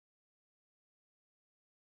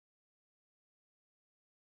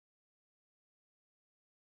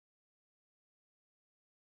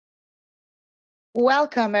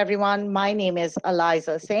Welcome, everyone. My name is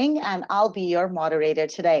Eliza Singh, and I'll be your moderator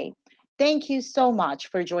today. Thank you so much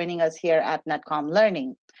for joining us here at Netcom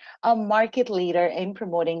Learning, a market leader in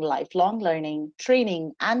promoting lifelong learning,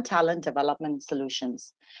 training, and talent development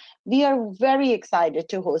solutions. We are very excited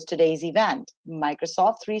to host today's event,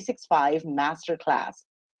 Microsoft 365 Masterclass.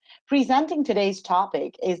 Presenting today's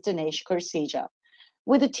topic is Dinesh Kursija.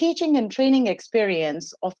 With a teaching and training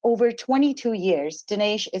experience of over 22 years,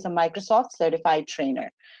 Dinesh is a Microsoft certified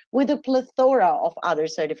trainer with a plethora of other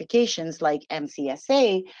certifications like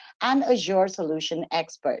MCSA and Azure Solution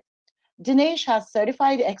Expert. Dinesh has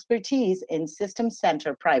certified expertise in System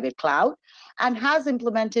Center Private Cloud and has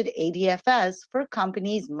implemented ADFS for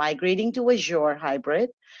companies migrating to Azure Hybrid,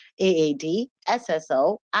 AAD,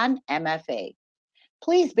 SSO, and MFA.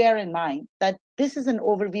 Please bear in mind that this is an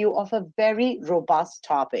overview of a very robust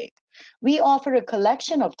topic. We offer a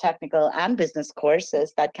collection of technical and business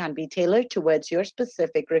courses that can be tailored towards your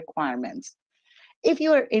specific requirements. If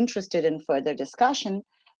you are interested in further discussion,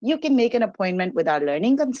 you can make an appointment with our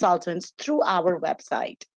learning consultants through our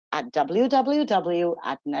website at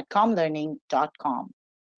www.netcomlearning.com.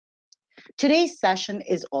 Today's session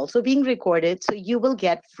is also being recorded, so you will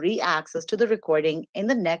get free access to the recording in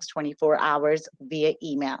the next 24 hours via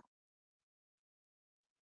email.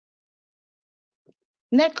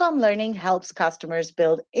 Netcom Learning helps customers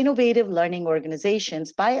build innovative learning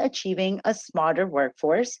organizations by achieving a smarter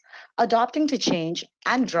workforce, adapting to change,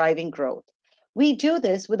 and driving growth. We do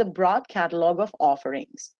this with a broad catalog of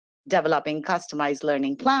offerings, developing customized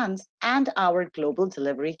learning plans, and our global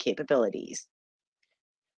delivery capabilities.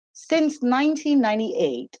 Since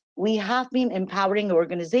 1998, we have been empowering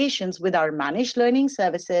organizations with our managed learning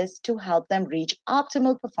services to help them reach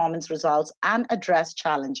optimal performance results and address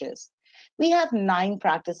challenges. We have 9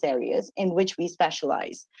 practice areas in which we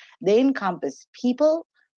specialize. They encompass people,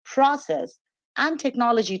 process, and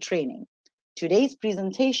technology training. Today's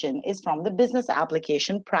presentation is from the business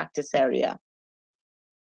application practice area.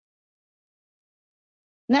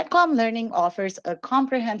 Netcom Learning offers a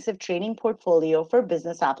comprehensive training portfolio for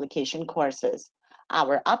business application courses.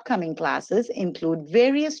 Our upcoming classes include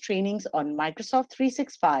various trainings on Microsoft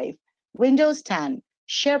 365, Windows 10,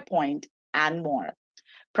 SharePoint, and more.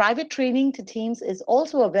 Private training to teams is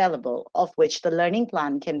also available, of which the learning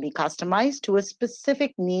plan can be customized to a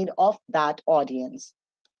specific need of that audience.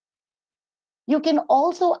 You can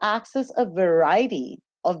also access a variety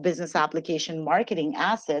of business application marketing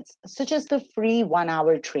assets, such as the free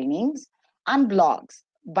 1-hour trainings and blogs,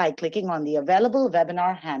 by clicking on the available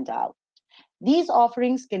webinar handout. These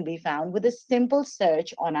offerings can be found with a simple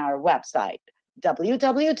search on our website,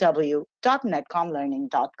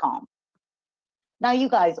 www.netcomlearning.com. Now, you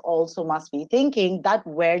guys also must be thinking that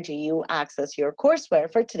where do you access your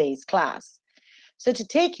courseware for today's class? So to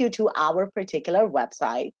take you to our particular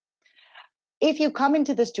website, if you come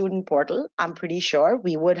into the student portal, I'm pretty sure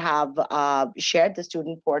we would have shared the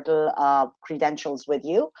student portal credentials with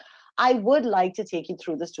you. I would like to take you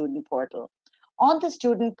through the student portal. On the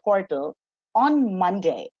student portal, on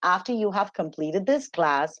Monday, after you have completed this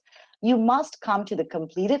class, you must come to the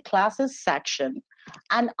completed classes section.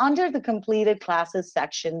 And under the completed classes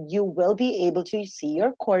section, you will be able to see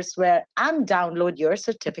your courseware and download your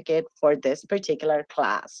certificate for this particular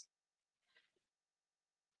class.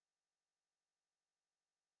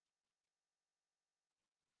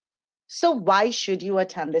 So why should you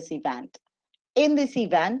attend this event? In this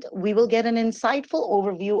event, we will get an insightful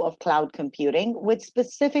overview of cloud computing with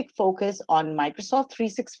specific focus on Microsoft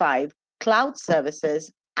 365, cloud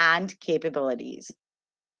services, and capabilities.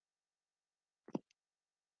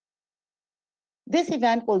 This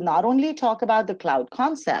event will not only talk about the cloud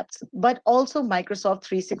concepts, but also Microsoft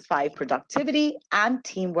 365 productivity and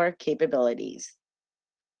teamwork capabilities.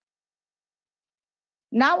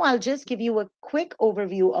 Now I'll just give you a quick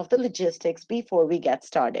overview of the logistics before we get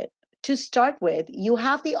started. To start with, you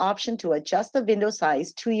have the option to adjust the window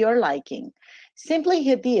size to your liking. Simply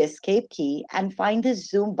hit the Escape key and find the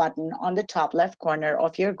Zoom button on the top left corner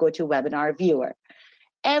of your GoToWebinar viewer.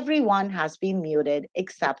 Everyone has been muted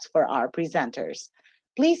except for our presenters.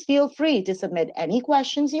 Please feel free to submit any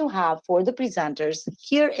questions you have for the presenters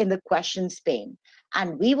here in the questions pane,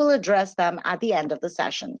 and we will address them at the end of the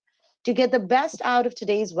session. To get the best out of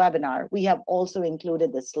today's webinar, we have also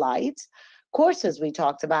included the slides, courses we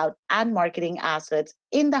talked about, and marketing assets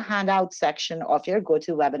in the handout section of your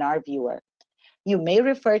GoToWebinar viewer. You may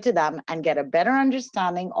refer to them and get a better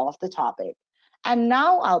understanding of the topic. And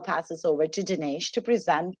now I'll pass this over to Dinesh to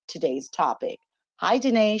present today's topic. Hi,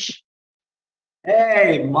 Dinesh.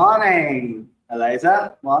 Hey, morning,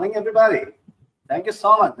 Eliza. Morning, everybody. Thank you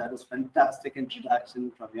so much. That was fantastic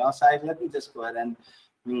introduction from your side. Let me just go ahead and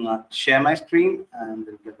share my screen and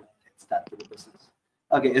we'll get start to the business.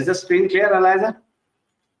 Okay, is the screen clear, Eliza?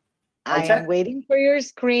 All I am set? waiting for your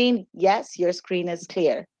screen. Yes, your screen is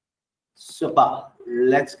clear. Super.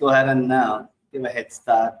 Let's go ahead and now give a head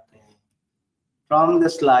start from the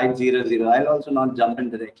slide 00. I'll also not jump in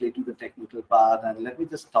directly to the technical part, and let me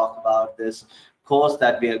just talk about this course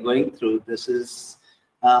that we are going through. This is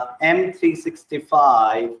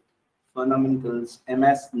M365 Fundamentals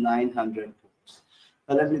MS 900 course.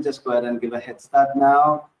 So let me just go ahead and give a head start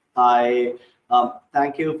now. I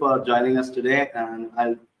thank you for joining us today, and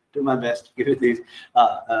I'll do my best to give you this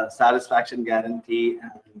satisfaction guarantee,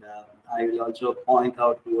 and I will also point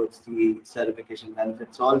out towards the certification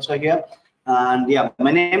benefits also here. And yeah,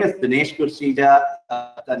 my name is Dinesh Kursija,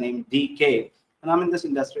 name DK, and I'm in this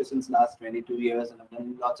industry since last 22 years, and I've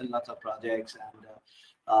done lots and lots of projects, and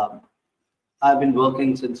I've been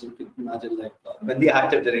working since, you can imagine, like when the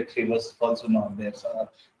Active Directory was also not there. So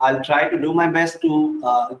I'll try to do my best to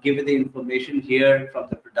give you the information here from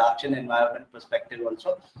the production environment perspective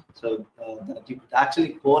also. So that you could actually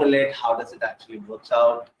correlate how does it actually works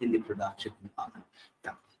out in the production environment.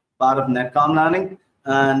 Yeah. Part of Netcom learning.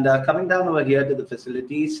 And coming down over here to the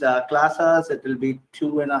facilities, class hours, it will be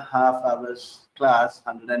 2.5 hours class,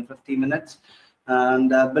 150 minutes. And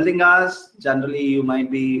building hours, generally you might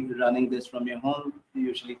be running this from your home.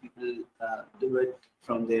 Usually people do it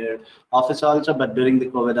from their office also, but during the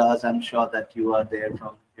COVID hours, I'm sure that you are there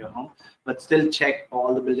from your home. But still check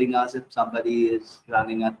all the building hours if somebody is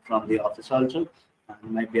running it from the office also. You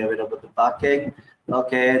might be aware about the parking.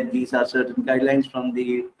 Okay, these are certain guidelines from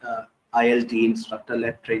the ILT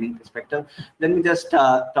instructor-led training perspective. Let me just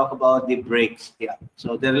talk about the breaks here.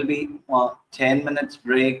 So there will be 10 minutes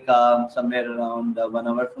break somewhere around 1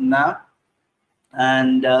 hour from now.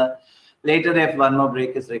 And later, if one more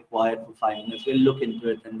break is required for 5 minutes, we'll look into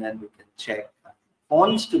it and then we can check.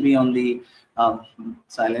 Phones to be on the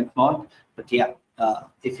silent mode. But yeah,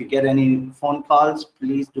 if you get any phone calls,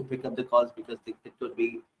 please do pick up the calls because it could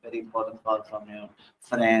be very important call from your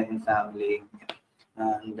friend, family.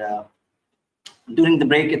 And during the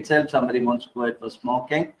break itself, somebody wants to go out for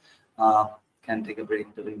smoking, can take a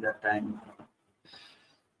break during that time.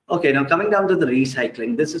 Okay, now coming down to the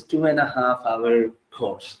recycling, this is 2.5 hour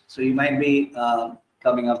course. So you might be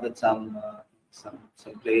coming up with some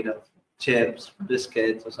plate of chips,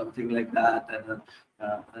 biscuits, or something like that, and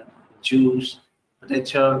juice. But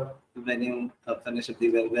ensure when you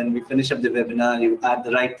when we finish up the webinar, you add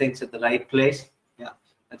the right things at the right place. Yeah,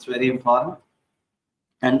 that's very important.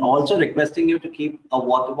 And also requesting you to keep a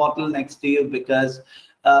water bottle next to you because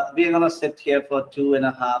we are going to sit here for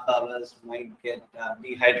 2.5 hours, might get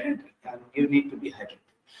dehydrated, and you need to be hydrated.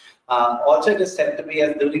 Also, it is said to be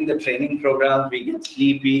as during the training program, we get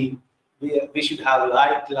sleepy. We should have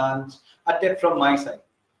light lunch. A tip from my side: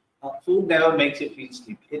 food never makes you feel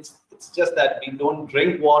sleepy. It's just that we don't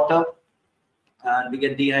drink water, and we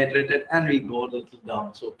get dehydrated, and we go a little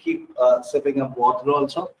down. So keep sipping up water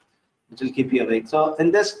also, which will keep you awake. So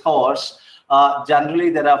in this course, generally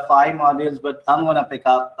there are 5 modules, but I'm going to pick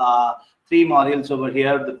up 3 modules over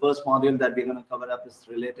here. The first module that we're going to cover up is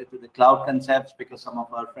related to the cloud concepts because some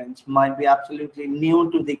of our friends might be absolutely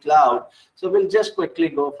new to the cloud. So we'll just quickly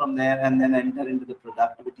go from there and then enter into the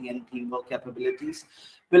productivity and teamwork capabilities.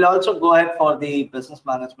 We'll also go ahead for the business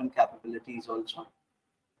management capabilities also.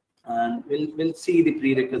 And we'll see the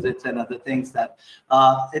prerequisites and other things that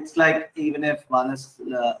it's like even if one is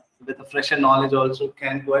with a fresher knowledge also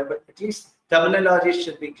can go ahead, but at least terminology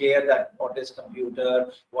should be clear that what is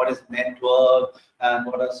computer, what is network, and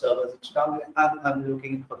what are servers. I'm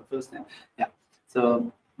looking for the first name. Yeah,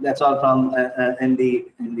 so that's all from in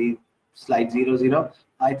the slide 00.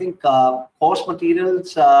 I think course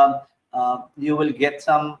materials. You will get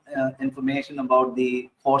some information about the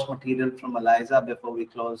course material from Eliza before we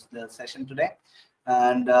close the session today.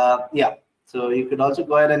 And yeah, so you could also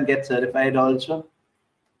go ahead and get certified also.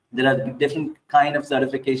 There are different kind of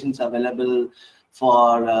certifications available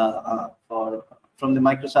for from the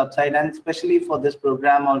Microsoft side, and especially for this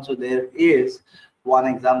program also there is one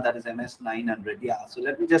exam that is MS 900. Yeah, so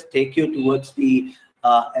let me just take you towards the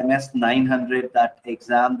MS 900, that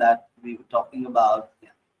exam that we were talking about. Yeah.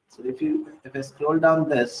 So if I scroll down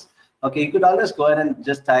this, okay, you could always go ahead and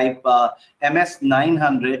just type MS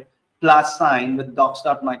 900 plus sign with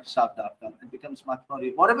docs.microsoft.com. It becomes much more,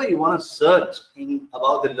 whatever you want to search in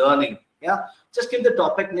about the learning. Yeah, just give the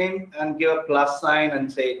topic name and give a plus sign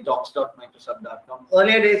and say docs.microsoft.com.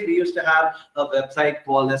 Earlier days, we used to have a website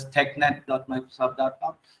called as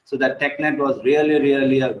technet.microsoft.com. So that technet was really,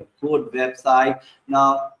 really a good website.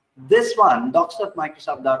 Now, This one,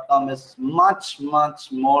 docs.microsoft.com, is much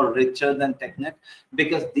more richer than TechNet,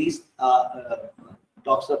 because these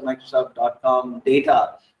docs.microsoft.com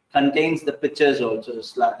data contains the pictures also,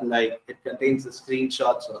 like it contains the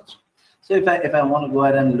screenshots also. So if I want to go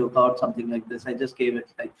ahead and look out something like this, I just gave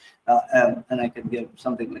it like, and I can give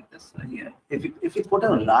something like this here. If you put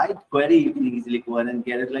a right query, you can easily go ahead and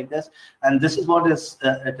get it like this. And this is what is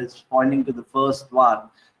it is pointing to the first one.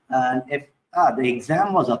 And if the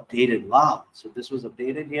exam was updated, wow! So this was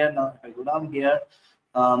updated here. Now if I go down here,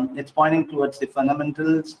 it's pointing towards the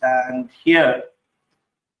fundamentals, and here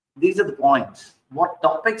these are the points. What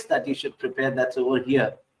topics that you should prepare, that's over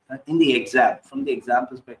here in the exam, from the exam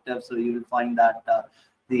perspective. So you will find that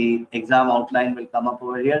the exam outline will come up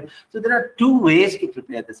over here. So there are two ways to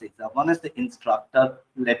prepare this exam. One is the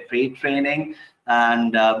instructor-led pre-training,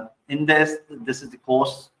 and in this is the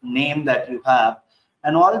course name that you have.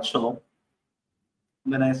 And also,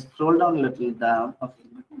 when I scroll down a little down, okay,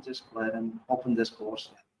 let me just go ahead and open this course.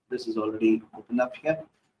 This is already opened up here.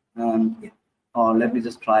 Yeah. Or let me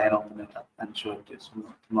just try and open it up and show it to you. So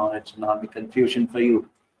tomorrow it should not be confusion for you.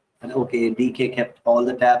 And okay, DK kept all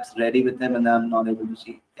the tabs ready with him, and I'm not able to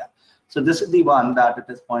see. Yeah. So this is the one that it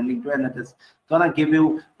is pointing to, and it is gonna give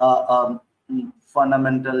you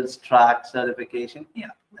fundamentals track certification.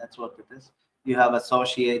 Yeah, that's what it is. You have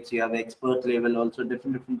associates, you have expert level, also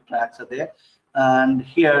different tracks are there. And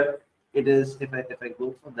here it is, if I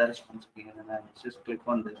go for that once again, and I just click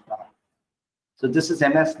on this one. So this is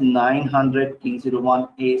MS 900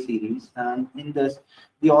 T01A series, and in this,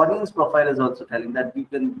 the audience profile is also telling that you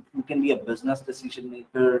can be a business decision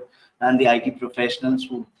maker and the IT professionals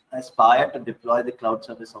who aspire to deploy the cloud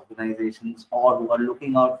service organizations, or who are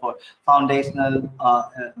looking out for foundational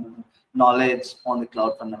knowledge on the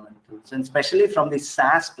cloud fundamentals, and especially from the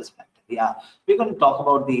SaaS perspective. Yeah, we're going to talk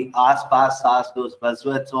about the AaaS, PaaS, SaaS, those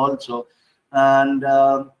buzzwords also, and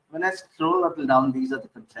when I scroll up and down, these are the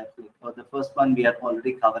concepts. For the first one, we are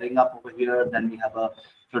already covering up over here. Then we have a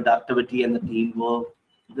productivity and the teamwork.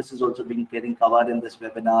 This is also getting covered in this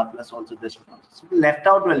webinar, plus also this one. So left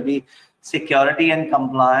out will be security and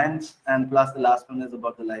compliance, and plus the last one is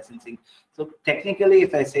about the licensing. So technically,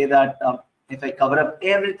 if I say that, if I cover up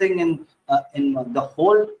everything in the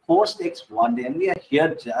whole course takes 1 day, and we are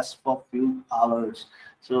here just for a few hours.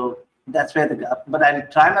 So that's where but I'll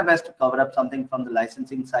try my best to cover up something from the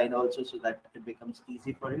licensing side also, so that it becomes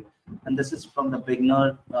easy for you. And this is from the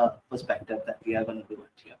beginner perspective that we are going to do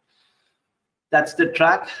it here. That's the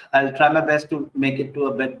track. I'll try my best to make it to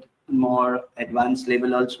a bit more advanced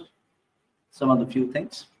level also, some of the few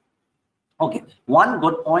things. Okay, one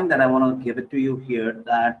good point that I want to give it to you here,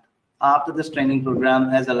 that after this training program,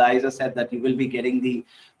 as Eliza said, that you will be getting the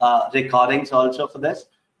recordings also for this,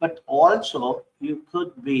 but also you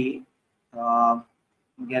could be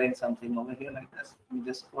getting something over here like this. Let me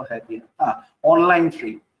just go ahead here. Online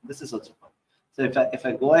free. This is also good. So if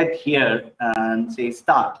I go ahead here and say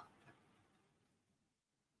start,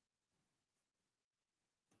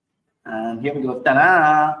 and here we go.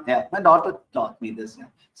 Ta-da! Yeah, my daughter taught me this. Yeah.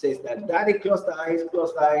 Says that, Daddy, close the eyes,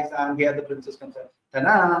 and here the princess comes out.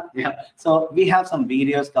 Ta-da! Yeah. So we have some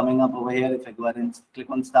videos coming up over here. If I go ahead and click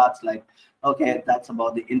on starts, like, okay, that's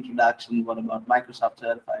about the introduction. What about Microsoft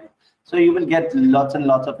Certified? So you will get lots and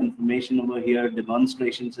lots of information over here.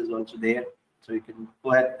 Demonstrations is also there. So you can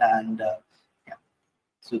go ahead and, yeah.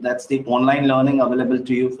 So that's the online learning available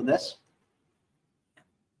to you for this.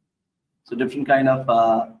 So different kind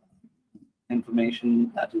of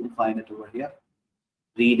information that you will find it over here.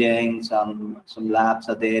 Reading, some labs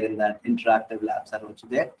are there, in that interactive labs are also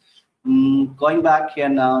there. Going back here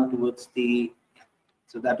now towards the,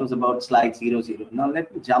 so that was about slide 00. Now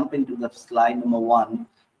let me jump into the slide number 1.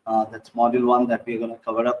 That's module 1 that we're going to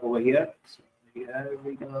cover up over here. So here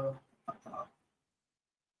we go.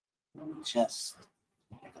 Just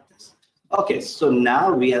look at this. Okay, so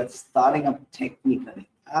now we are starting up technically.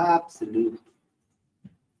 Absolutely.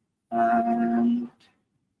 And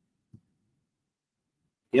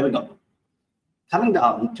here we go. Coming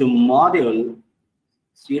down to module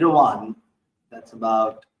 01, that's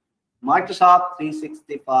about Microsoft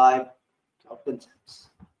 365 cloud concepts.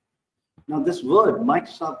 Now this word,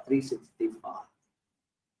 Microsoft 365,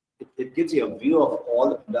 it gives you a view of all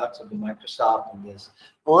the products of the Microsoft in this.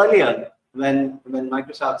 Earlier, when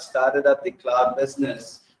Microsoft started up the cloud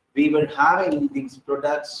business, we were having these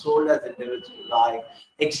products sold as individual. Like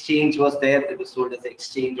Exchange was there, it was sold as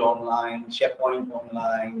Exchange Online, SharePoint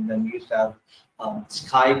Online, then we used to have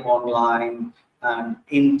Skype Online, and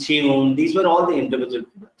Intune. These were all the individual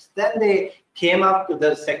products. Then they came up to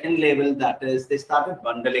the second level, that is, they started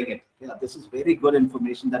bundling it. Yeah, this is very good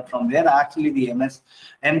information that from where actually the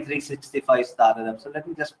M365 started up. So let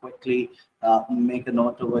me just quickly make a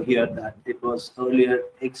note over here that it was earlier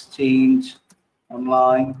Exchange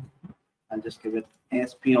Online. I'll just give it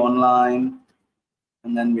SP Online,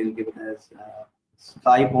 and then we'll give it as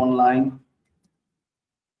Skype Online.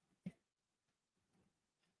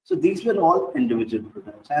 So these were all individual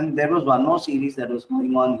products, and there was one more series that was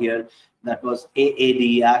going on here, that was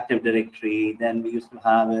AAD, Active Directory. Then we used to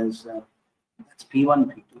have is that's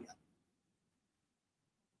P1, P2,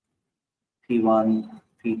 P1,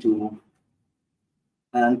 P2,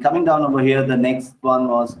 and coming down over here, the next one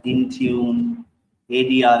was Intune,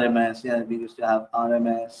 ADRMS. Yeah, we used to have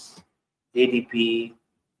RMS, ADP,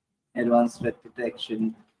 Advanced Threat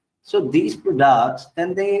Protection. So these products,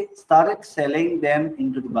 then they started selling them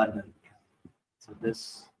into the bundle. So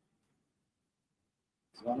this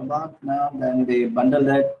is one about now. Then they bundled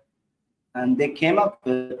it, and they came up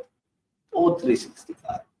with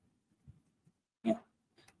O365. Yeah,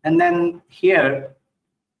 and then here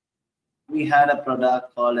we had a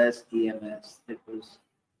product called as EMS. It was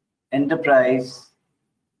Enterprise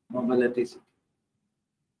Mobility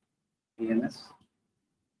EMS.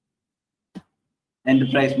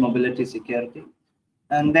 Enterprise Mobility Security,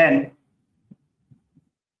 and then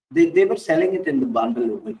they were selling it in the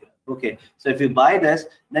bundle over here. Okay, so if you buy this,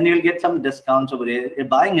 then you'll get some discounts over here.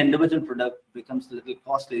 Buying individual product becomes a little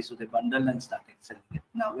costly, so they bundle and started selling it.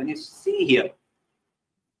 Now, when you see here,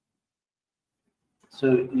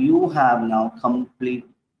 so you have now complete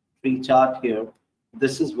free chart here.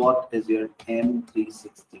 This is what is your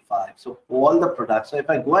M365. So all the products. So if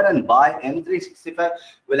I go ahead and buy M365,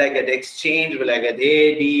 will I get Exchange? Will I get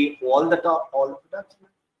AD? All the products?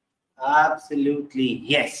 Absolutely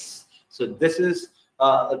yes. So this is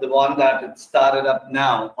the one that it started up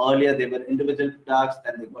now. Earlier they were individual products,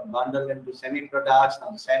 then they got bundled into semi products.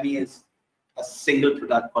 Now the semi is a single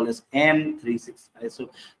product called as M365. So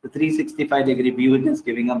the 365-degree view it is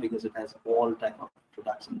giving up because it has all type of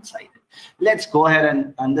products inside it. Let's go ahead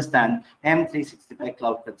and understand M365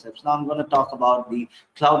 cloud concepts. Now I'm going to talk about the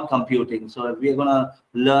cloud computing. So we're going to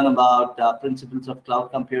learn about principles of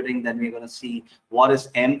cloud computing. Then we're going to see what is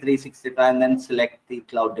M365 and then select the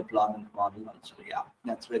cloud deployment model also. Yeah,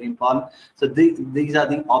 that's very important. So these are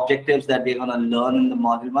the objectives that we're going to learn in the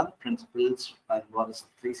module 1, principles and what is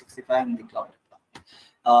 365 and the cloud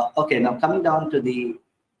deployment. Okay, now coming down to the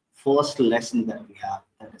first lesson that we have,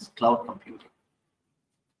 that is cloud computing.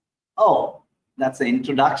 Oh, that's the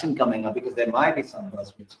introduction coming up because there might be some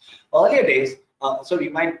buzzwords. Earlier days, so you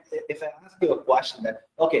might, if I ask you a question that,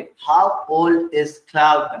 okay, how old is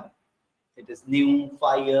cloud now? It is new,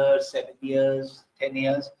 5 years, 7 years, 10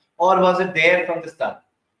 years, or was it there from the start?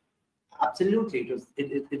 Absolutely,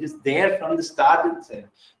 it is there from the start itself,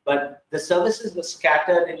 but the services were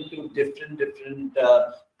scattered into different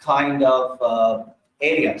kind of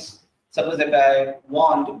areas. Suppose if I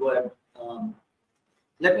want to go ahead,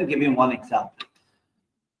 let me give you one example.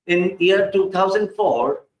 In year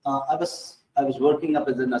 2004, I was working up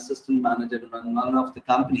as an assistant manager in one of the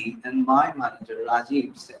company, and my manager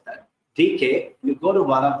Rajiv said that, DK, you go to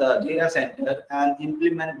one of the data center and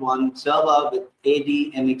implement one server with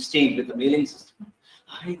AD and Exchange with the mailing system.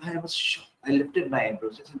 I was shocked. I lifted my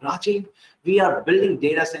eyebrows. I said, Rajiv, we are building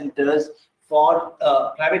data centers for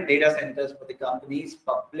private data centers for the companies.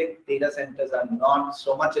 Public data centers are not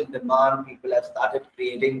so much in demand. People have started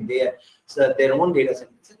creating their own data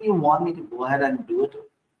centers. So you want me to go ahead and do it?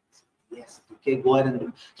 Yes, okay, go ahead and do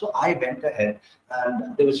it. So I went ahead,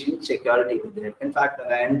 and there was huge security there. In fact,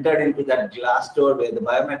 when I entered into that glass door where the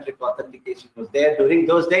biometric authentication was there during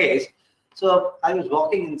those days, so I was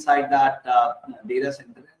walking inside that data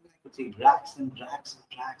center, and I could see racks and racks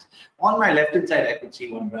and racks. On my left hand side, I could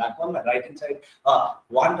see one rack. On my right hand side,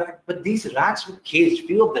 one rack. But these racks were caged.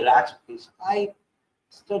 Few of the racks were caged. I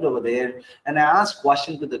stood over there and I asked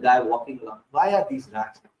question to the guy walking along. Why are these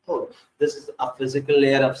racks? Oh, this is a physical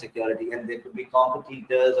layer of security, and there could be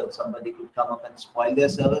competitors or somebody could come up and spoil their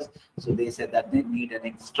service. So they said that they need an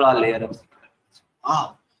extra layer of security.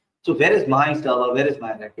 Wow. So where is my server? Where is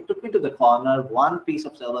my rack? It took me to the corner, one piece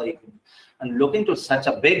of server, and looking to such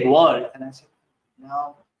a big world. And I said,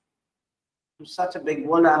 now, to such a big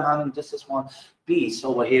world, I'm just a small piece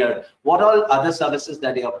over here. What all other services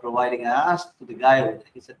that you are providing? I asked the guy,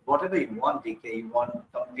 he said, whatever you want, DK, you want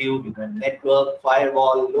compute, you want network,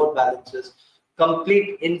 firewall, load balancers,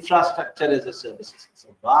 complete infrastructure as a service. I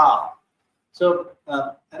said, wow. So,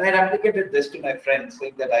 and I replicated this to my friends,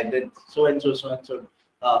 saying that I did so and so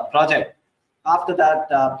project. After that,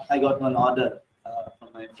 I got one order from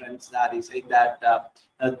my my friends that he said that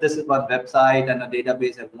this is one website and a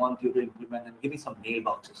database I want you to implement and give me some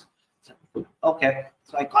mailboxes. So, okay,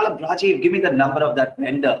 so I call up Rajiv, give me the number of that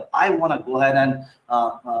vendor. I want to go ahead and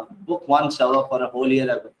book one server for a whole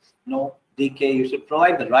year. No, DK, you should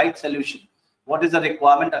provide the right solution. What is the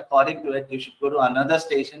requirement? According to it, you should go to another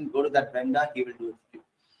station, go to that vendor, he will do it for you.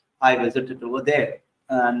 I visited over there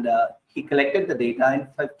and he collected the data. In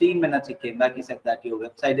 15 minutes, he came back. He said that your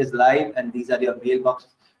website is live and these are your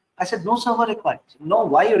mailboxes. I said, no server required. No,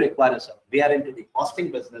 why you require a server? We are into the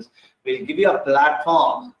hosting business. We'll give you a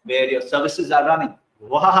platform where your services are running.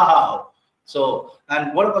 Wow. So,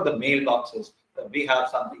 and what about the mailboxes? We have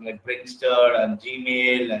something like Bringster and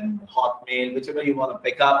Gmail and Hotmail, whichever you want to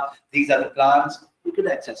pick up. These are the plans. You could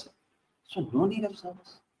access it. So no need of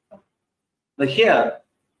service. But here,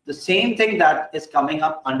 the same thing that is coming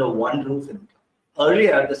up under one roof.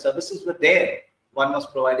 Earlier, the services were there. One was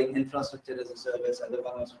providing infrastructure as a service, other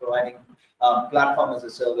one was providing platform as a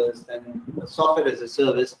service, then software as a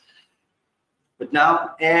service. But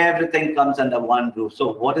now everything comes under one roof.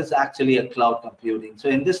 So what is actually a cloud computing? So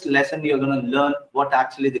in this lesson, you're going to learn what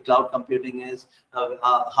actually the cloud computing is,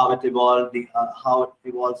 how it evolved, how it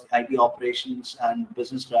evolves IT operations and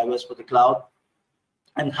business drivers for the cloud,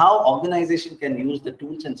 and how organization can use the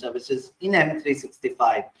tools and services in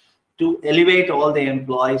M365 to elevate all the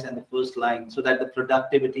employees and the first line so that the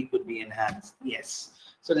productivity could be enhanced. Yes.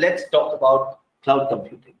 So let's talk about cloud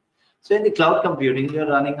computing. So in the cloud computing, you're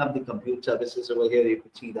running up the compute services over here. You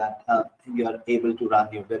could see that you're able to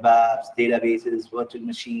run your web apps, databases, virtual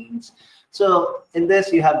machines. So in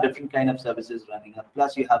this, you have different kind of services running up.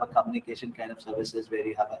 Plus, you have a communication kind of services where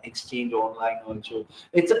you have an exchange online also.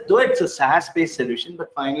 Though it's a SaaS-based solution,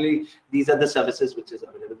 but finally, these are the services which is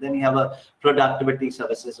available. Then you have a productivity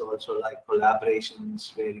services also, like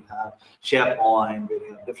collaborations, where you have SharePoint, where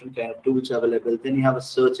you have different kind of tools available. Then you have a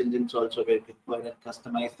search engines also, where you can go ahead and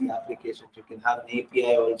customize the applications. You can have an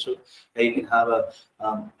API also, where you can have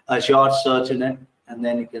a Azure search in it, and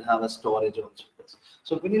then you can have a storage also.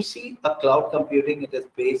 So when you see a cloud computing, it is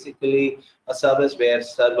basically a service where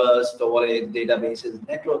servers, storage, databases,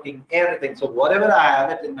 networking, everything. So whatever I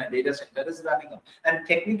have it in my data center is running up. And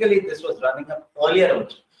technically, this was running up earlier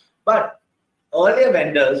also. But earlier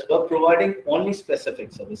vendors were providing only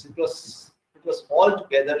specific service. It was all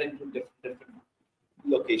together into different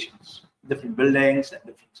locations, different buildings and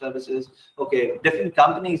different services. Okay, different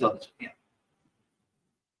companies also. Yeah.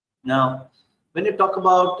 Now, when you talk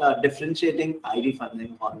about differentiating IT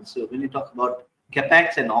funding models, so when you talk about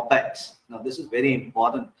CapEx and OpEx, now this is very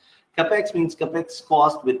important. CapEx means CapEx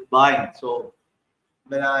cost with buying. So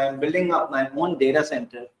when I'm building up my own data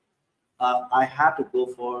center, I have to go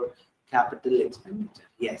for capital expenditure.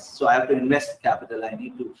 Yes, so I have to invest capital. I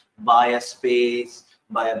need to buy a space,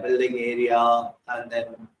 buy a building area, and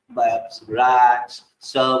then buy up racks,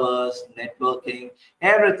 servers, networking,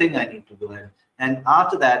 everything I need to do it. And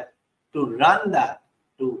after that, to run that,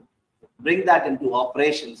 to bring that into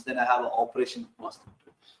operations, then I have an operation cost.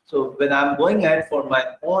 So when I'm going ahead for my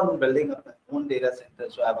own building up my own data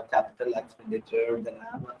center, so I have a capital expenditure, then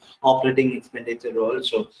I have an operating expenditure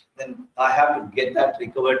also. Then I have to get that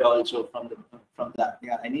recovered also from that.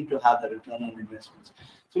 Yeah, I need to have the return on investments.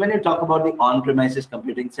 So when you talk about the on-premises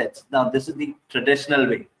computing sets, now this is the traditional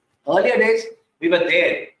way. Earlier days, we were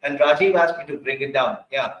there, and Rajiv asked me to bring it down.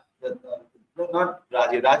 Yeah. No, not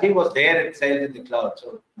Rajiv. Rajiv was there itself in the cloud.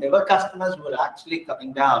 So there were customers who were actually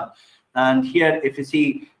coming down. And here, if you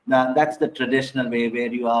see, that's the traditional way where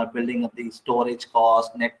you are building up the storage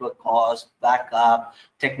cost, network cost, backup,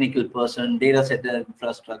 technical person, data center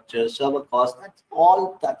infrastructure, server cost.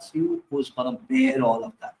 That's you who's going to bear all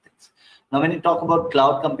of that things. Now, when you talk about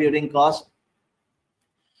cloud computing cost,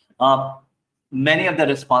 many of the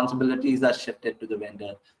responsibilities are shifted to the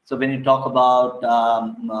vendor. So when you talk about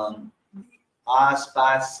PaaS,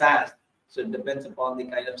 SaaS. So it depends upon the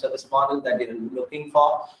kind of service model that you're looking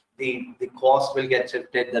for. The cost will get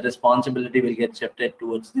shifted, the responsibility will get shifted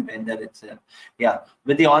towards the vendor itself. Yeah,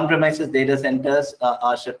 with the on-premises data centers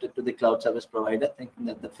are shifted to the cloud service provider, thinking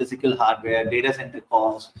that the physical hardware, data center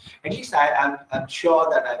costs, at least I'm sure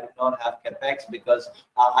that I will not have CapEx because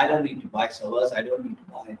I don't need to buy servers, I don't need to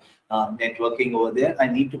buy networking over there. I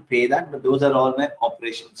need to pay that, but those are all my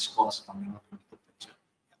operations costs coming up.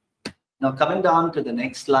 Now, coming down to the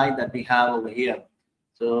next slide that we have over here.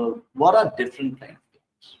 So what are different kind of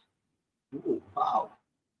tools? Ooh, wow.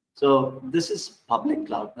 So this is public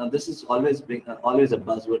cloud. Now, this is always a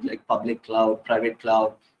buzzword like public cloud, private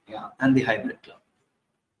cloud, yeah, and the hybrid cloud.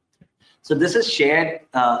 So this is shared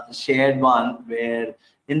one, where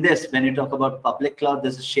in this, when you talk about public cloud,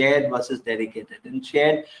 this is shared versus dedicated. In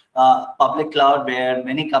shared public cloud, where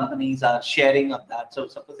many companies are sharing of that. So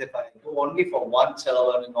suppose if I go only for one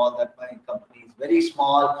server and all that, my company is very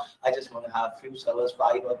small, I just want to have few servers,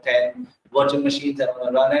 5 or 10 virtual machines, I want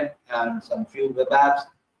to run it, and some few web apps.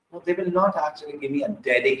 No, they will not actually give me a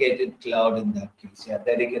dedicated cloud in that case. Yeah,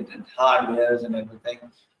 dedicated hardwares and everything.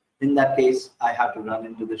 In that case, I have to run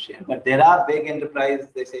into the share. But there are big enterprises,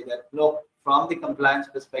 they say that, look, from the compliance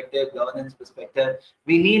perspective, governance perspective,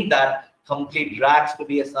 we need that complete racks to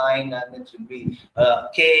be assigned, and it should be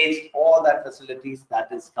caged, all that facilities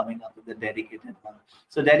that is coming up with the dedicated one.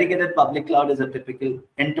 So dedicated public cloud is a typical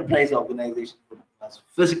enterprise organization who has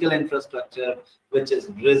physical infrastructure, which is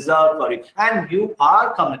reserved for you. And you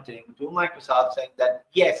are committing to Microsoft saying that,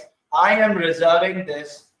 yes, I am reserving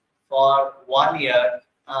this for 1 year,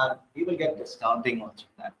 and we will get discounting also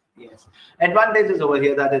that. Yes, advantages over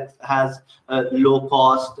here that it has low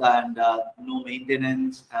cost and no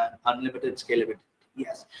maintenance and unlimited scalability.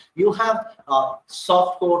 Yes, you have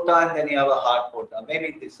soft quota and then you have a hard quota.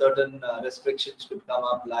 Maybe the certain restrictions could come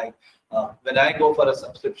up, like when I go for a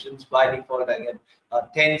subscriptions, by default I get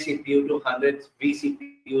 10 CPU to 100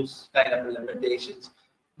 vCPUs kind of limitations.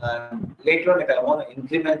 And later on, if I want to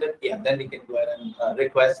increment it, yeah, then we can go ahead and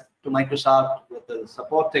request to Microsoft with the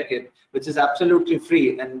support ticket, which is absolutely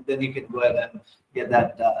free, and then you can go ahead and get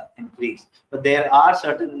that increased. But there are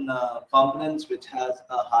certain components which has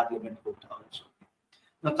a hard limit quota also.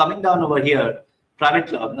 Now coming down over here, private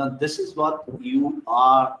cloud. Now this is what you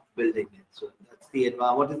are building it. So that's the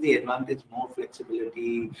what is the advantage? More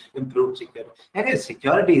flexibility, improved security. And yes,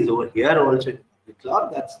 security is over here also in the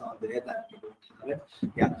cloud. That's not there. That you don't have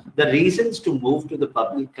it. Yeah. The reasons to move to the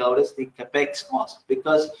public cloud is the capex cost,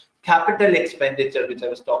 because capital expenditure, which I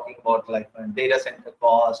was talking about, like my data center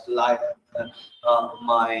cost, like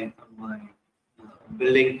my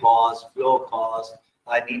building cost, floor cost.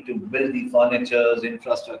 I need to build the furnitures,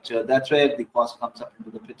 infrastructure. That's where the cost comes up into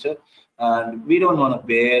the picture, and we don't want to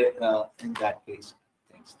bear in that case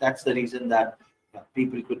things. That's the reason that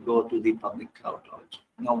people could go to the public cloud also.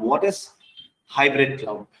 Now, what is hybrid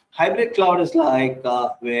cloud? Hybrid cloud is like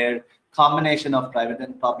where combination of private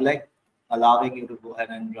and public, allowing you to go ahead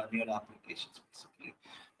and run your applications basically.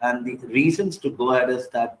 And the reasons to go ahead is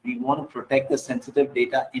that we want to protect the sensitive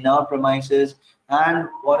data in our premises, and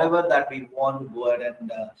whatever that we want to go ahead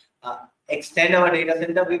and extend our data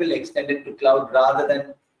center, we will extend it to cloud rather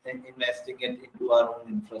than investing it into our own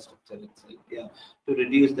infrastructure itself, yeah, to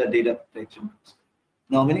reduce the data protection.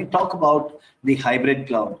 Now, when you talk about the hybrid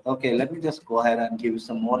cloud, okay, let me just go ahead and give you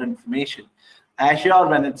some more information. Azure,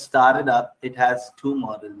 when it started up, it has two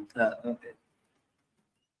models. Okay.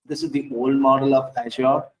 This is the old model of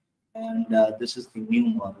Azure, and this is the new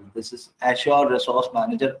model. This is Azure Resource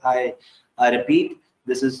Manager. I repeat,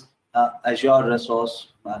 this is Azure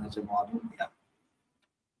Resource Manager model. Yeah.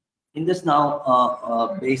 In this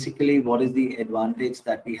now, basically, what is the advantage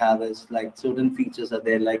that we have is like certain features are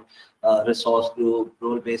there, like resource group,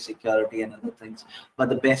 role-based security, and other things. But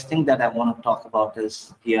the best thing that I want to talk about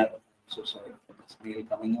is here. So sorry for this mail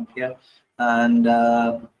coming up here, and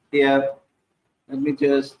here. Let me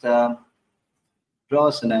just draw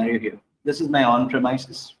a scenario here. This is my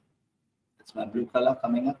on-premises. It's my blue color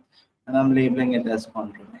coming up, and I'm labeling it as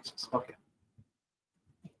on-premises. Okay.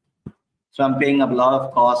 So I'm paying a lot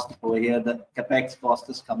of cost over here. The capex cost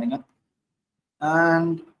is coming up,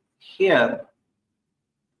 and here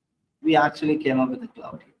we actually came up with the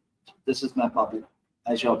cloud. This is my public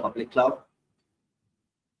Azure public cloud.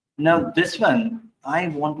 Now this one, I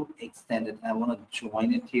want to extend it. I want to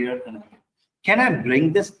join it here, and can I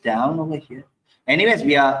bring this down over here? Anyways,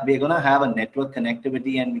 we're gonna have a network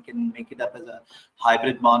connectivity, and we can make it up as a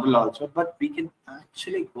hybrid model also. But we can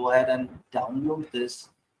actually go ahead and download this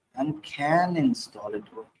and can install it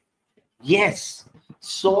over here. Yes,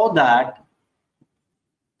 so that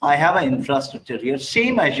I have an infrastructure here,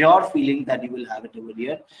 same Azure feeling that you will have it over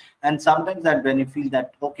here. And sometimes that when you feel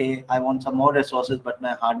that, okay, I want some more resources, but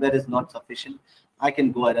my hardware is not sufficient, I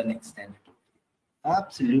can go ahead and extend it.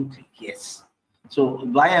 Absolutely, yes. So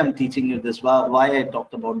why I'm teaching you this, why I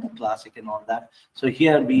talked about the classic and all that. So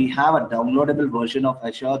here we have a downloadable version of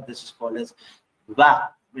Azure. This is called as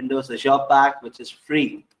WAP, Windows Azure Pack, which is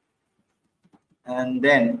free. And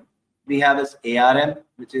then we have this ARM,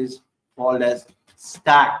 which is called as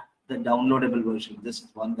Stack, the downloadable version. This is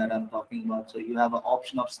one that I'm talking about. So you have an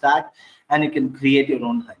option of Stack, and you can create your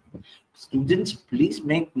own hybrid. Students, please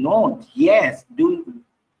make note. Yes, do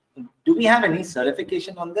we have any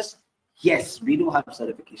certification on this? Yes, we do have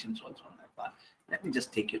certifications also on that part. Let me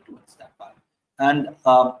just take you towards that part. And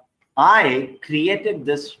I created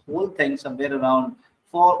this whole thing somewhere around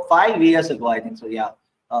 5 years ago, I think so. Yeah,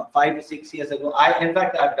 5 to 6 years ago. In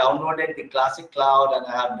fact, I've downloaded the classic cloud and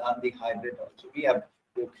I have done the hybrid also.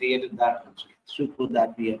 We've created that also. Through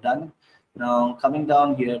that we have done. Now coming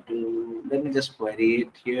down here to, let me just query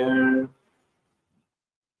it here.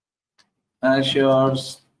 Azure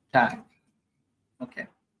Stack. Okay.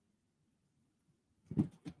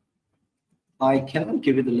 I cannot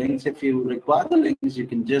give you the links. If you require the links, you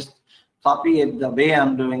can just copy it the way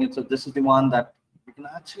I'm doing it. So this is the one that you can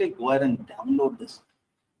actually go ahead and download this.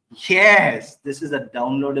 Yes, this is a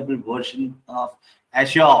downloadable version of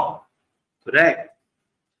Azure. Correct.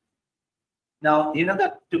 Now, you know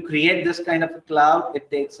that to create this kind of a cloud,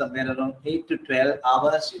 it takes somewhere around 8 to 12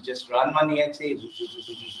 hours. You just run one exe,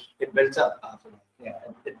 it builds up. Yeah,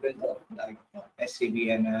 it builds up like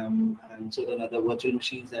SCVNM and certain other virtual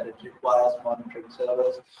machines that it requires, monitoring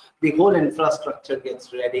servers. The whole infrastructure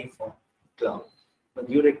gets ready for cloud. But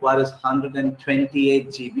you require 128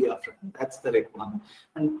 GB of RAM. That's the requirement.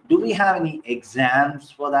 And do we have any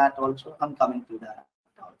exams for that also? I'm coming to that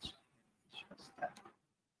also.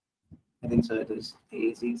 I think so. It is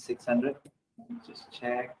AZ600. Just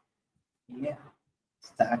check. Yeah,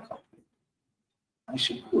 stack of it. I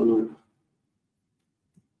should go to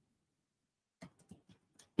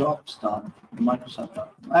Dropstart, Microsoft.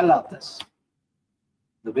 I love this.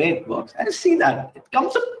 The way it works. I see that it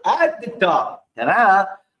comes up at the top.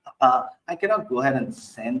 I cannot go ahead and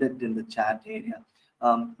send it in the chat area.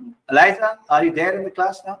 Eliza, are you there in the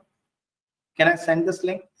class now? Can I send this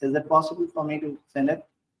link? Is it possible for me to send it?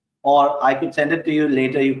 Or I could send it to you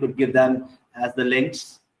later. You could give them as the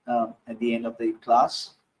links at the end of the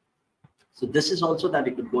class. So this is also that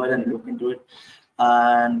you could go ahead and look into it.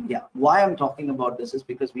 And yeah, why I'm talking about this is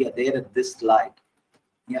because we are there at this slide.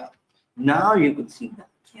 Yeah, now you could see that.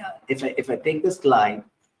 Yeah, if I take this slide,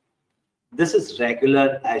 this is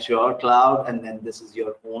regular Azure cloud, and then this is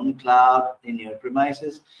your own cloud in your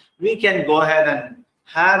premises. We can go ahead and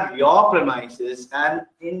have your premises, and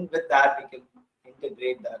in with that we can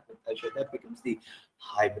integrate that with Azure. That becomes the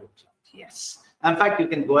hybrid cloud. Yes. In fact, you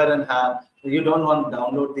can go ahead and have, you don't want to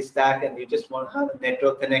download the stack and you just want to have a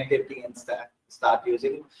network connectivity and start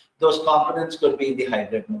using it. Those components could be in the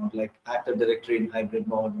hybrid mode, like Active Directory in hybrid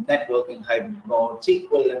mode, network in hybrid mode,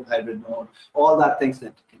 SQL in hybrid mode, all that things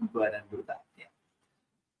that you can go ahead and do that. Yeah.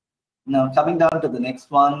 Now coming down to the next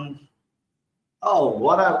one. Oh,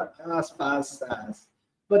 what a SaaS.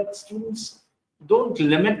 But students, don't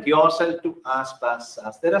limit yourself to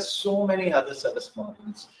SaaS. There are so many other service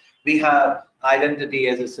models. We have identity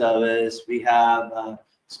as a service. We have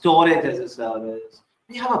storage as a service.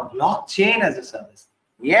 We have a blockchain as a service.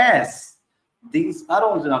 Yes, these are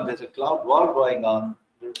also now, there's a cloud war going on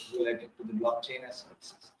related to the blockchain as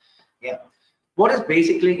services. Yeah. What is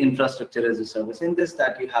basically infrastructure as a service? In this,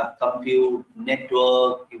 that you have compute,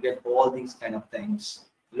 network, you get all these kind of things,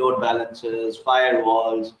 load balancers,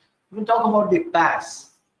 firewalls. We talk about the PaaS.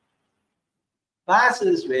 PaaS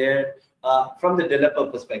is where, from the developer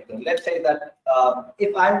perspective, let's say that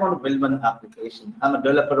if I want to build one application, I'm a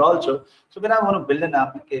developer also. So when I want to build an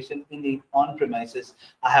application in the on-premises,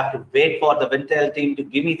 I have to wait for the Wintel team to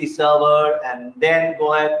give me the server and then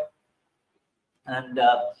go ahead and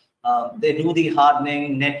they do the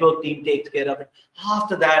hardening, network team takes care of it.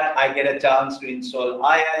 After that, I get a chance to install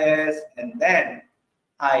IIS and then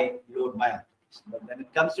I load my application. But when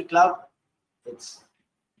it comes to cloud, it's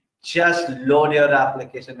just load your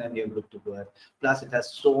application and you're good to go. Plus, it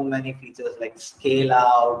has so many features like scale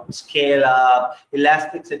out, scale up,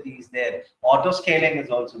 elasticity is there, auto scaling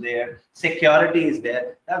is also there, security is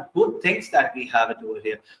there. There are good things that we have it over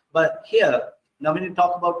here. But here, now when you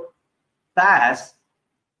talk about PaaS,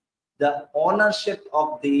 the ownership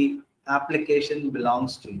of the application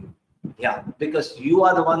belongs to you. Yeah, because you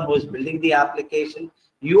are the one who is building the application.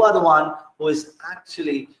 You are the one who is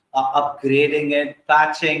actually upgrading it,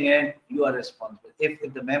 patching it. You are responsible.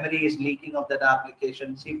 If the memory is leaking of that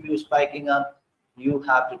application, CPU spiking up, you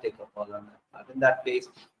have to take a call on that. But in that case,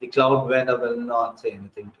 the cloud vendor will not say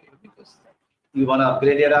anything to you because you want to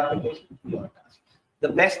upgrade your application. Your task. The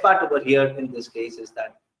best part over here in this case is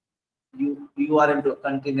that you are into a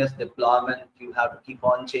continuous deployment. You have to keep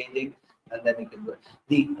on changing, and then you can do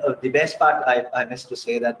it. The best part, I missed to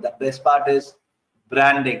say that the best part is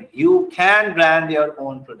branding. You can brand your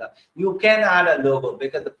own product. You can add a logo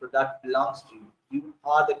because the product belongs to you. You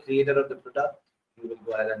are the creator of the product. You will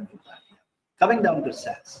go ahead and do that. Coming down to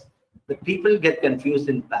SaaS, the people get confused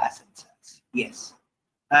in PaaS and SaaS. Yes,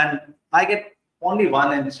 and I get only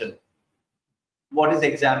one answer. What is the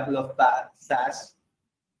example of SaaS?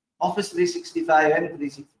 Office 365 and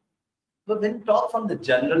 365. But when you talk from the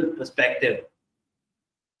general perspective,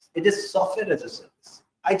 it is software as a service.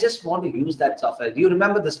 I just want to use that software. Do you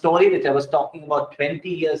remember the story which I was talking about 20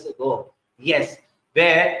 years ago? Yes,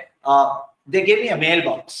 where they gave me a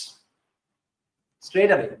mailbox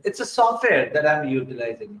straight away. It's a software that I'm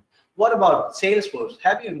utilizing. What about Salesforce?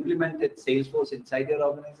 Have you implemented Salesforce inside your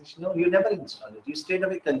organization? No, you never install it. You straight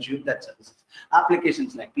away consume that services.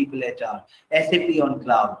 Applications like People HR, SAP on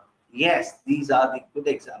cloud. Yes, these are the good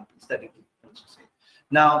examples that you can also say.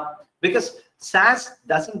 Now, because SaaS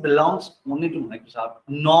doesn't belong only to Microsoft,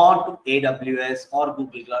 nor to AWS or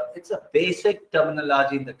Google Cloud. It's a basic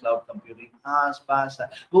terminology in the cloud computing. PaaS.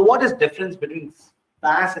 But what is difference between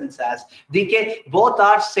PaaS and SaaS? DK, both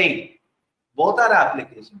are same. Both are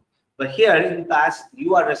applications. But here in PaaS,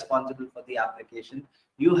 you are responsible for the application.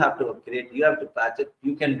 You have to upgrade, you have to patch it,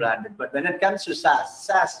 you can brand it. But when it comes to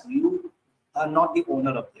SaaS, you are not the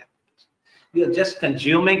owner of the application. You're just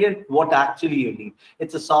consuming it, what actually you need.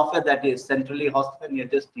 It's a software that is centrally hosted and you're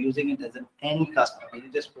just using it as an end customer.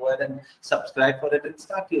 You just go ahead and subscribe for it and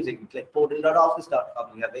start using it. Like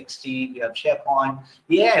portal.office.com, you have Exchange, you have SharePoint.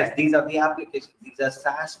 Yes, these are the applications. These are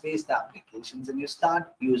SaaS-based applications and you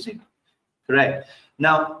start using it. Correct.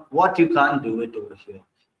 Now, what you can't do it over here.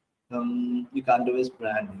 You can't do is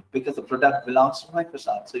branding because the product belongs to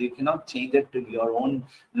Microsoft. So you cannot change it to your own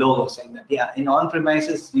logo, saying that, yeah, in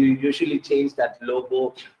on-premises, you usually change that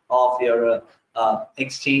logo of your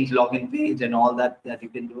Exchange login page and all that you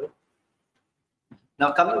can do it.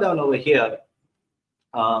 Now, coming down over here,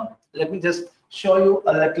 let me just show you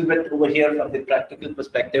a little bit over here from the practical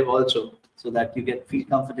perspective also, so that you feel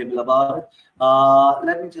comfortable about it.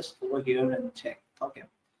 Let me just go over here and check. Okay.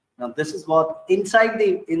 Now this is what inside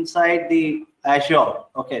the Azure.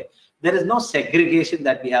 Okay, there is no segregation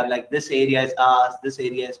that we have, like this area is ours, this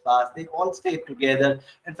area is ours. They all stay together.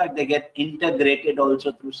 In fact, they get integrated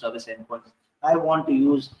also through service endpoints. I want to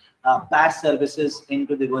use PaaS services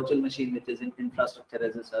into the virtual machine, which is in infrastructure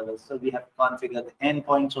as a service. So we have to configure the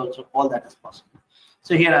endpoints also. All that is possible.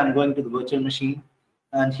 So here I'm going to the virtual machine,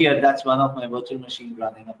 and here that's one of my virtual machine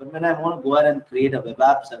running. But when I want to go ahead and create a web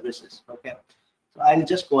app services, okay. So I'll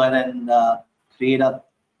just go ahead and create a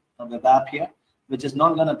web app here, which is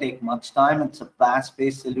not going to take much time. It's a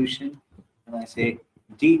PaaS-based solution. And I say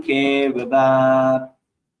DK web app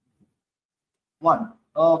 1.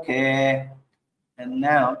 Okay. And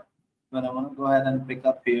now when I want to go ahead and pick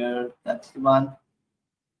up here, that's the one.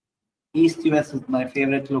 East US is my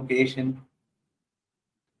favorite location.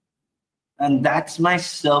 And that's my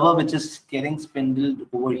server, which is getting spindled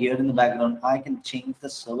over here in the background. I can change the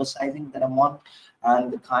server sizing that I want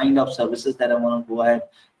and the kind of services that I want to go ahead.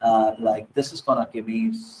 Like this is gonna give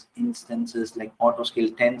me instances like auto scale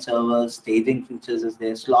 10 servers, staging features is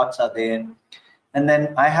there, slots are there. And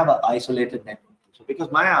then I have an isolated network. So because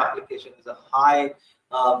my application is a high,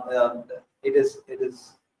 it is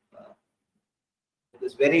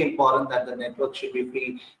very important that the network should be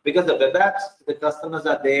free, because the web apps, the customers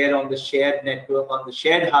are there on the shared network, on the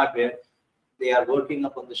shared hardware. They are working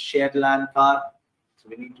up on the shared LAN card. So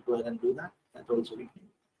we need to go ahead and do that. That also we can.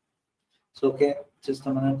 So, okay, just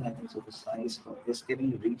a minute. I think so the size is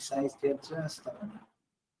getting resized here. Just a minute.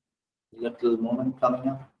 Little moment coming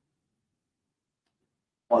up.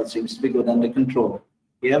 All seems to be good under control.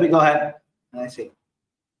 Here we go ahead. And I say,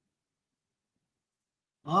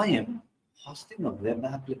 I am hosting a web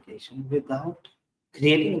application without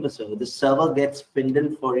creating a server. The server gets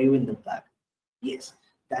spindled for you in the back. Yes,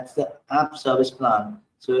 that's the app service plan.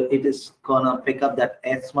 So it is gonna pick up that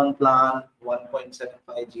S1 plan, 1.75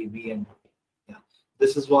 GB, and yeah,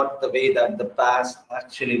 this is what the way that the PaaS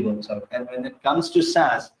actually works out. And when it comes to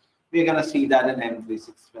SaaS, we're gonna see that in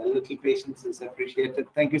M365. Little patience is appreciated.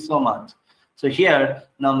 Thank you so much. So here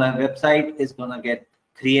now my website is gonna get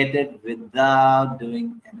created without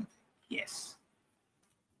doing anything. Yes.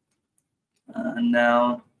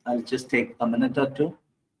 Now I'll just take a minute or two.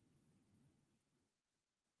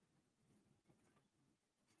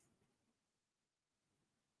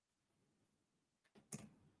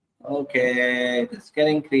 Okay, it's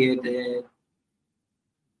getting created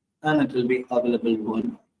and it will be available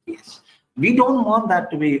worldwide. Yes. We don't want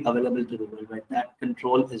that to be available to the world, right? That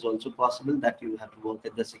control is also possible, that you have to work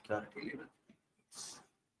at the security level.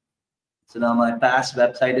 So now my PaaS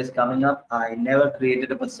website is coming up. I never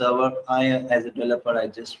created up a server. As a developer, I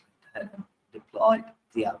just deployed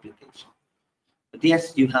the application. But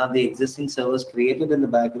yes, you have the existing servers created in the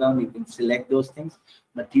background. You can select those things.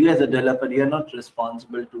 But you as a developer, you're not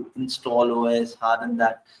responsible to install OS, harden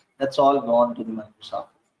that. That's all gone to the Microsoft.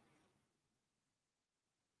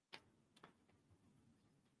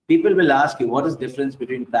 People will ask you, what is the difference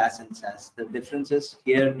between PaaS and SaaS? The difference is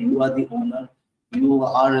here you are the owner. You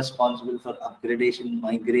are responsible for upgradation,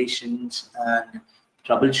 migrations, and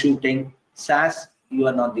troubleshooting. SaaS, you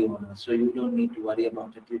are not the owner, so you don't need to worry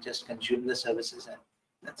about it. You just consume the services and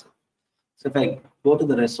that's it. So if I go to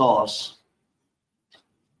the resource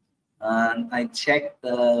and I check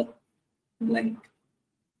the link,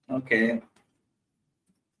 okay,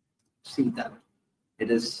 see that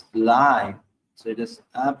it is live. So it is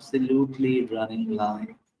absolutely running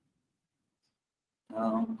live.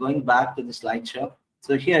 Now going back to the slideshow.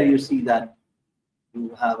 So here you see that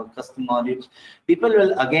you have a custom audience. People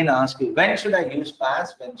will again ask you, when should I use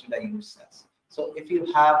PaaS? When should I use SaaS? So if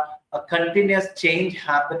you have a continuous change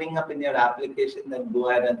happening up in your application, then go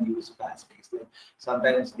ahead and use PaaS. Like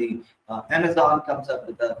sometimes the Amazon comes up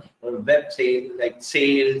with a web sale, like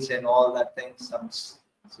sales and all that things.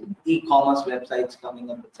 Some e-commerce websites coming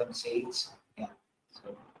up with some sales. Yeah.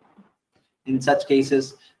 So in such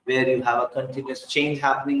cases where you have a continuous change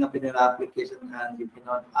happening up in your application and you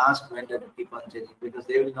cannot ask vendor to keep on changing because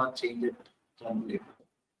they will not change it.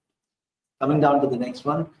 Coming down to the next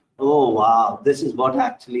one. Oh, wow. This is what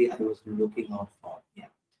actually I was looking out for. Yeah.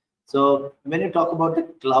 So when you talk about the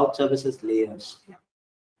cloud services layers, yeah.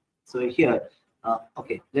 So here,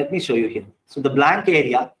 okay, let me show you here. So the blank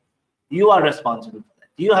area, you are responsible for that.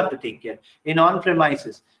 You have to take care. In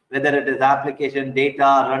on-premises, whether it is application, data,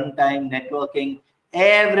 runtime, networking,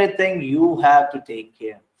 everything you have to take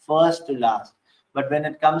care, first to last. But when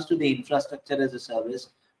it comes to the infrastructure as a service,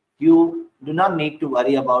 you do not need to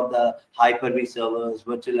worry about the Hyper-V servers,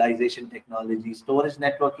 virtualization technology, storage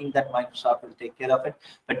networking, that Microsoft will take care of it.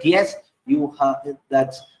 But yes, you have,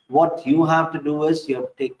 that's what you have to do is you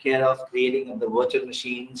have to take care of creating the virtual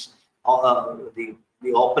machines,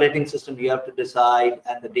 the operating system you have to decide,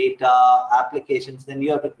 and the data applications then you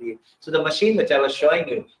have to create. So the machine which I was showing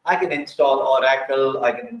you, I can install Oracle,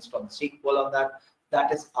 I can install SQL on that.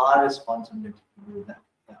 That is our responsibility to do that.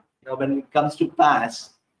 Yeah. Now when it comes to PaaS,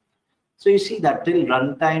 so you see that till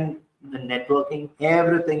runtime, the networking,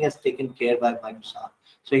 everything is taken care by Microsoft.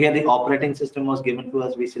 So here the operating system was given to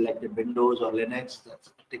us. We selected Windows or Linux. That's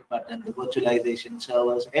a tick button. The virtualization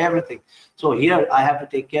servers, everything. So here I have to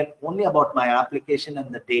take care only about my application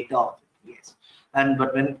and the data of it. Yes. And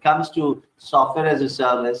but when it comes to software as a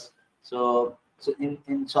service, so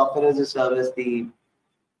in software as a service, the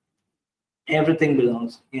everything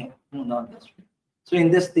belongs. Yeah, no, not this way. So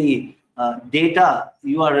in this the data,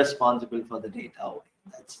 you are responsible for the data.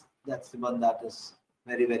 That's the one that is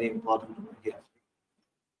very, very important here.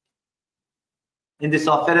 In the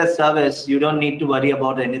software as service, you don't need to worry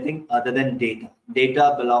about anything other than data.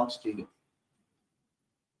 Data belongs to you.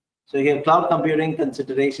 So here, cloud computing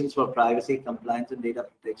considerations for privacy, compliance, and data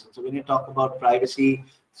protection. So when you talk about privacy,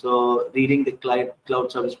 so reading the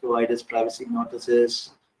cloud service providers' privacy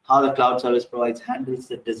notices, how the cloud service provider handles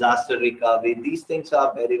the disaster recovery. These things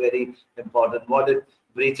are very, very important. What it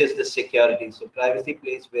breaches the security. So privacy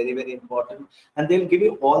plays very, very important. And they'll give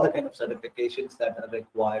you all the kind of certifications that are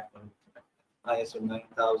required for ISO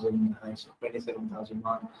 9000, ISO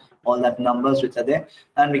 27001, all that numbers which are there.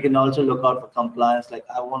 And we can also look out for compliance, like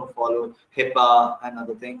I want to follow HIPAA and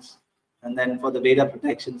other things. And then for the data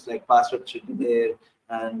protections, like password should be there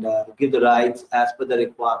and give the rights as per the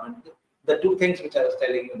requirement. The two things which I was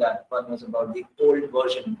telling you, that one was about the old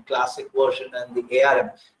version, classic version, and the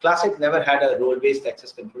ARM. Classic never had a role-based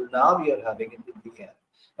access control. Now we are having it in the ARM.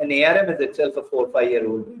 And ARM is itself a 4 or 5 year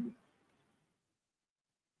old baby.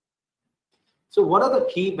 So what are the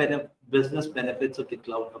key business benefits of the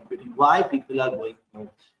cloud computing? Why people are going for it?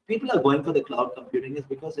 People are going for the cloud computing is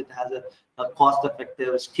because it has a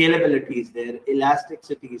cost-effective, scalability is there,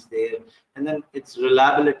 elasticity is there, and then its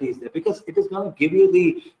reliability is there, because it is going to give you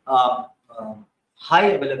the high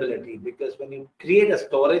availability, because when you create a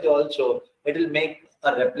storage also, it will make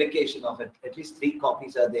a replication of it. At least 3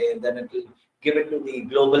 copies are there, then it will give it to the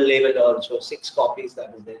global level also, 6 copies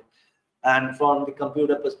that is there. And from the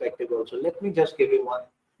computer perspective also, let me just give you one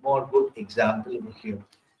more good example over here.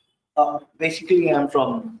 Basically, I'm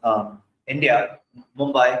from India,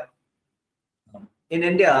 Mumbai. In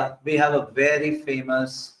India, we have a very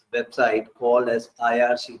famous website called as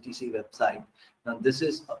IRCTC website. Now, this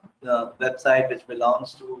is the website which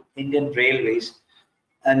belongs to Indian Railways.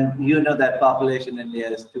 And you know that population in India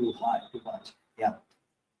is too high, too much. Yeah.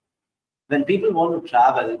 When people want to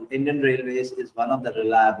travel, Indian Railways is one of the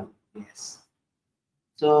reliable. Yes.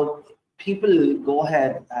 So people go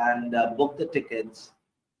ahead and book the tickets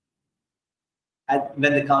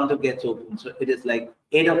when the counter gets open. So it is like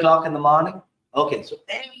 8 o'clock in the morning. Okay, so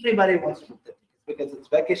everybody wants to book the tickets because it's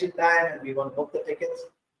vacation time and we want to book the tickets.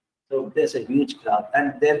 So there's a huge crowd,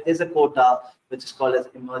 and there is a quota which is called as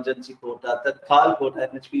emergency quota, the call quota, in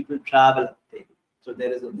which people travel up there. So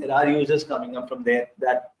there are users coming up from there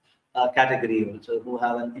that category also who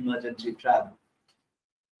have an emergency travel.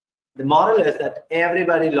 The model is that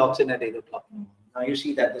everybody logs in at 8 o'clock. Now you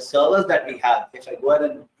see that the servers that we have, if I go ahead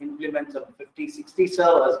and implement some 50, 60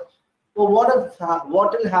 servers, so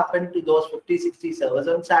what will happen to those 50, 60 servers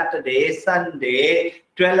on Saturday, Sunday,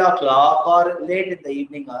 12 o'clock, or late in the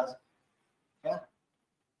evening hours? Yeah.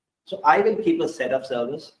 So I will keep a set of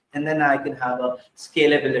servers, and then I can have a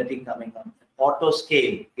scalability coming up. Auto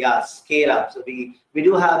scale, yeah, scale up. So we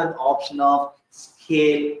do have an option of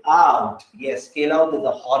scale out. Yes, scale out is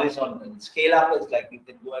a horizontal. Scale up is like we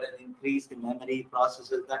can go ahead and increase the memory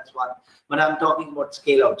processors. That's one. But I'm talking about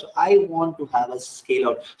scale out. So I want to have a scale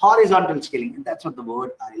out, horizontal scaling, and that's what the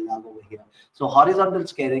word I love over here. So horizontal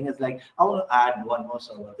scaling is like I want to add one more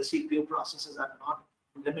server. The CPU processors are not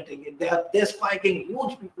limiting it. They're spiking.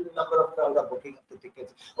 Huge people, number of crowd are booking up the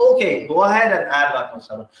tickets. Okay, go ahead and add one more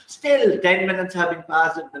server. Still 10 minutes have been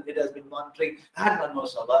passed and it has been monitoring. Add one more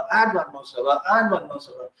server, add one more server, add one more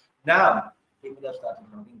server. Now people have started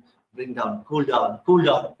running, bring down, cool down, cool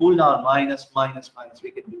down, cool down, minus.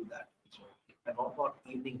 We can do that. And what about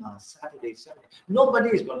evening hours, Saturday, Sunday? Nobody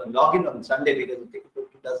is going to log in on Sunday because the ticket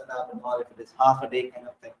booking doesn't happen, or if it is half a day kind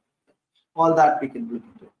of thing. All that we can look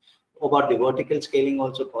into. About the vertical scaling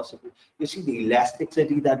also possible. You see the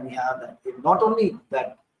elasticity that we have, that not only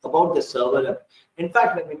that about the server. In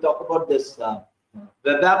fact, when we talk about this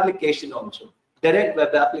web application also, direct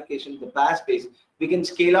web application, the PaaS base, we can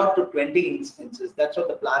scale out to 20 instances. That's what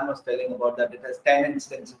the plan was telling about, that it has 10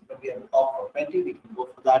 instances, but we have opt for 20. We can go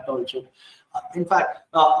for that also. In fact,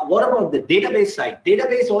 what about the database side?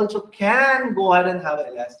 Database also can go ahead and have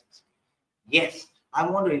elasticity. Yes, I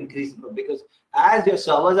want to increase it because as your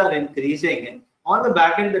servers are increasing, on the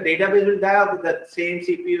back end, the database will die out with the same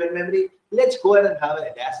CPU and memory. Let's go ahead and have an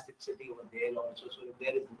elasticity over there also. So if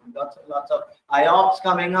there is lots of IOPS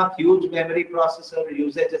coming up, huge memory processor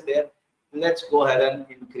usage is there, let's go ahead and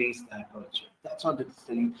increase that also. That's what it's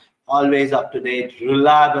telling. Always up to date,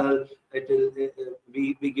 reliable.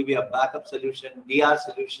 We give you a backup solution, DR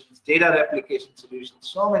solutions, data replication solutions,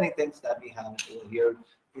 so many things that we have over here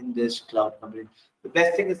in this cloud company. The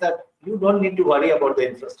best thing is that you don't need to worry about the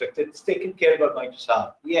infrastructure. It's taken care of by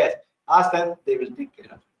Microsoft. Yes, ask them, they will take care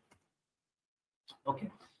of it.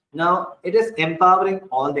 Okay. Now, it is empowering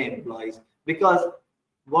all the employees, because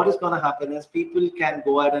what is going to happen is people can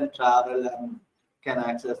go ahead and travel and can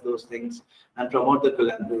access those things and promote the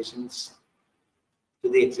collaborations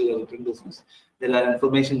to the accelerating business. There are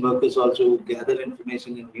information workers also who gather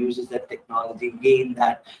information and uses that technology, gain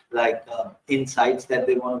that insights that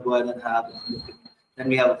they want to go ahead and have. Then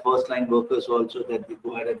we have first line workers also that they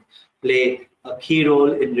go ahead and play a key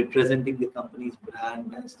role in representing the company's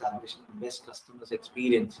brand and establishing the best customers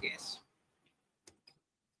experience. Yes,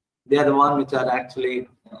 they are the ones which are actually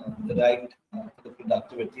the right for the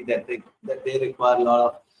productivity that they require a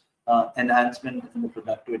lot of enhancement in the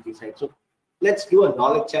productivity side. So let's do a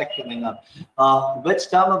knowledge check coming up. Which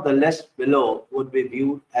term of the list below would be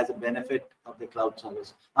viewed as a benefit of the cloud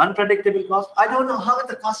service? Unpredictable cost. I don't know how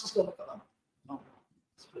the cost is going to come up. No,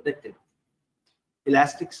 it's predicted.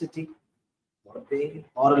 Elasticity, or a pay,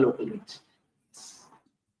 or a local reach.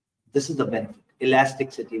 This is the benefit.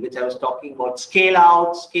 Elasticity, which I was talking about. Scale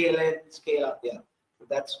out, scale in, scale up. Yeah, so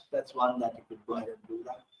that's one that you could go ahead and do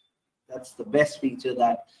that. That's the best feature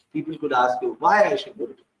that people could ask you why I should do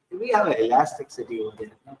it. We have an elasticity over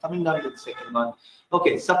there. Now coming down to the second one.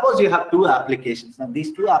 Okay, suppose you have two applications. Now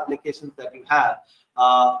these two applications that you have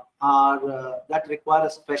are that require a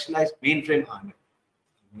specialized mainframe hardware.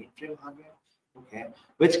 Mainframe hardware. Okay.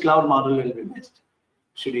 Which cloud model will be best?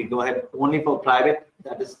 Should we go ahead only for private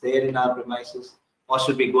that is there in our premises, or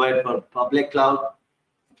should we go ahead for public cloud?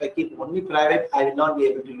 If I keep only private, I will not be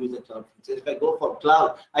able to use the cloud. So if I go for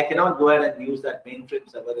cloud, I cannot go ahead and use that mainframe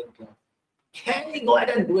server in cloud. Can we go ahead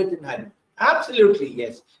and do it in hybrid? Absolutely,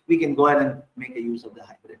 yes. We can go ahead and make a use of the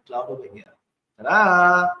hybrid cloud over here.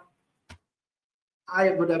 Ta-da! I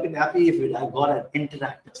would have been happy if we had got an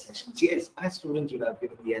interactive session. Yes, my students would have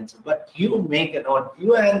given the answer, but you make a note.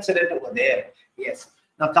 You answer it over there. Yes.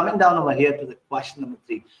 Now coming down over here to the question number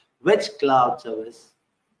 3. Which cloud service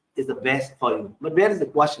is the best for you? But where is the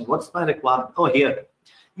question? What's my requirement? Oh, here.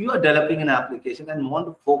 You are developing an application and want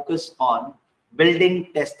to focus on building,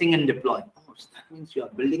 testing, and deploying. Oh, so that means you are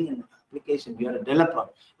building an application. You are a developer.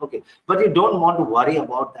 Okay. But you don't want to worry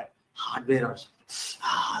about that hardware or something.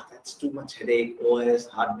 That's too much headache, OS,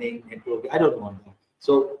 hardening, network. I don't want that.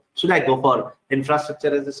 So should I go for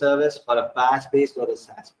infrastructure as a service, or a PaaS-based, or a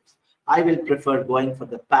SaaS-based? I will prefer going for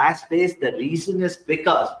the PaaS space. The reason is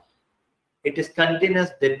because it is continuous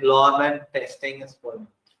deployment, testing is for,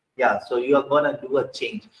 yeah, so you are going to do a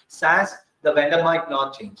change. SaaS, the vendor might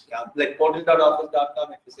not change. Yeah, like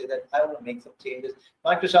portal.office.com, if you say that I want to make some changes,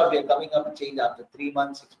 Microsoft, we are coming up with change after 3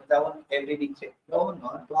 months, 6 months, I want every week change. No,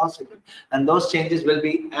 not possible. And those changes will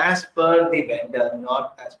be as per the vendor,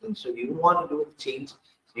 not as per. So you want to do a change,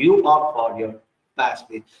 you opt for your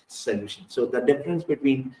PaaS-based solution. So the difference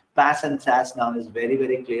between PaaS and SaaS now is very,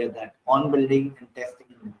 very clear, that on building and testing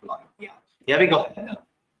and deploying. Yeah, here we go.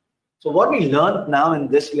 So what we learned now in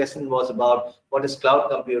this lesson was about what is cloud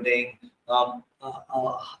computing,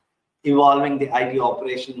 evolving the IT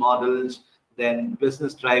operation models, then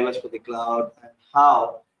business drivers for the cloud, and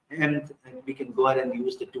how and we can go ahead and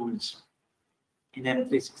use the tools in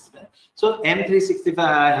M365. So M365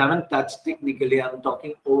 I haven't touched technically. I'm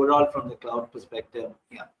talking overall from the cloud perspective.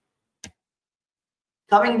 Yeah.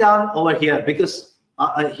 Coming down over here, because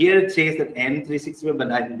here it says that M365,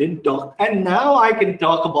 but I didn't talk, and now I can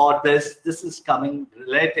talk about this. This is coming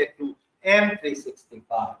related to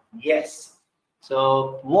M365. Yes.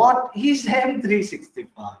 So what is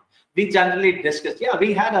M365? We generally discussed. Yeah,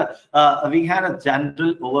 we had a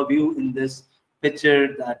general overview in this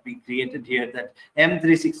picture that we created here, that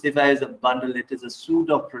M365 is a bundle. It is a suite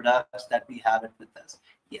of products that we have it with us.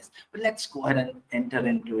 Yes, but let's go ahead and enter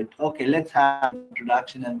into it. Okay, let's have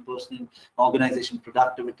introduction and personal organization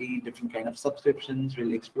productivity, different kind of subscriptions.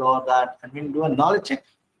 We'll explore that, and we'll do a knowledge check.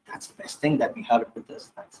 That's the best thing that we have it with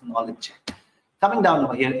us. That's knowledge check. Coming down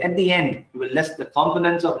over here, at the end, we will list the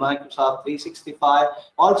components of Microsoft 365,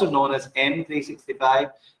 also known as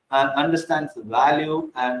M365, and understands the value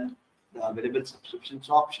and the available subscriptions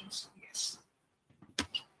options. Yes.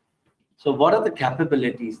 So what are the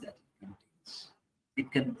capabilities that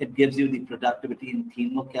it contains? It gives you the productivity and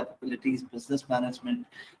teamwork capabilities, business management,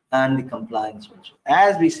 and the compliance also.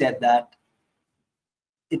 As we said that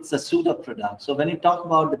it's a suite of products. So when you talk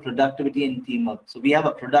about the productivity and teamwork, so we have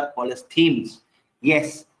a product called as Teams.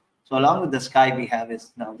 Yes. So along with the Sky, we have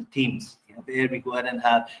is now the Teams. Where we go ahead and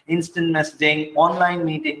have instant messaging, online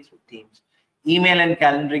meetings with Teams. Email and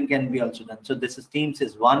calendaring can be also done. So this is Teams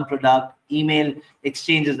is one product, email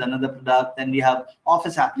exchange is another product. Then we have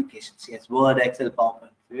Office applications. Yes, Word, Excel,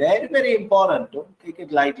 PowerPoint. Very, very important. Don't take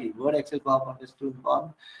it lightly. Word, Excel, PowerPoint is too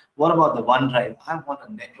important. What about the OneDrive? I want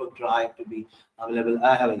a network drive to be available.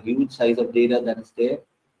 I have a huge size of data that is there.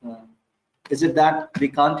 Is it that we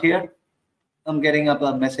can't hear? I'm getting up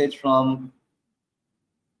a message from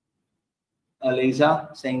Lisa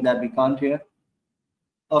saying that we can't hear.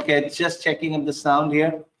 Okay, just checking if the sound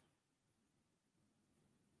here.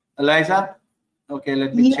 Eliza? Okay,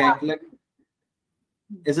 let me check.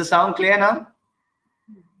 Is the sound clear now?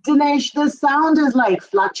 Dinesh, the sound is like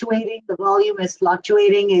fluctuating. The volume is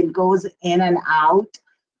fluctuating. It goes in and out.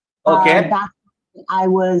 Okay. That's what I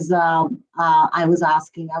was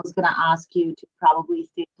asking. I was going to ask you to probably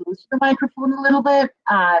stay close to the microphone a little bit,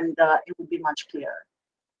 and it would be much clearer.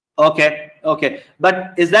 Okay, okay.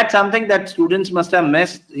 But is that something that students must have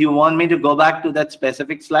missed? You want me to go back to that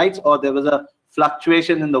specific slides, or there was a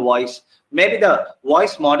fluctuation in the voice? Maybe the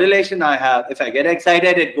voice modulation I have, if I get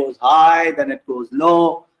excited, it goes high, then it goes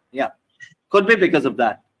low. Yeah, could be because of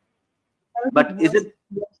that. But is it?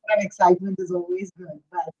 Excitement is always good,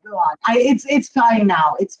 but go on. It's fine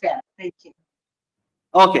now. It's fair. Thank you.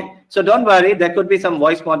 Okay, so don't worry, there could be some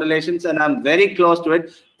voice modulations, and I'm very close to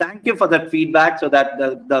it. Thank you for that feedback, so that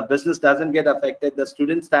the business doesn't get affected. The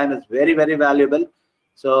students' time is very, very valuable.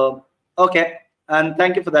 So, okay, and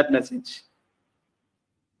thank you for that message.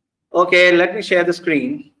 Okay, let me share the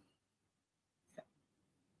screen.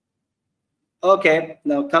 Okay,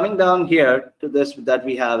 now coming down here to this that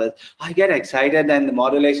we have is, I get excited and the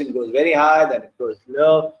modulation goes very high, then it goes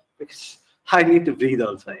low, because I need to breathe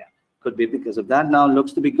also. Yeah, could be because of that. Now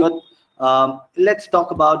looks to be good. Let's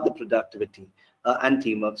talk about the productivity and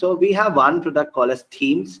teamwork. So we have one product called as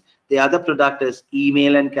Teams. The other product is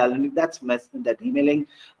email and calendaring. That's that emailing.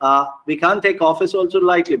 We can't take Office also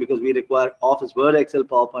lightly, because we require Office, Word, Excel,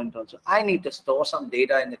 PowerPoint also. I need to store some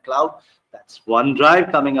data in the cloud. That's OneDrive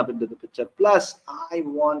coming up into the picture. Plus, I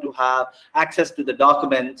want to have access to the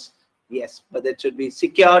documents. Yes, but it should be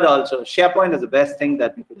secured also. SharePoint is the best thing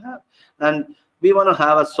that we could have. And we want to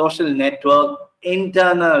have a social network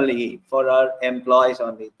internally for our employees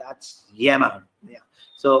only. That's Yammer. Yeah.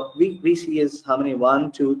 So we see is how many?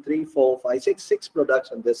 1, 2, 3, 4, 5, 6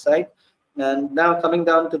 products on this side. And now coming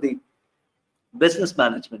down to the business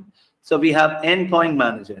management. So we have Endpoint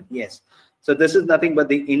Manager. Yes. So this is nothing but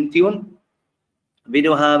the Intune. We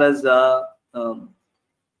do have as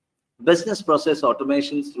business process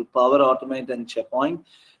automations through Power Automate and SharePoint.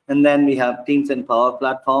 And then we have Teams and Power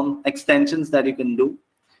Platform extensions that you can do.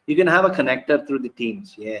 You can have a connector through the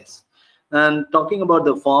Teams, yes. And talking about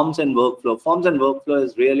the forms and workflow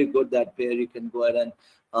is really good, that where you can go ahead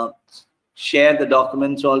and share the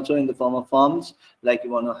documents also in the form of forms, like you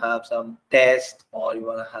want to have some test or you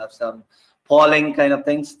want to have some polling kind of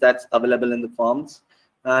things, that's available in the forms.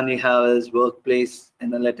 And you have is workplace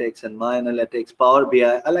analytics and my analytics, Power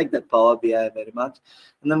BI. I like that Power BI very much.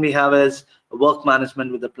 And then we have is work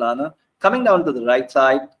management with the planner. Coming down to the right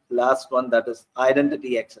side, last one, that is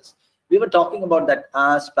identity access. We were talking about that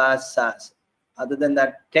as, PaaS, SaaS. Other than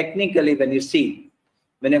that, technically, when you see,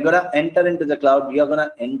 when you're going to enter into the cloud, you're going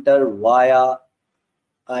to enter via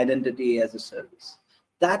identity as a service.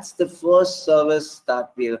 That's the first service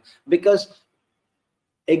that we'll, because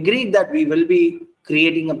agreed that we will be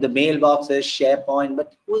creating up the mailboxes, SharePoint,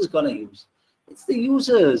 but who's going to use? It's the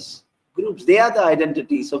users, groups. They are the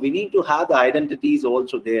identity. So we need to have the identities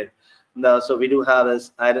also there. Now, so we do have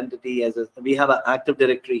as identity as we have an Active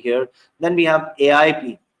Directory here. Then we have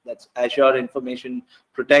AIP, that's Azure Information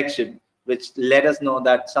Protection, which let us know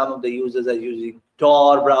that some of the users are using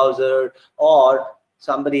Tor browser, or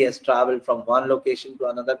somebody has traveled from one location to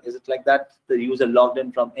another. Is it like that? The user logged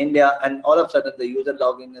in from India, and all of a sudden the user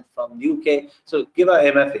logging in from UK. So give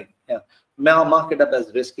a MFA. Yeah, mark it up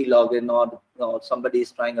as risky login, or somebody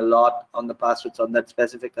is trying a lot on the passwords on that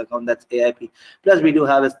specific account. That's AIP. Plus we do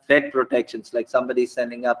have as threat protections, like somebody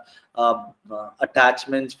sending up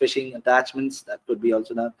attachments, phishing attachments. That could be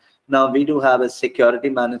also done. Now we do have a security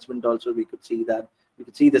management also. We could see that. You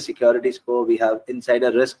can see the security score. We have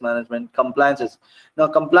insider risk management, compliances. Now,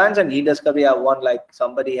 compliance and e-discovery are one, like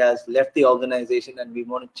somebody has left the organization and we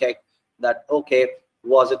want to check that, okay,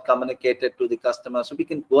 was it communicated to the customer? So we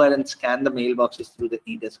can go ahead and scan the mailboxes through the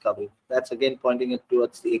e-discovery. That's again pointing it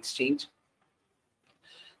towards the exchange.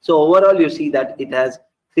 So overall, you see that it has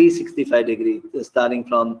 365 degrees, starting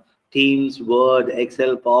from Teams, Word,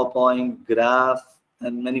 Excel, PowerPoint, Graph,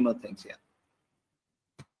 and many more things here.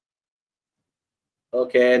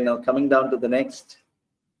 Okay, now coming down to the next,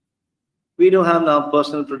 we do have now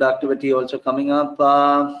personal productivity also coming up.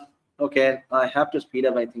 Okay, I have to speed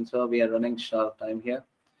up, I think so. We are running short of time here.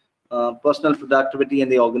 Personal productivity and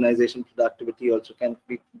the organization productivity also can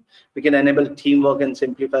be, we can enable teamwork and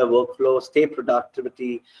simplify workflow, stay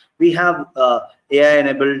productivity. We have AI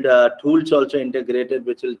enabled tools also integrated,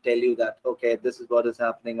 which will tell you that, okay, this is what is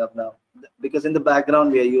happening up now. Because in the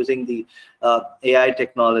background, we are using the AI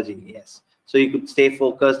technology, yes. So you could stay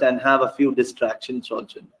focused and have a few distractions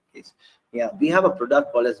also in that case. Yeah, we have a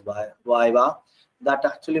product called as Viva, that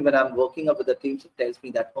actually when I'm working up with the teams, it tells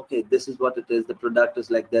me that, okay, this is what it is. The product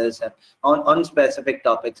is like this, and on specific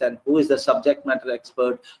topics, and who is the subject matter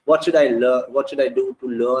expert? What should I learn? What should I do to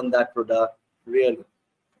learn that product? Really.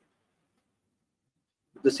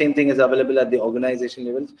 The same thing is available at the organization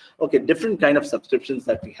levels. Okay, different kind of subscriptions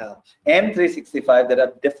that we have. M365, there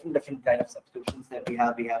are different kind of subscriptions that we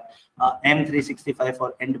have. We have M365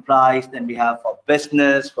 for enterprise, then we have for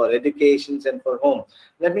business, for educations, and for home.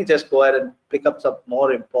 Let me just go ahead and pick up some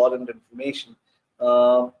more important information.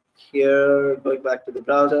 Here, going back to the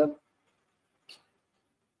browser.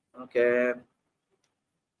 Okay.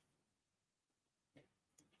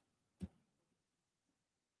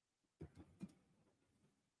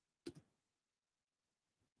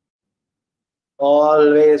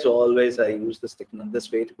 Always I use this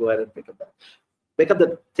way to go ahead and pick up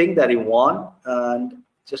the thing that you want, and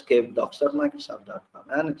just give docs.microsoft.com,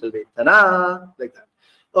 and it will be ta-da, like that.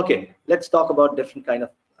 Okay, let's talk about different kind of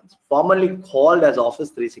plans, formerly called as Office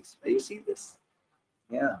 365. You see this?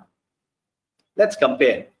 Yeah. Let's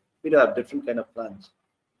compare. We do have different kind of plans.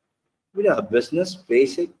 We do have business,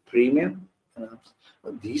 basic, premium, and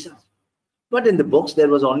these are. But in the books, there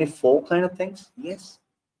was only 4 kind of things. Yes.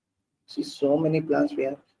 See, so many plans we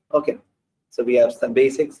have. Okay, so we have some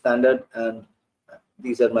basic, standard, and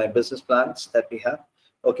these are my business plans that we have.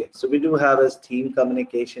 Okay, so we do have as team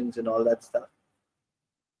communications and all that stuff.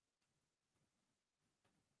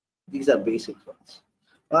 These are basic ones.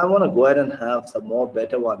 I want to go ahead and have some more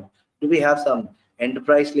better one. Do we have some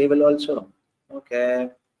enterprise level also? Okay,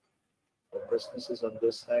 businesses on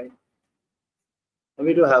this side. And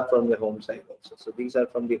we do have from the home side also. So these are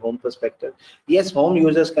from the home perspective. Yes, home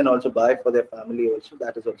users can also buy for their family also.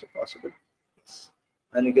 That is also possible. Yes.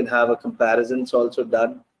 And you can have a comparisons also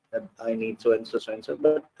done that I need so and so, so and so.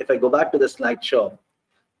 But if I go back to the slideshow,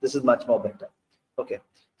 this is much more better. Okay.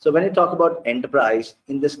 So when you talk about enterprise,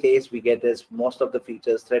 in this case, we get this most of the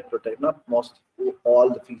features, threat protect, not most, all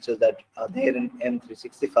the features that are there in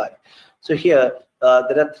M365. So here,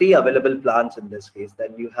 there are three available plans in this case.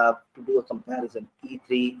 Then you have to do a comparison: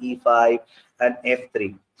 E3, E5, and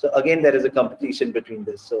F3. So again, there is a competition between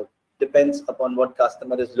this. So depends upon what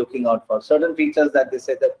customer is looking out for. Certain features that they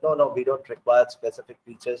say that no, we don't require specific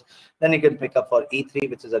features. Then you can pick up for E3,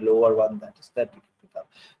 which is a lower one that you can pick up.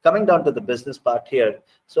 Coming down to the business part here.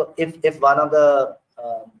 So if one of the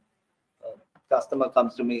customer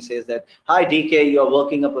comes to me, says that, hi DK, you're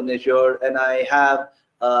working upon Azure and I have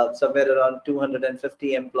somewhere around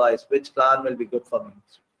 250 employees, which plan will be good for me?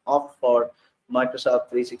 Opt for Microsoft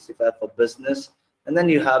 365 for business, and then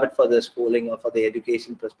you have it for the schooling or for the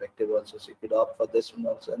education perspective also. So you could opt for this one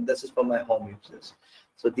also, and this is for my home users.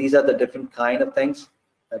 So these are the different kind of things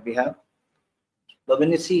that we have. But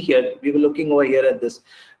when you see here, we were looking over here at this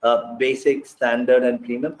basic, standard, and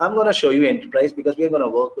premium. I'm going to show you enterprise because we're going to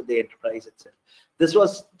work with the enterprise itself. This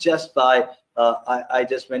was just by, I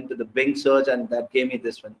just went to the Bing search and that gave me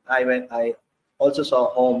this one. I also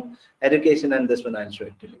saw home, education, and this one I'll show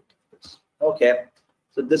it to you. Okay,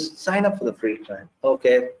 so this sign up for the free trial.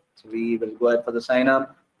 Okay, so we will go ahead for the sign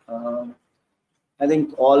up. I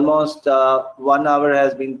think almost 1 hour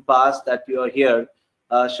has been passed that you are here.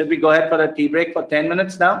 Should we go ahead for a tea break for 10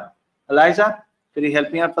 minutes now? Eliza, could you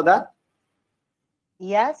help me out for that?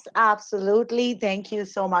 Yes, absolutely. Thank you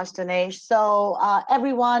so much, Dinesh. So,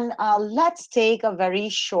 everyone, let's take a very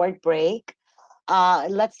short break.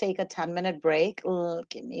 Let's take a 10-minute break.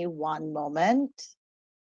 Give me one moment.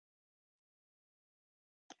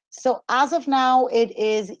 So as of now, it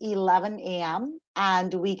is 11 a.m.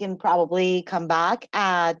 and we can probably come back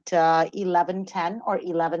at 11:10 or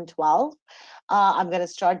 11:12. I'm going to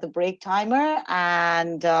start the break timer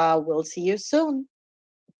and we'll see you soon.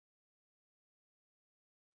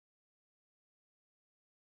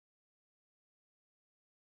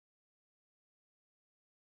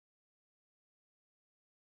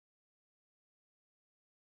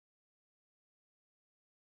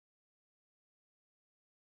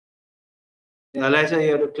 Eliza,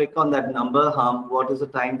 you have to click on that number. What is the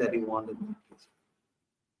time that you want in that case?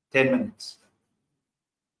 10 minutes.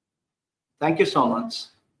 Thank you so much.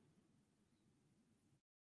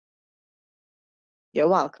 You're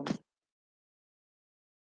welcome.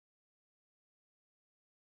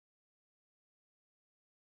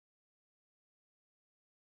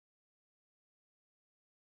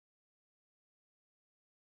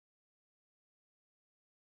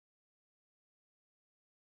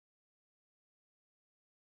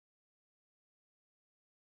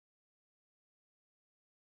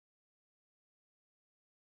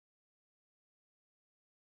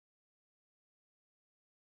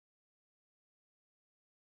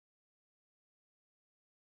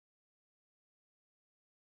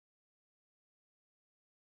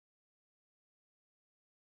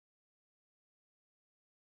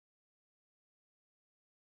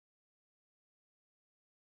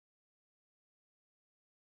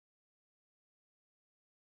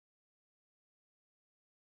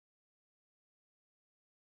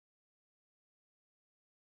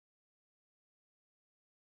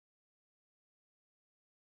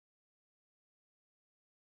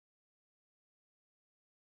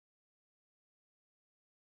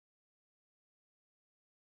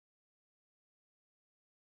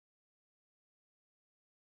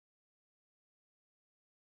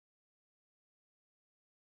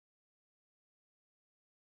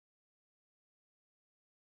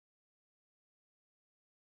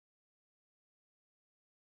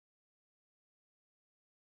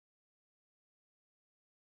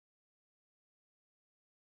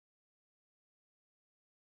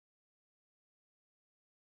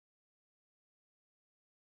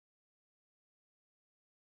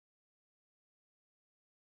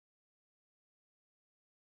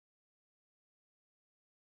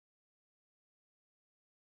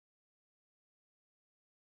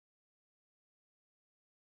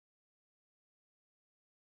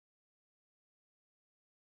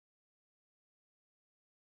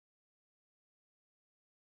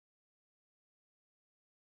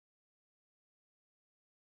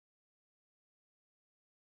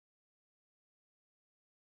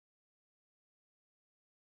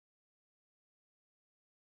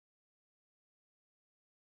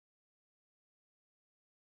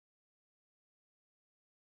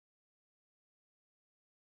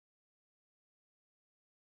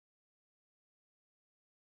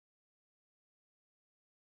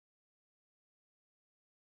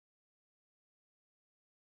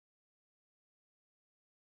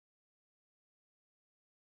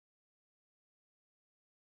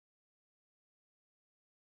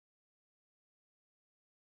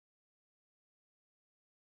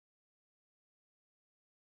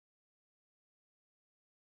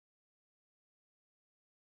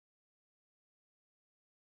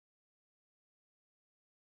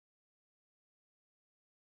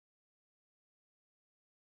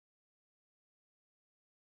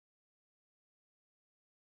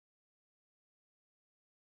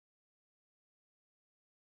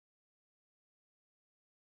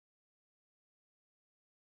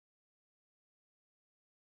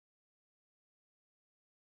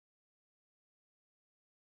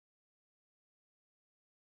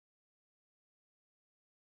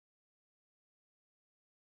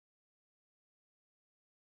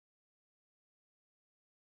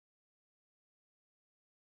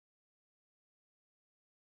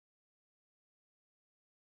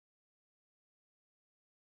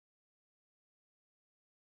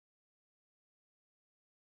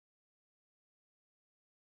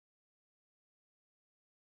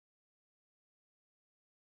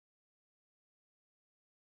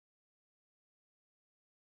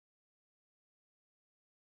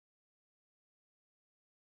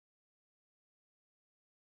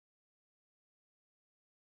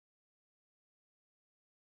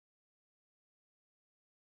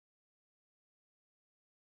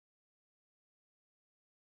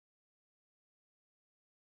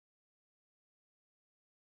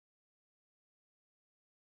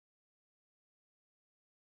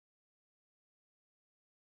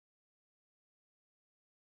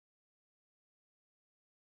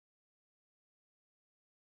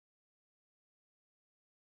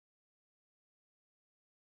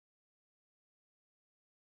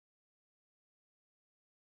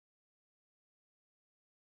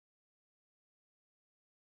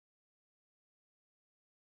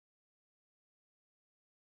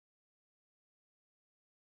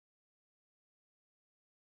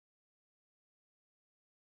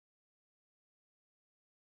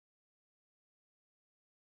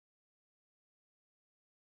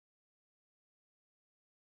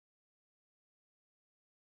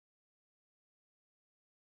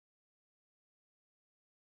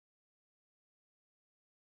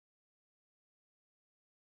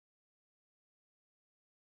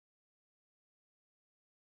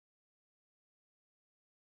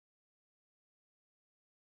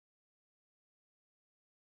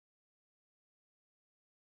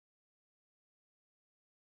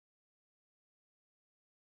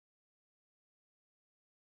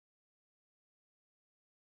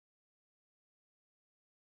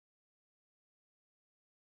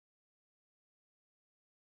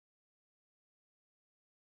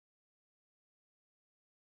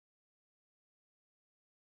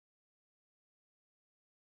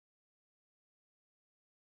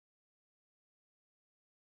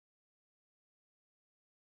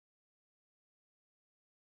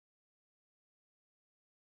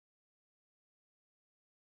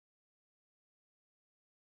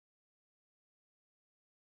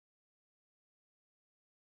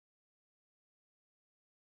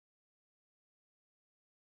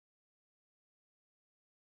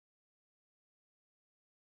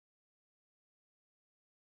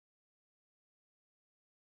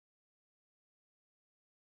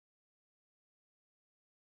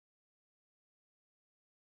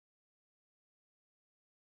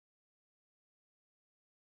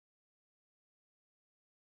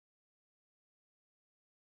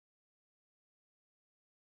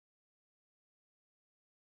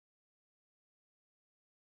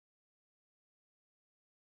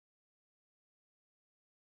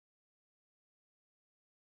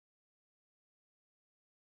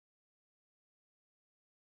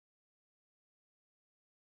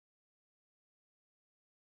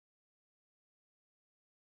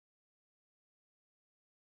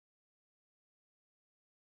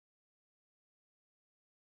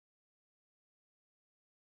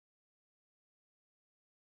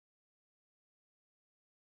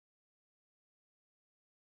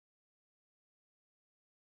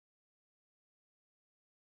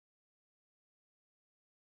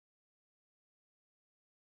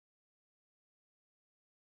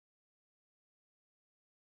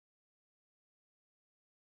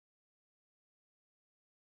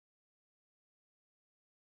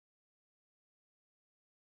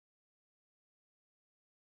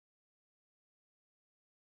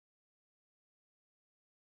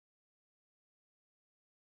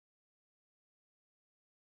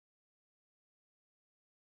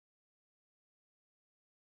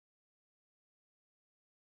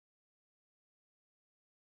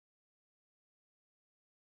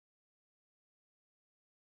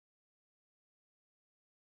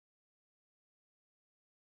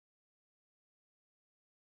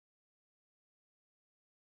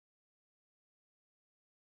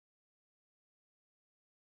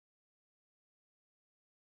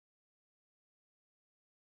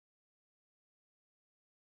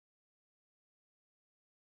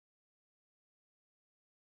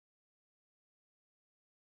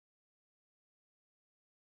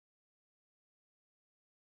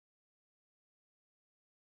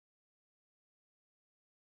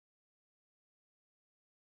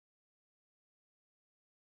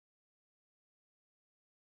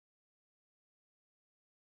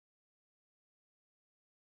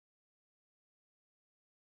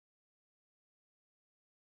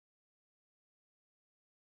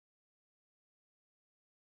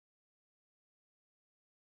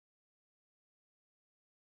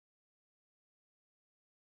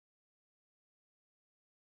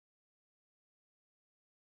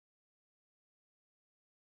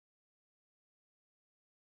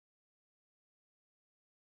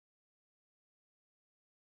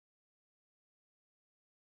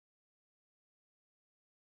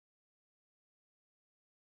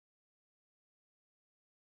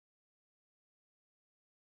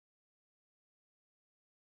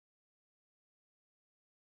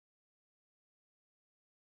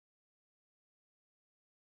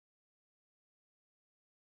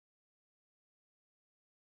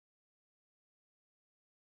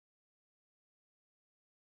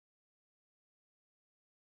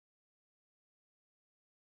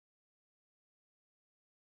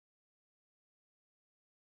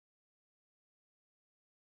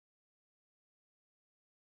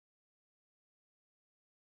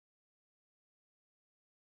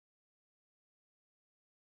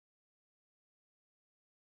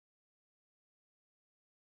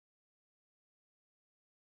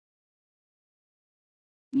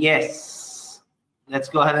 Yes. Let's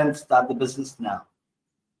go ahead and start the business now.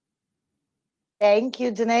 Thank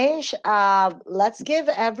you, Dinesh. Let's give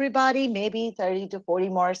everybody maybe 30 to 40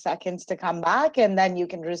 more seconds to come back, and then you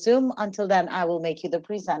can resume. Until then, I will make you the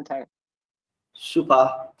presenter.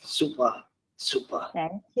 Super, super, super.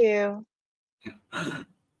 Thank you.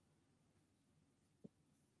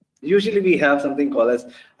 Usually we have something called as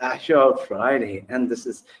Azure Friday, and this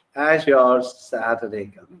is Azure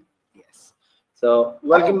Saturday coming. Yes. So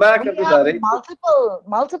welcome back, We have everybody.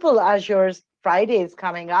 multiple Azure Fridays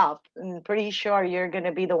coming up. I'm pretty sure you're going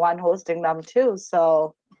to be the one hosting them too.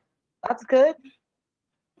 So that's good.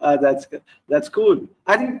 That's good. That's cool.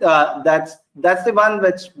 I think that's the one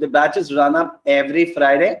which the batches run up every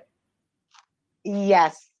Friday.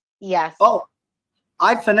 Yes. Yes. Oh,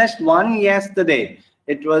 I finished one yesterday.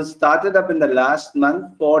 It was started up in the last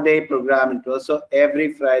month, 4-day program. It was so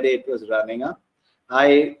every Friday it was running up.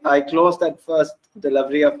 I closed that first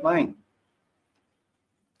delivery of mine.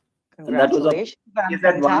 And that was Congratulations. one.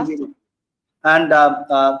 Fantastic. And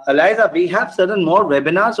Eliza, we have certain more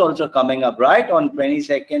webinars also coming up, right? On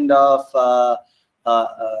 22nd of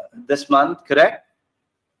this month, correct?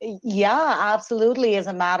 Yeah, absolutely. As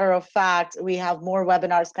a matter of fact, we have more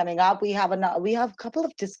webinars coming up. We have a couple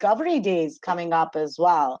of discovery days coming up as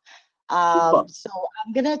well. Super. So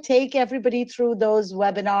I'm gonna take everybody through those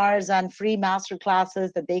webinars and free master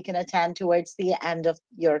classes that they can attend towards the end of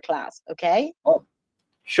your class. Okay? Oh,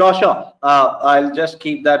 sure, sure. I'll just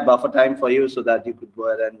keep that buffer time for you so that you could go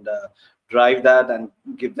ahead and drive that and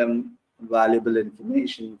give them valuable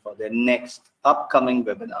information for their next upcoming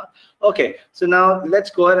webinar. Okay, so now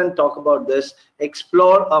let's go ahead and talk about this.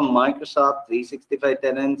 Explore a Microsoft 365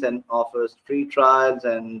 tenants and offers free trials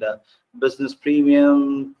and business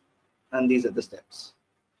premium, and these are the steps.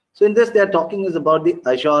 So in this, they're talking is about the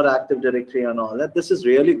Azure Active Directory and all that. This is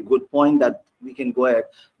really good point that we can go ahead.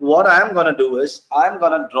 What I'm going to do is I'm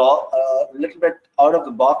going to draw a little bit out of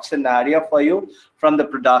the box scenario for you from the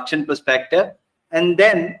production perspective, and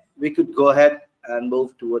then we could go ahead and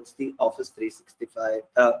move towards the Office 365,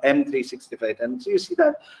 M365. And so you see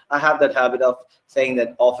that I have that habit of saying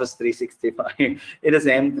that Office 365. It is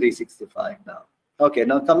M365 now. Okay,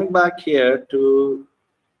 now coming back here to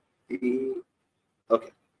the,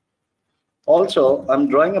 okay. Also, I'm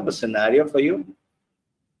drawing up a scenario for you.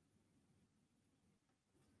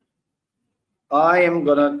 I am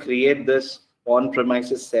going to create this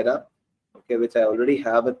on-premises setup, okay, which I already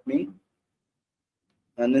have with me.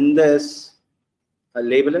 And in this, I'll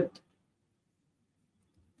label it.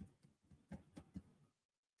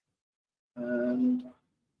 And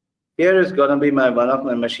here is going to be one of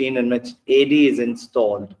my machine in which AD is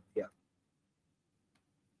installed. Yeah.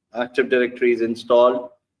 Active Directory is installed,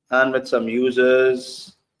 and with some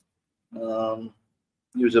users,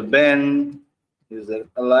 user Ben, user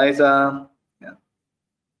Eliza. Yeah.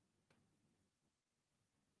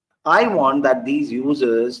 I want that these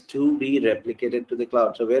users to be replicated to the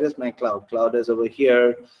cloud. So where is my cloud? Cloud is over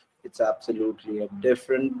here. It's absolutely a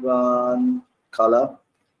different one color.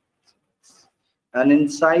 And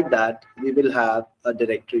inside that, we will have a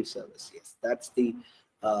directory service. Yes, that's the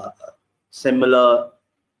similar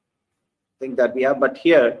thing that we have. But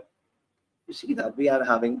here, you see that we are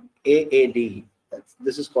having AAD.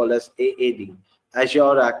 This is called as AAD,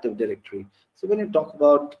 Azure Active Directory. So when you talk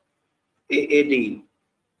about AAD,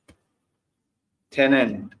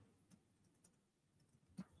 tenant,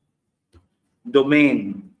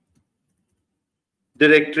 domain,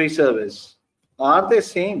 directory service, are they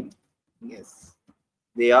same? Yes,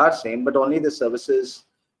 they are same, but only the services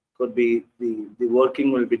could be, the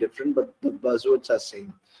working will be different, but the buzzwords are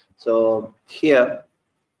same. So here,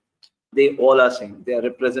 they all are same. They are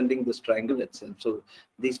representing this triangle itself. So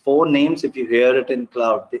these 4 names, if you hear it in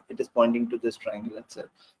cloud, it is pointing to this triangle itself.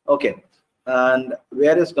 Okay. And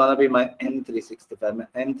where is going to be my M365? My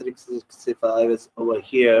M365 is over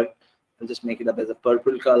here. I'll just make it up as a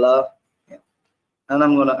purple color. Yeah. And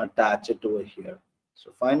I'm going to attach it over here.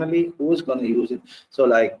 So finally, who's going to use it? So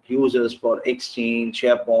like users for Exchange,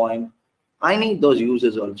 SharePoint. I need those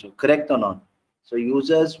users also, correct or not? So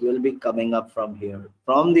users will be coming up from here,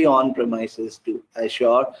 from the on-premises to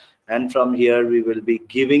Azure. And from here, we will be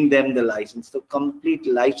giving them the license. The complete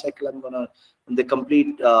life cycle, I'm going to, the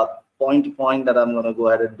complete point to point that I'm going to go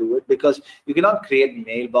ahead and do it, because you cannot create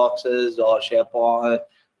mailboxes or SharePoint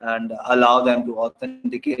and allow them to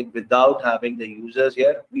authenticate without having the users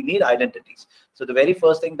here. We need identities. So the very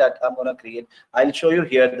first thing that I'm going to create, I'll show you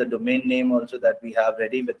here the domain name also that we have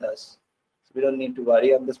ready with us. So we don't need to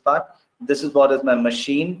worry on this part. This is what is my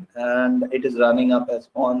machine, and it is running up as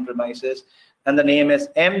on-premises. And the name is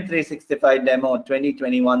M365 demo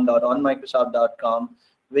 2021.onmicrosoft.com.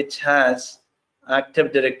 which has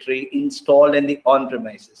Active Directory installed in the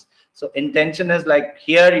on-premises. So intention is like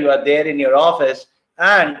here you are there in your office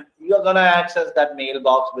and you're going to access that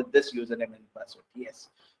mailbox with this username and password. Yes.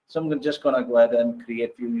 So I'm just going to go ahead and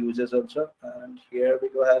create few users also. And here we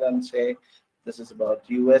go ahead and say this is about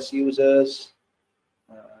US users.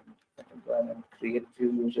 And I can go ahead and create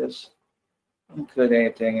few users. I'm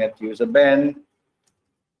creating it user Ben.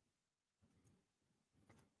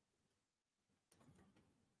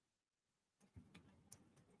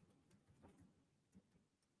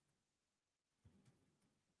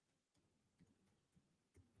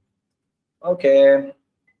 Okay.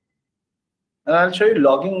 And I'll show you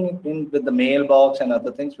logging in with the mailbox and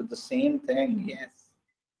other things with the same thing. Yes.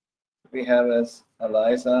 We have as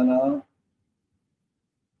Eliza now.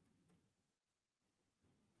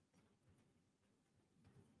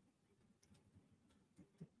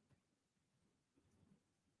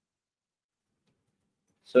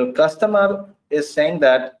 So customer is saying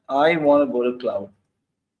that I want to go to cloud.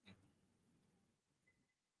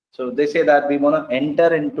 So they say that we want to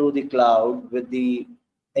enter into the cloud with the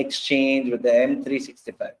Exchange, with the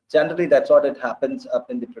M365. Generally, that's what it happens up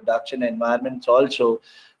in the production environments also,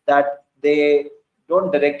 that they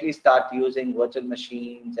don't directly start using virtual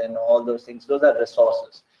machines and all those things. Those are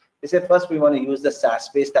resources. They say first we want to use the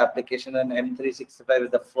SaaS-based application, and M365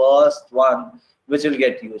 is the first one which will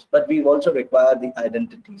get used. But we also require the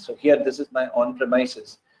identity. So here, this is my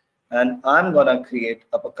on-premises, and I'm going to create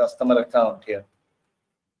up a customer account here.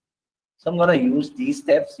 So I'm going to use these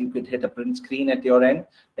steps. You could hit a print screen at your end,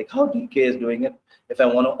 like how DK is doing it. If I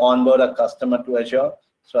want to onboard a customer to Azure,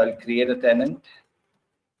 so I'll create a tenant,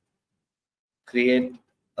 create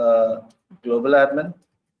a global admin,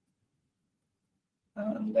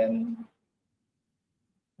 and then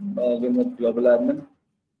log in with global admin.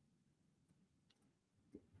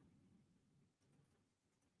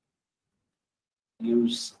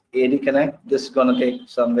 Use AD Connect. This is going to take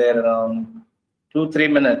somewhere around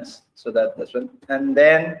 2-3 minutes. So that's one. And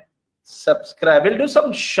then subscribe. We'll do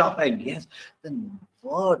some shopping. Yes, the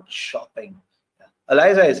word shopping.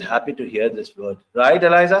 Eliza is happy to hear this word, right,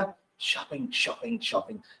 Eliza? Shopping, shopping,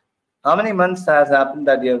 shopping. How many months has happened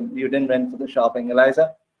that you didn't went for the shopping,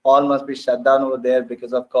 Eliza? All must be shut down over there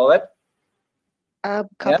because of COVID. A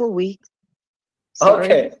couple weeks. Sorry.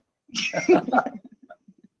 Okay.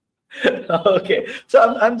 Okay,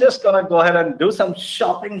 so I'm just gonna go ahead and do some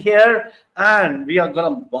shopping here, and we are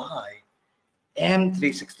gonna buy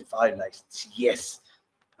M365 license. Yes,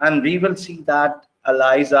 and we will see that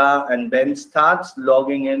Eliza and Ben starts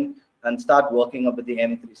logging in and start working up with the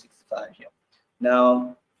M365 here.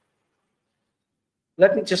 Now,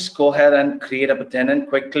 let me just go ahead and create up a tenant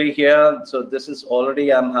quickly here. So this is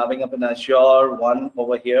already I'm having up an Azure one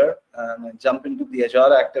over here, and I jump into the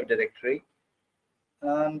Azure Active Directory.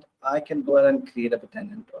 And I can go ahead and create a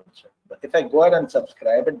tenant also. But if I go ahead and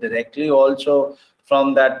subscribe it directly also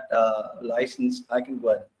from that license, I can go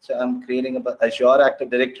ahead. So I'm creating a Azure Active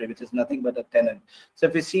Directory, which is nothing but a tenant. So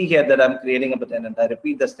if you see here that I'm creating a tenant, I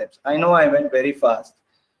repeat the steps. I know I went very fast.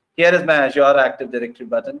 Here is my Azure Active Directory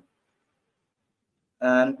button.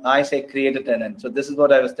 And I say create a tenant. So this is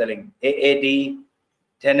what I was telling. AAD,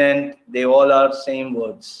 tenant, they all are same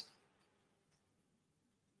words.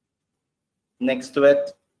 Next to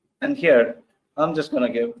it, and here I'm just going to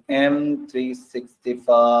give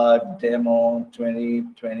M365 demo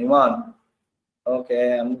 2021.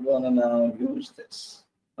 Okay, I'm going to now use this.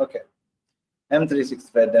 Okay,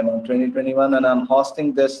 M365 demo 2021, and I'm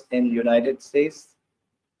hosting this in United States.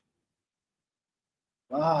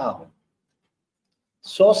 Wow,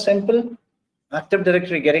 so simple. Active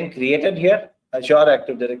Directory getting created here. Azure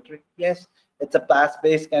Active Directory. Yes, it's a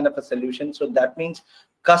PaaS-based kind of a solution. So that means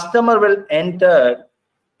customer will enter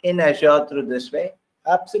in Azure through this way.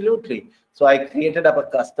 Absolutely. So I created up a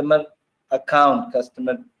customer account.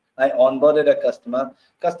 I onboarded a customer.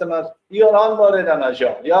 Customer, you are onboarded on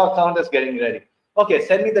Azure. Your account is getting ready. Okay,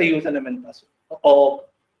 send me the username and password. Oh,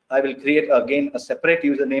 I will create again a separate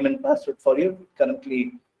username and password for you.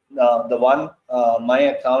 Currently, the one my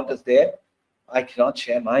account is there. I cannot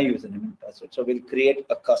share my username and password. So we'll create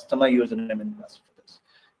a customer username and password for this.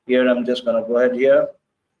 Here, I'm just going to go ahead here.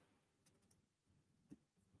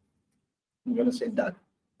 I'm going to say that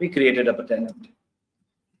we created up a tenant.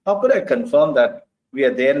 How could I confirm that we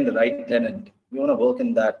are there in the right tenant? We want to work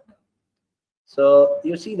in that. So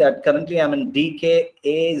you see that currently I'm in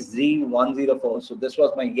DKAZ104. So this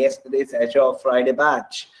was my yesterday's Azure Friday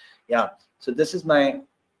batch. Yeah. So this is my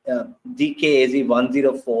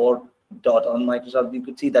DKAZ104 dot on Microsoft. You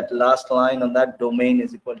could see that last line on that domain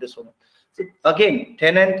is equal to so. So again,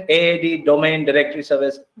 tenant, AAD, domain, directory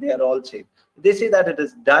service, they are all same. They say that it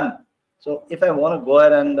is done. So if I want to go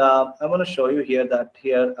ahead and I want to show you here that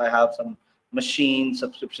here I have some machine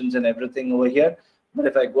subscriptions and everything over here. But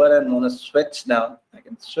if I go ahead and want to switch now, I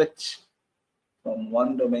can switch from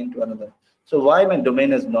one domain to another. So why my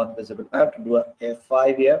domain is not visible? I have to do a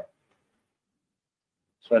F5 here.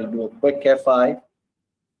 So I'll do a quick F5.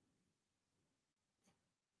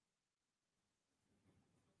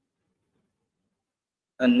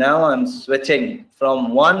 And now I'm switching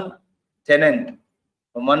from one tenant,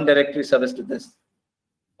 from one directory service to this.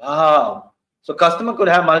 Wow. So customer could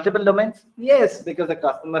have multiple domains? Yes, because the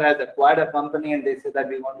customer has acquired a company and they say that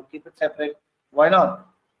we want to keep it separate. Why not?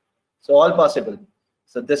 So all possible.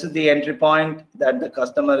 So this is the entry point that the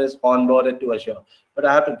customer is onboarded to Azure. But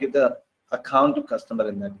I have to give the account to customer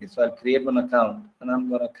in that case. So I'll create one account and I'm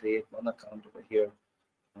going to create one account over here.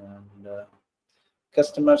 And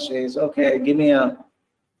customer says, okay, give me a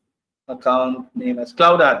account name as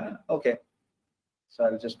Cloud Admin. Okay. So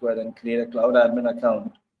I'll just go ahead and create a Cloud Admin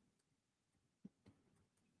account.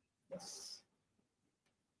 Yes.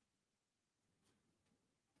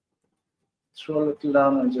 Scroll a little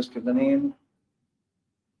down and just give the name.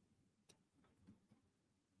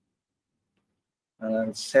 And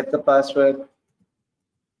I'll set the password.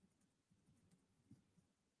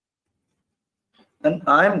 And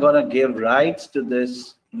I'm going to give rights to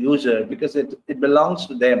this user because it belongs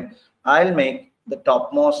to them. I'll make the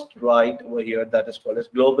topmost right over here that is called as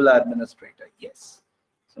global administrator. Yes.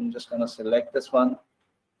 So I'm just going to select this one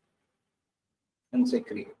and say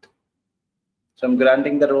create. So I'm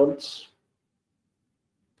granting the roles.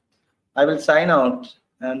 I will sign out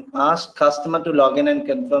and ask customer to log in and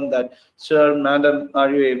confirm that, sir, madam, are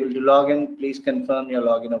you able to log in? Please confirm your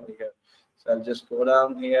login over here. So I'll just go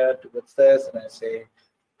down here towards this and I say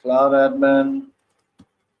cloud admin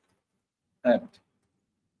at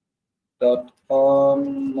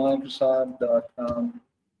 .com/Microsoft.com.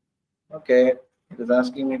 Okay, it is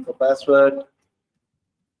asking me for password.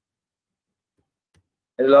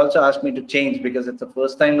 It will also ask me to change because it's a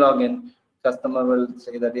first time login. Customer will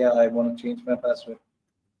say that, yeah, I want to change my password.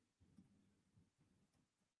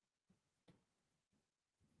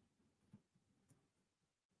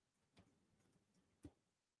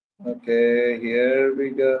 Okay, here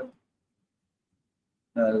we go.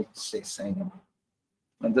 I'll say sign in.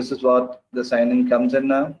 And this is what the sign in comes in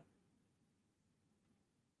now.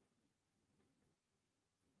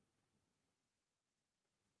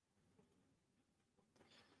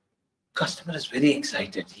 Customer is very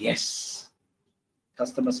excited. Yes.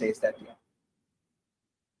 Customer says that, yeah.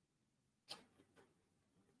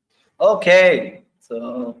 Okay,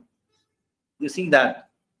 so you see that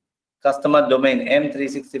customer domain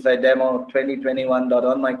M365 demo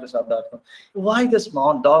 2021.onmicrosoft.com. Why this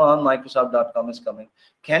 .onmicrosoft.com is coming?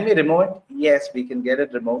 Can we remove it? Yes, we can get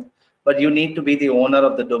it removed, but you need to be the owner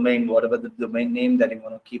of the domain, whatever the domain name that you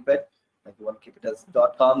want to keep it. If you want to keep it as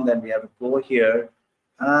 .com, then we have to go here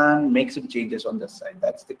and make some changes on this side.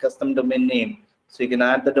 That's the custom domain name. So you can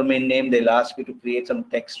add the domain name. They'll ask you to create some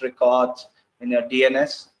text records in your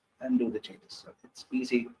DNS and do the changes. So it's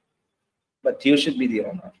easy, but you should be the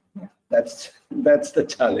owner. Yeah, that's the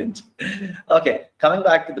challenge. Okay, coming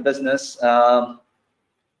back to the business.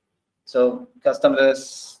 So customer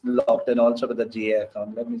is logged in also with the GA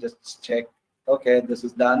account. Let me just check. Okay, this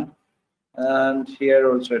is done. And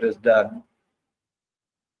here also it is done.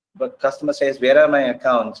 But customer says, where are my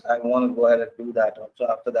accounts? I want to go ahead and do that also.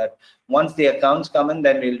 After that, once the accounts come in,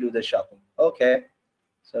 then we'll do the shopping. Okay,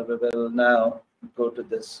 so we will now go to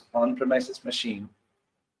this on-premises machine.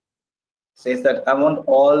 Says that I want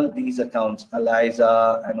all these accounts,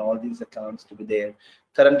 Eliza and all these accounts to be there.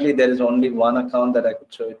 Currently, there is only one account that I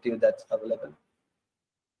could show it to you that's available.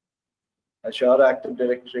 Azure Active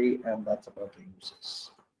Directory, and that's about the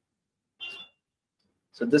users.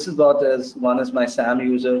 So this is what is, one is my SAM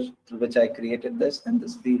user through which I created this, and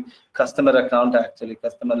this is the customer account actually.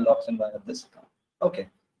 Customer logs in via this account. Okay,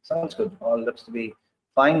 sounds good. All looks to be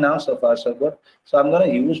fine now, so far so good. So I'm going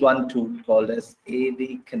to use one tool called as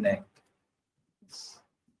AD Connect.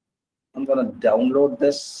 I'm going to download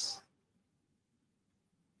this.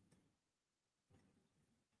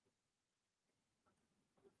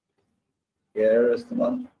 Here is the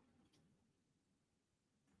one.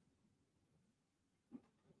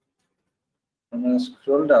 I'm going to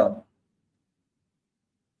scroll down.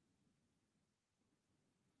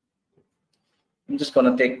 I'm just going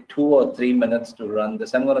to take 2 or 3 minutes to run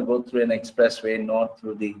this. I'm going to go through an expressway, not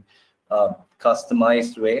through the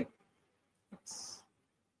customized way.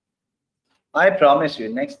 I promise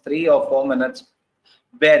you, next 3 or 4 minutes,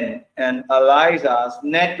 Ben and Eliza's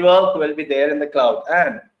network will be there in the cloud.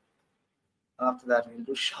 And after that, we'll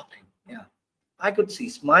do shopping. Yeah. I could see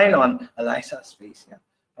smile on Eliza's face. Yeah.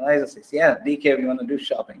 Eliza says, yeah, DK, we want to do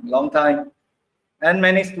shopping. Long time. And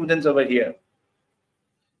many students over here.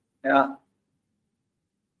 Yeah.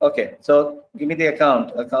 Okay. So give me the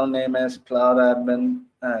account. Account name is cloudadmin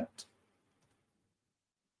at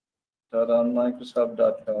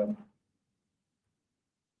 .onmicrosoft.com.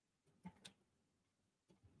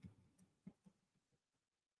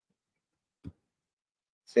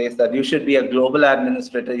 Says that you should be a global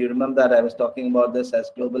administrator. You remember that I was talking about this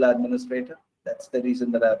as global administrator? That's the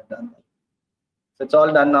reason that I've done that. So it's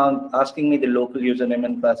all done now. Asking me the local username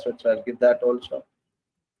and password, so I'll give that also.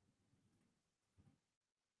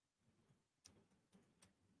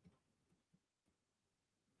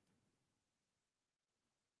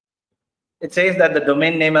 It says that the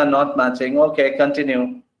domain name are not matching. Okay,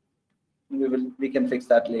 continue. We can fix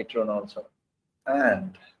that later on also.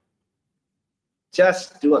 And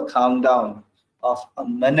just do a countdown of a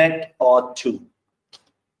minute or two.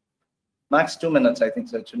 Max 2 minutes, I think,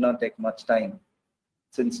 so it should not take much time.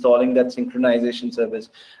 It's installing that synchronization service.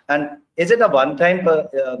 And is it a one-time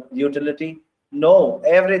utility? No,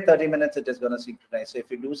 every 30 minutes it is going to synchronize. So if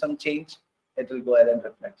you do some change, it will go ahead and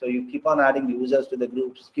reflect. So you keep on adding users to the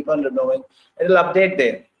groups, keep on renewing, it will update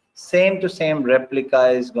there. Same to same replica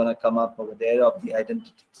is going to come up over there of the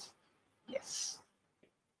identities. Yes.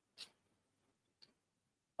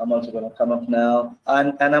 I'm also going to come up now.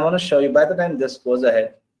 And I want to show you, by the time this goes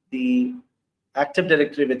ahead, the Active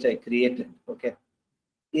Directory which I created, okay,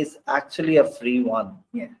 is actually a free one.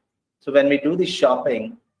 Yeah. So when we do the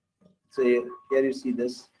shopping, so here you see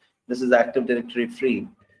this. This is Active Directory free.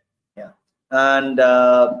 Yeah. And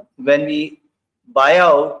when we buy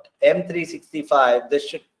out M365, this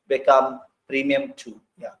should become Premium 2.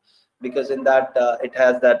 Yeah. Because in that it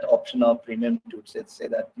has that option of Premium 2. So let's say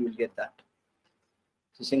that you will get that.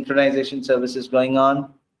 So synchronization service is going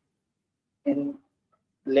on. In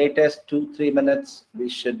latest 2-3 minutes, we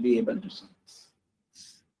should be able to see this.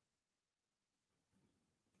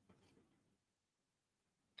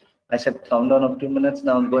 I said countdown of 2 minutes.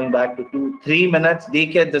 Now I'm going back to 2-3 minutes.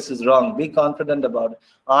 DK, this is wrong. Be confident about it.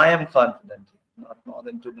 I am confident. Not more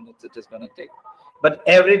than 2 minutes it is going to take. But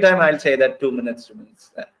every time I'll say that 2 minutes, 2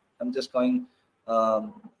 minutes. I'm just going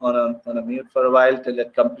on a mute for a while till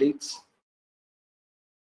it completes.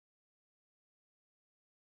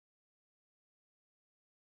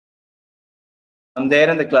 I'm there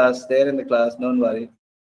in the class, don't worry.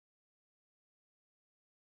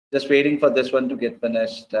 Just waiting for this one to get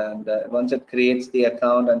finished. And once it creates the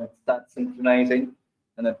account and it starts synchronizing,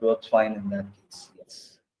 then it works fine in that case.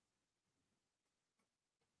 Yes.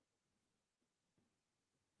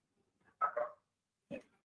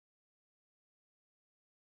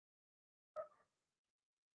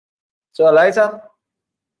 So Eliza,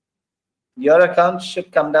 your account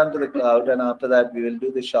should come down to the cloud, and after that we will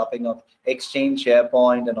do the shopping of Exchange,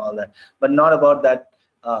 SharePoint, and all that. But not about that.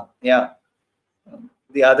 Yeah,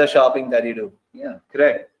 the other shopping that you do. Yeah,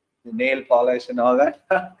 correct. The nail polish and all that.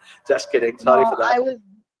 Just kidding. Sorry for that.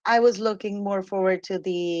 I was looking more forward to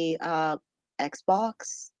the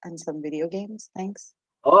Xbox and some video games. Thanks.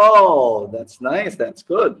 Oh, that's nice. That's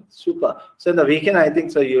good. Super. So in the weekend, I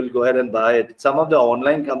think so you'll go ahead and buy it. Some of the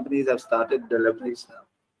online companies have started deliveries now.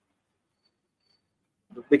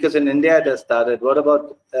 Because in India it has started. What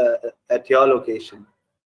about at your location?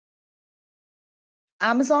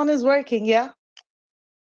 Amazon is working, yeah.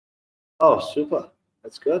 Oh, super.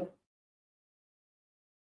 That's good.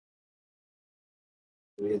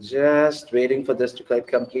 We're just waiting for this to get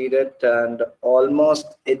completed and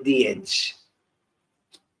almost at the edge.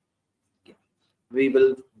 We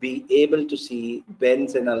will be able to see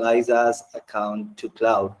Ben's and Eliza's account to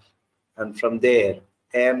cloud. And from there,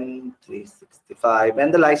 M365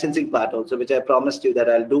 and the licensing part also, which I promised you that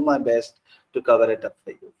I'll do my best to cover it up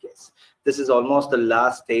for you. Yes. This is almost the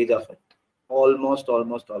last stage of it. Almost.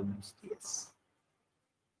 Yes.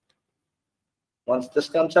 Once this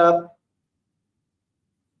comes up,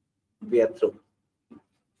 we are through.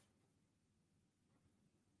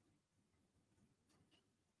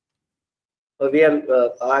 We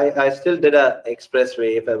are. I still did a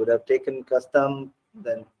expressway. If I would have taken custom,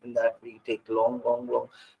 then in that we take long.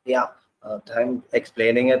 Yeah, time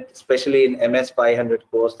explaining it, especially in MS 500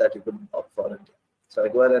 course that you could opt for it. So I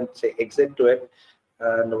go ahead and say exit to it,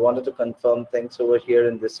 and I wanted to confirm things over here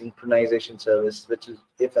in the synchronization service, which is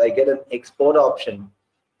if I get an export option,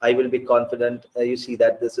 I will be confident. You see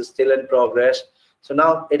that this is still in progress. So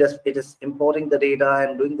now it is importing the data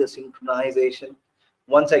and doing the synchronization.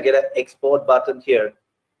 Once I get an export button here,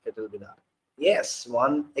 it will be done. Yes,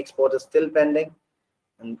 one export is still pending.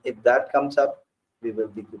 And if that comes up, we will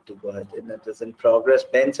be good to go ahead. And it is in progress.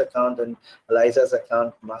 Ben's account and Eliza's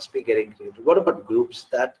account must be getting created. What about groups?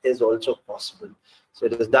 That is also possible. So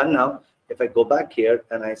it is done now. If I go back here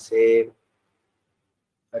and I say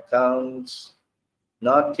accounts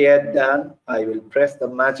not yet done, I will press the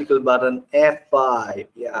magical button F5.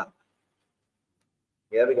 Yeah.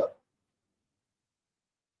 Here we go.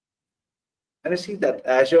 And you see that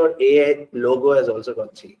Azure AI logo has also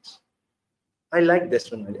got changed. I like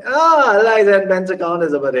this one. Eliza and Ben's account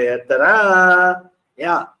is over here. Ta-da!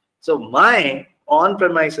 Yeah. So my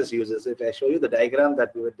on-premises users, if I show you the diagram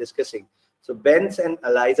that we were discussing, so Ben's and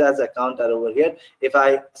Eliza's account are over here. If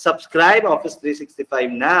I subscribe Office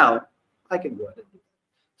 365 now, I can go ahead and do that.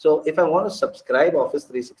 So if I want to subscribe Office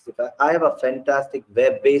 365, I have a fantastic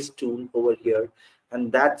web-based tool over here, and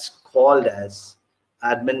that's called as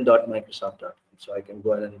admin.microsoft.com. So I can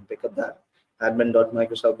go ahead and pick up that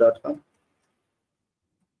admin.microsoft.com.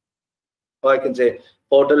 Or I can say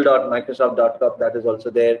portal.microsoft.com. That is also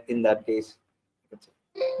there in that case.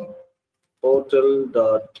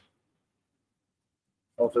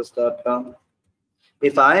 Portal.office.com.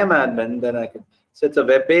 If I am admin, then I can. So it's a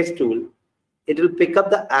web-based tool. It will pick up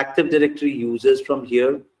the Active Directory users from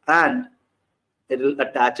here and it will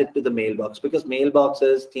attach it to the mailbox, because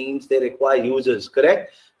mailboxes, Teams, they require users,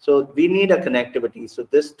 correct? So we need a connectivity. So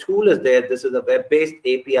this tool is there. This is a web-based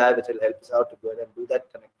API which will help us out to go ahead and do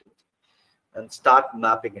that connectivity and start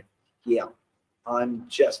mapping it. Yeah, I'm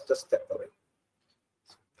just a step away.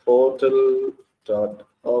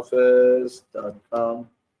 Portal.office.com.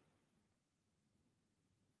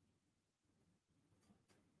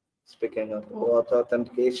 Speaking of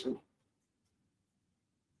authentication,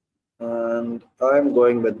 and I'm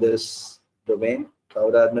going with this domain,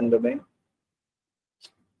 cloud admin domain.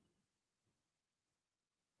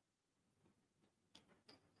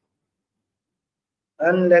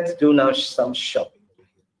 And let's do now some shopping.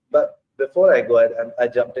 But before I go ahead and I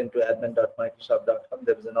jumped into admin.microsoft.com,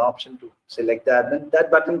 there is an option to select the admin. That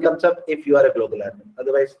button comes up if you are a global admin.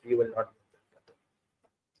 Otherwise, you will not.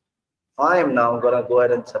 I am now going to go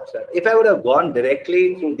ahead and subscribe. If I would have gone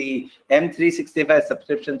directly through the M365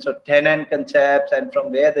 subscriptions or tenant concepts and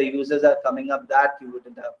from where the users are coming up, that you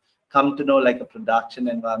wouldn't have come to know, like a production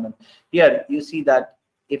environment. Here, you see that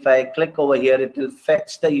if I click over here, it will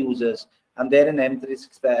fetch the users. And there in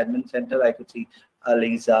M365 Admin Center, I could see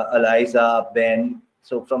Eliza, Ben.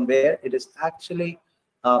 So from where it is actually,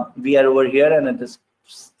 we are over here and it is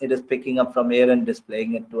picking up from here and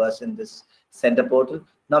displaying it to us in this center portal.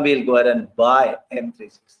 Now we'll go ahead and buy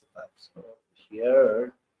M365. So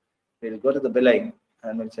here we'll go to the billing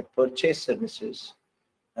and we'll say purchase services.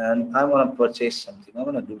 And I want to purchase something. I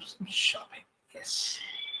want to do some shopping. Yes.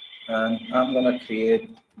 And I'm going to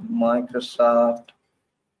create Microsoft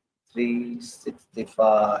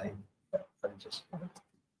 365. I'll just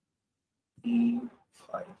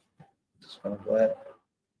E5. Just going to go ahead.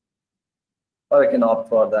 Or I can opt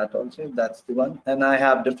for that also. That's the one. And I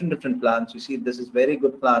have different plans. You see, this is very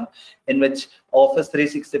good plan in which Office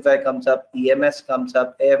 365 comes up, EMS comes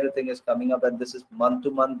up, everything is coming up, and this is month to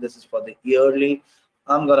month. This is for the yearly.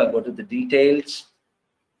 I'm gonna go to the details.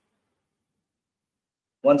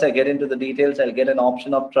 Once I get into the details, I'll get an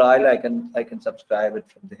option of trial. I can subscribe it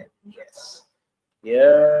from there. Yes.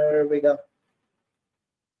 Here we go.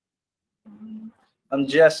 I'm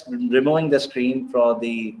just removing the screen for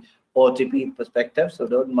the OTP perspective, so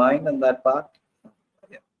don't mind on that part.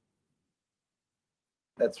 Yeah.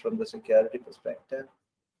 That's from the security perspective.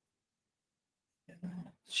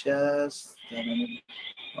 Just a minute.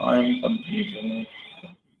 I'm completing.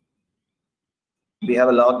 We have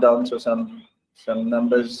a lockdown, so some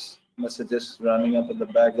numbers, messages running up in the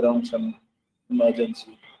background, some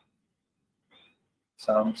emergency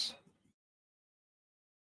sounds.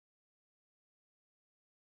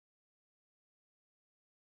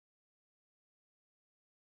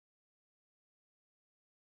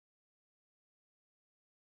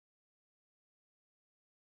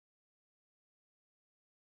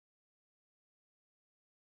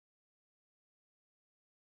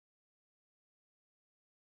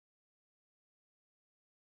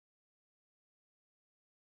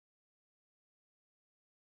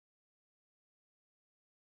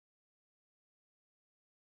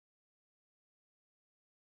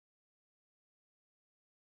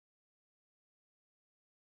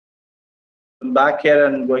 I'm back here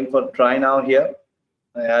and going for try now here.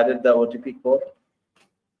 I added the OTP code.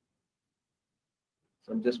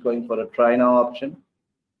 So I'm just going for a try now option.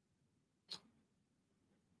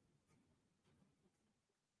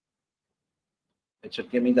 It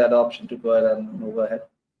should give me that option to go ahead and move ahead.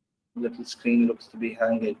 Little screen looks to be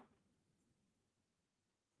hanging.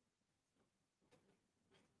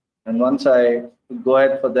 And once I go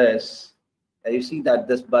ahead for this, you see that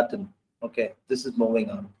this button, okay, this is moving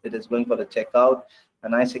on. It is going for the checkout,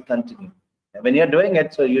 and I say continue. And when you're doing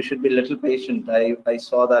it, so you should be a little patient. I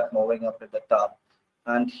saw that moving up at the top.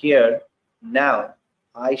 And here, now,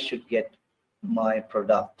 I should get my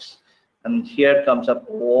products. And here comes up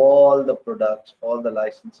all the products, all the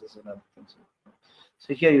licenses and everything.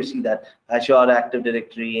 So here you see that Azure Active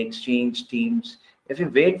Directory, Exchange, Teams. If you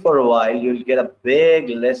wait for a while, you'll get a big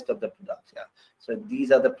list of the products. Yeah. So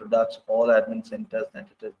these are the products, all admin centers that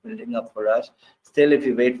it is building up for us. Still, if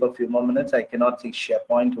you wait for a few more minutes, I cannot see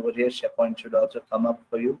SharePoint over here. SharePoint should also come up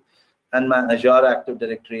for you. And my Azure Active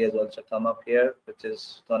Directory has also come up here, which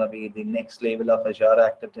is going to be the next level of Azure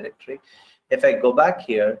Active Directory. If I go back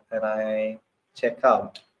here and I check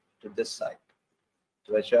out to this site,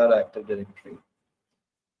 to Azure Active Directory,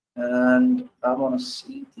 and I want to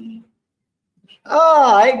see the,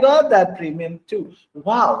 I got that premium too.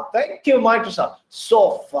 Wow, thank you, Microsoft.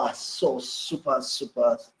 So fast, so super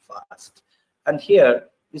fast. And here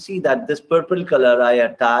you see that this purple color, I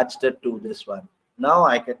attached it to this one. Now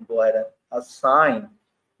I can go ahead and assign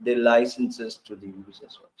the licenses to the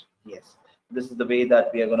users. Yes, this is the way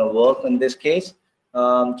that we are going to work in this case.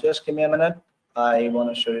 Just give me a minute. I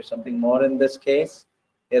want to show you something more in this case.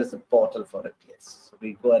 Here's the portal for it. Yes, so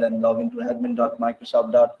we go ahead and log into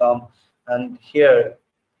admin.microsoft.com, and here,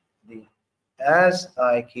 as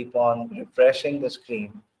I keep on refreshing the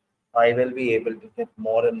screen, I will be able to get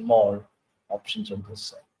more and more options on this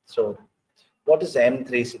side. So what is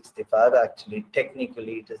M365? Actually,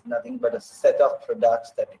 technically, it is nothing but a set of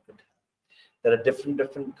products that you could have. There are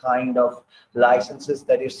different kind of licenses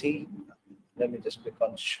that you see. Let me just click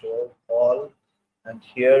on show all. And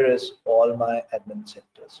here is all my admin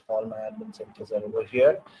centers. All my admin centers are over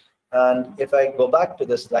here. And if I go back to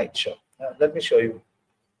the slideshow, let me show you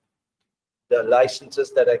the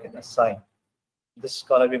licenses that I can assign. This is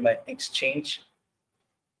going to be my Exchange.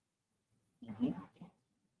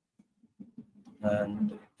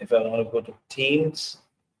 And if I want to go to Teams,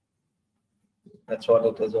 that's what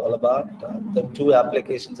it is all about. The two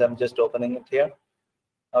applications, I'm just opening it here.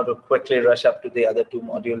 Now to quickly rush up to the other two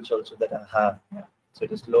modules also that I have. So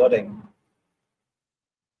it is loading.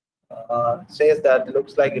 Says that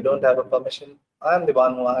looks like you don't have a permission. I'm the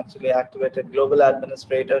one who actually activated Global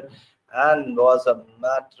Administrator, and was a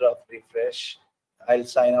matter of refresh. I'll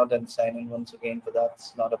sign out and sign in once again for that.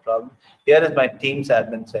 It's not a problem. Here is my Teams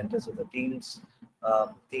admin center. So the Teams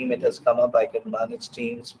theme, it has come up. I can manage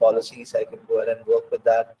Teams policies. I can go ahead and work with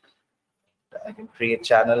that. I can create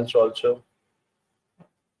channels also.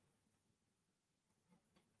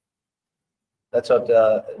 That's what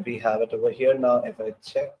we have it over here. Now, if I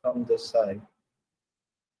check from this side,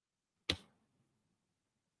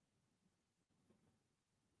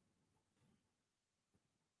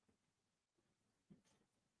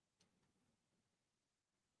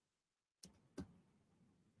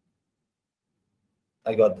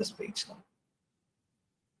 I got this page now.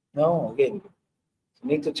 No, again, you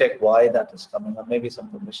need to check why that is coming up. Maybe some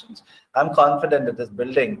permissions. I'm confident it is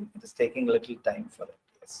building. It is taking a little time for it.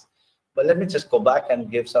 Yes. But let me just go back and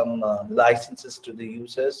give some licenses to the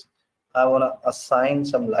users. I want to assign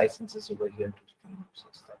some licenses over here to the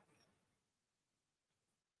users.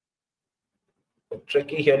 It's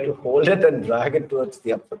tricky here to hold it and drag it towards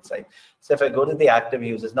the upward side. So if I go to the active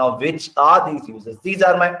users, now which are these users? These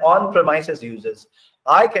are my on-premises users.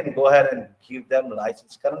 I can go ahead and give them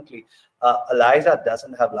license. Currently, Eliza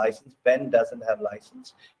doesn't have license. Ben doesn't have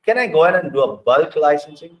license. Can I go ahead and do a bulk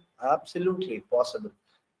licensing? Absolutely possible.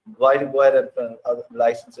 Why to go ahead and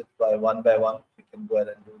license it by one? We can go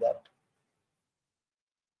ahead and do that.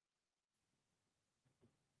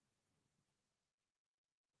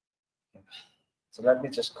 So let me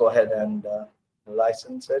just go ahead and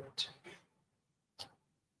license it.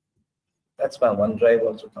 That's my OneDrive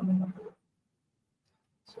also coming up.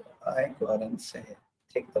 So I go ahead and say,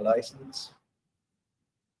 take the license,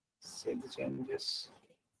 save the changes.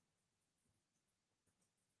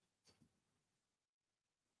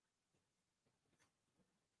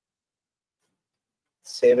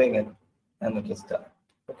 Saving it, and it is done.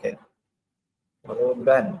 Okay. What about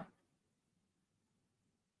Ben?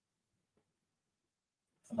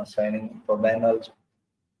 I'm assigning for Ben also.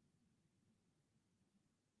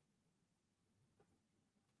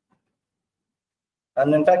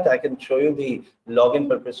 And in fact, I can show you the login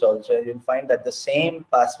purpose also. You'll find that the same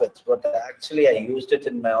passwords, but actually I used it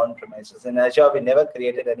in my own premises. In Azure, we never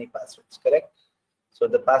created any passwords, correct? So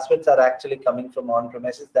the passwords are actually coming from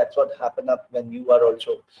on-premises. That's what happened up when you are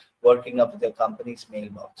also working up with your company's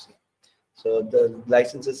mailbox. So the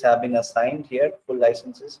licenses have been assigned here, full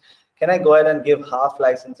licenses. Can I go ahead and give half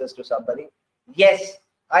licenses to somebody? Yes,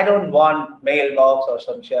 I don't want Mailbox or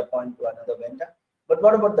some SharePoint to another vendor. But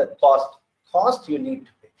what about the cost? Cost you need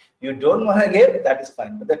to pay. You don't want to give, that is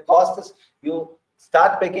fine. But the cost is, you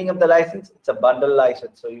start picking up the license, it's a bundle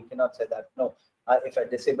license. So you cannot say that, no, if I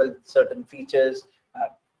disable certain features,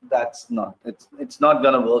 that's not, it's not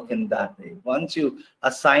going to work in that way. Once you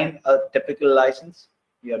assign a typical license,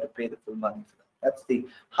 you have to pay the full money for that. That's the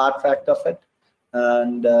hard fact of it.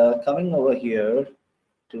 And coming over here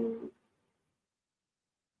to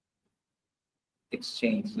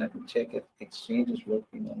Exchange, let me check if Exchange is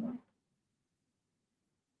working or not.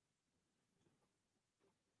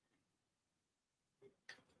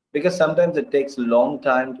 Because sometimes it takes a long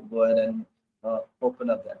time to go ahead and open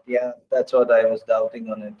up that. Yeah, that's what I was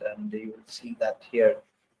doubting on it. And you will see that here.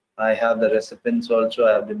 I have the recipients also.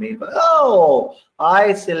 I have the mail. Oh,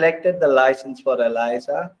 I selected the license for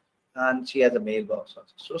Eliza, and she has a mailbox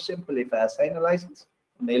also. So simple. If I assign a license,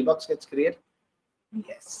 a mailbox gets created.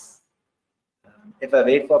 Yes. If I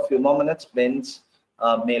wait for a few more minutes, Ben's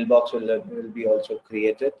mailbox will be also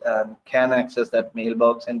created and can access that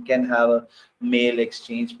mailbox and can have a mail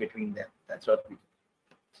exchange between them. That's what we do.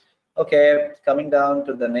 Okay, coming down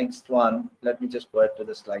to the next one. Let me just go ahead to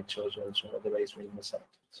the slideshows also, otherwise we'll miss out.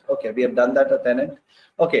 Okay, we have done that at tenant.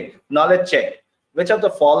 Okay, knowledge check. Which of the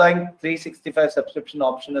following 365 subscription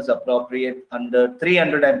option is appropriate under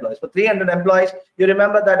 300 employees? For 300 employees, you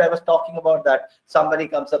remember that I was talking about that somebody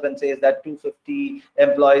comes up and says that 250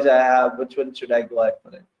 employees I have, which one should I go ahead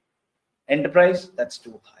for it? Enterprise, that's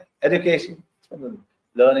too high. Education, from the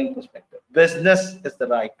learning perspective. Business is the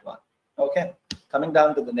right one. Okay, coming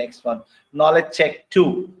down to the next one, knowledge check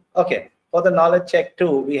 2. Okay, for the knowledge check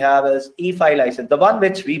 2, we have as E5 license, the one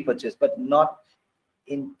which we purchased, but not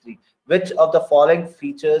in 3. Which of the following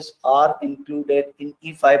features are included in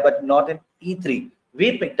E5 but not in E3?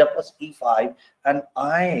 We picked up as E5, and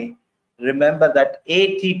I remember that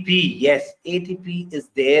ATP, yes, ATP is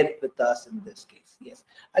there with us in this case. Yes,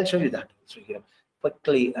 I'll show you that also here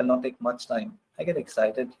quickly and not take much time. I get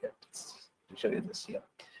excited here to show you this here.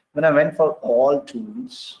 When I went for all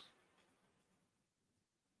tools,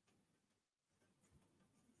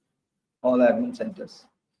 all admin centers,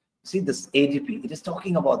 see this ATP, it is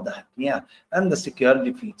talking about that. Yeah, and the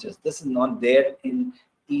security features. This is not there in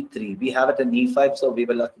E3. We have it in E5, so we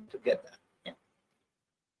were lucky to get that. Yeah.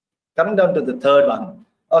 Coming down to the third one.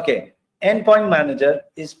 Okay, endpoint manager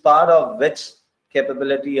is part of which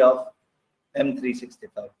capability of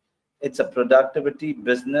M365? It's a productivity,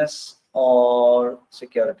 business, or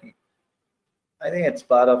security. I think it's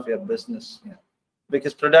part of your business, yeah,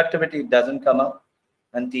 because productivity doesn't come up,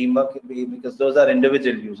 and teamwork will be, because those are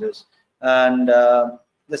individual users, and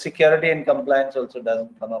the security and compliance also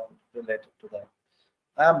doesn't come up related to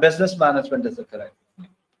that. Business management is the correct.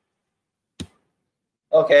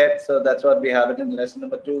 Okay, so that's what we have it in lesson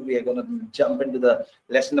number 2. We are going to jump into the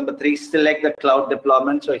lesson number 3. Select the cloud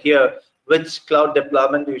deployment. So here, which cloud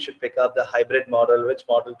deployment you should pick up, the hybrid model, which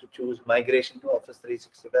model to choose, migration to Office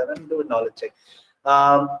 365, and do a knowledge check.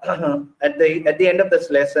 At the end of this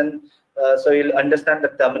lesson, so you'll understand the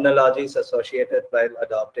terminologies associated while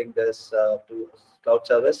adopting this to cloud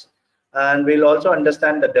service, and we'll also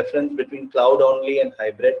understand the difference between cloud only and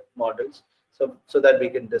hybrid models, so that we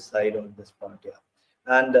can decide on this point. Yeah.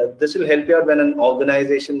 And this will help you out when an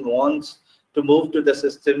organization wants to move to the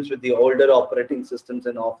systems with the older operating systems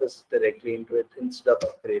in Office directly into it instead of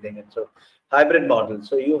upgrading it. So hybrid model.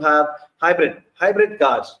 So you have hybrid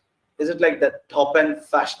cars. Is it like the top end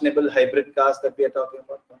fashionable hybrid cars that we are talking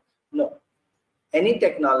about? No. Any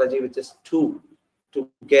technology which is two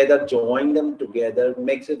together, join them together,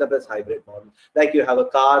 makes it up as hybrid model. Like you have a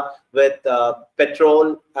car with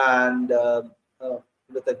petrol and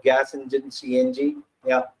with a gas engine, CNG.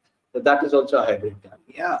 Yeah, so that is also a hybrid car.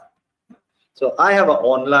 Yeah. So I have an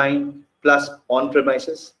online plus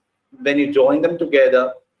on-premises. When you join them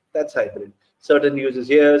together, that's hybrid. Certain users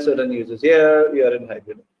here, certain users here, you are in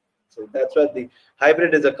hybrid. So that's what the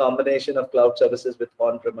hybrid is, a combination of cloud services with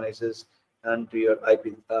on-premises and to your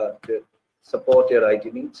IP, to support your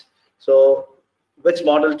IT needs. So which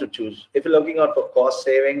model to choose? If you're looking out for cost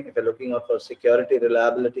saving, if you're looking out for security,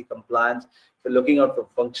 reliability, compliance, if you're looking out for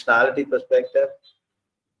functionality perspective,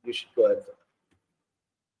 you should go ahead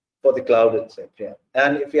for the cloud itself. Yeah.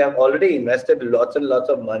 And if you have already invested lots and lots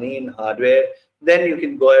of money in hardware, then you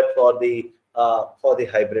can go ahead for the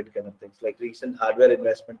hybrid kind of things, like recent hardware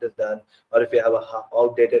investment is done, or if you have a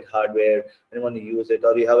outdated hardware and you want to use it,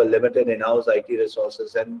 or you have a limited in-house IT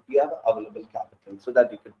resources and you have available capital, so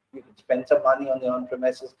that you can spend some money on the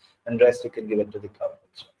on-premises and rest you can give it to the cloud.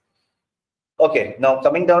 Okay, now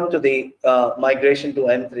coming down to the migration to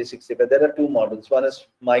M365, there are two models. One is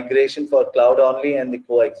migration for cloud only and the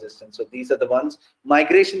coexistence. So these are the ones.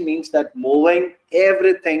 Migration means that moving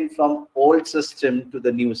everything from old system to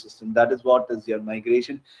the new system. That is what is your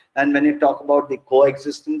migration. And when you talk about the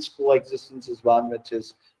coexistence, coexistence is one which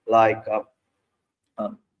is like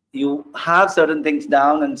um, you have certain things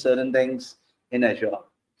down and certain things in Azure.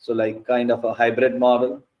 So like kind of a hybrid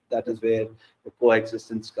model, that is where the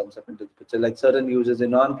coexistence comes up into the picture. Like certain users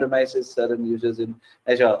in on-premises, certain users in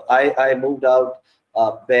Azure. I moved out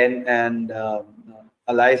Ben and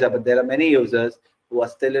Eliza, but there are many users who are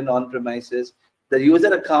still in on-premises. The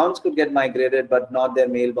user accounts could get migrated, but not their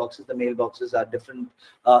mailboxes. The mailboxes are different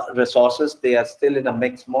resources. They are still in a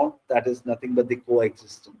mixed mode. That is nothing but the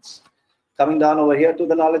coexistence. Coming down over here to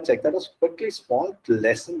the knowledge check, that was quickly small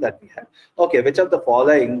lesson that we had. Okay, which of the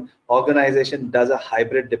following organization does a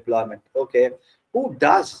hybrid deployment? Okay, who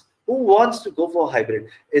does? Who wants to go for hybrid?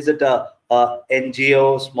 Is it a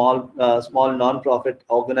NGO, small non-profit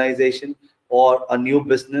organization, or a new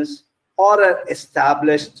business, or an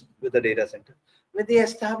established with a data center? With the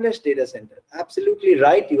established data center, absolutely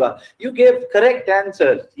right. You are. You gave correct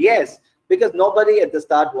answers. Yes, because nobody at the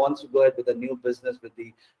start wants to go ahead with a new business with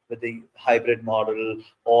the hybrid model,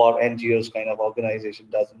 or NGOs kind of organization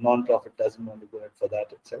doesn't, non-profit doesn't want to go ahead for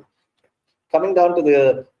that itself. Coming down to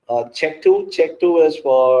the check two. Check two is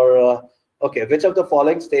for okay, which of the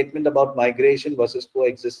following statement about migration versus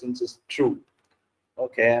coexistence is true?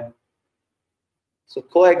 Okay, so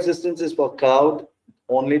coexistence is for cloud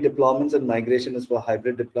only deployments and migration is for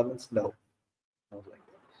hybrid deployments. No, not like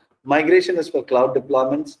that. Migration is for cloud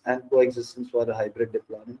deployments and coexistence for the hybrid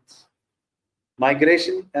deployments.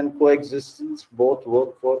 Migration and coexistence both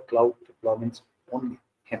work for cloud deployments only.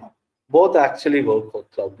 Yeah. Both actually work for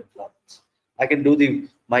cloud deployments. I can do the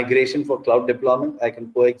migration for cloud deployment. I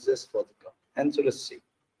can coexist for the cloud. And so let's see.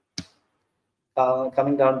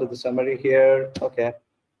 Coming down to the summary here. Okay.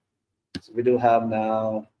 So we do have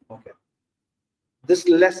now. Okay. This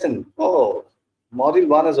lesson. Oh, module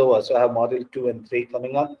 1 is over. So I have module 2 and 3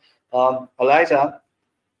 coming up. Eliza,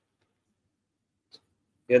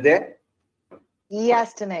 you're there?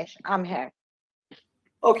 Yes, Dinesh, I'm here.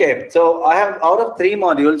 Okay, so I have out of 3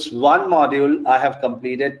 modules, 1 module I have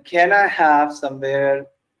completed. Can I have somewhere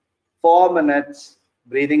 4 minutes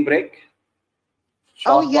breathing break?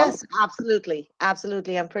 Oh, Short one? yes, absolutely.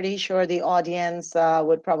 Absolutely. I'm pretty sure the audience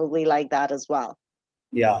would probably like that as well.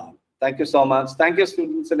 Yeah. Thank you so much. Thank you,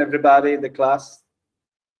 students and everybody in the class.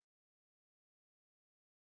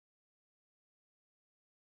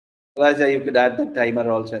 Eliza, you could add the timer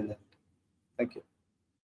also in that. Thank you.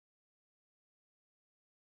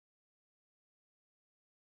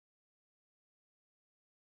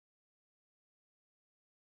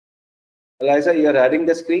 Eliza, you're adding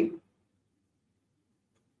the screen?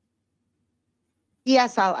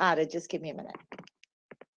 Yes, I'll add it. Just give me a minute.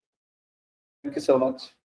 Thank you so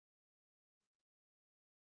much.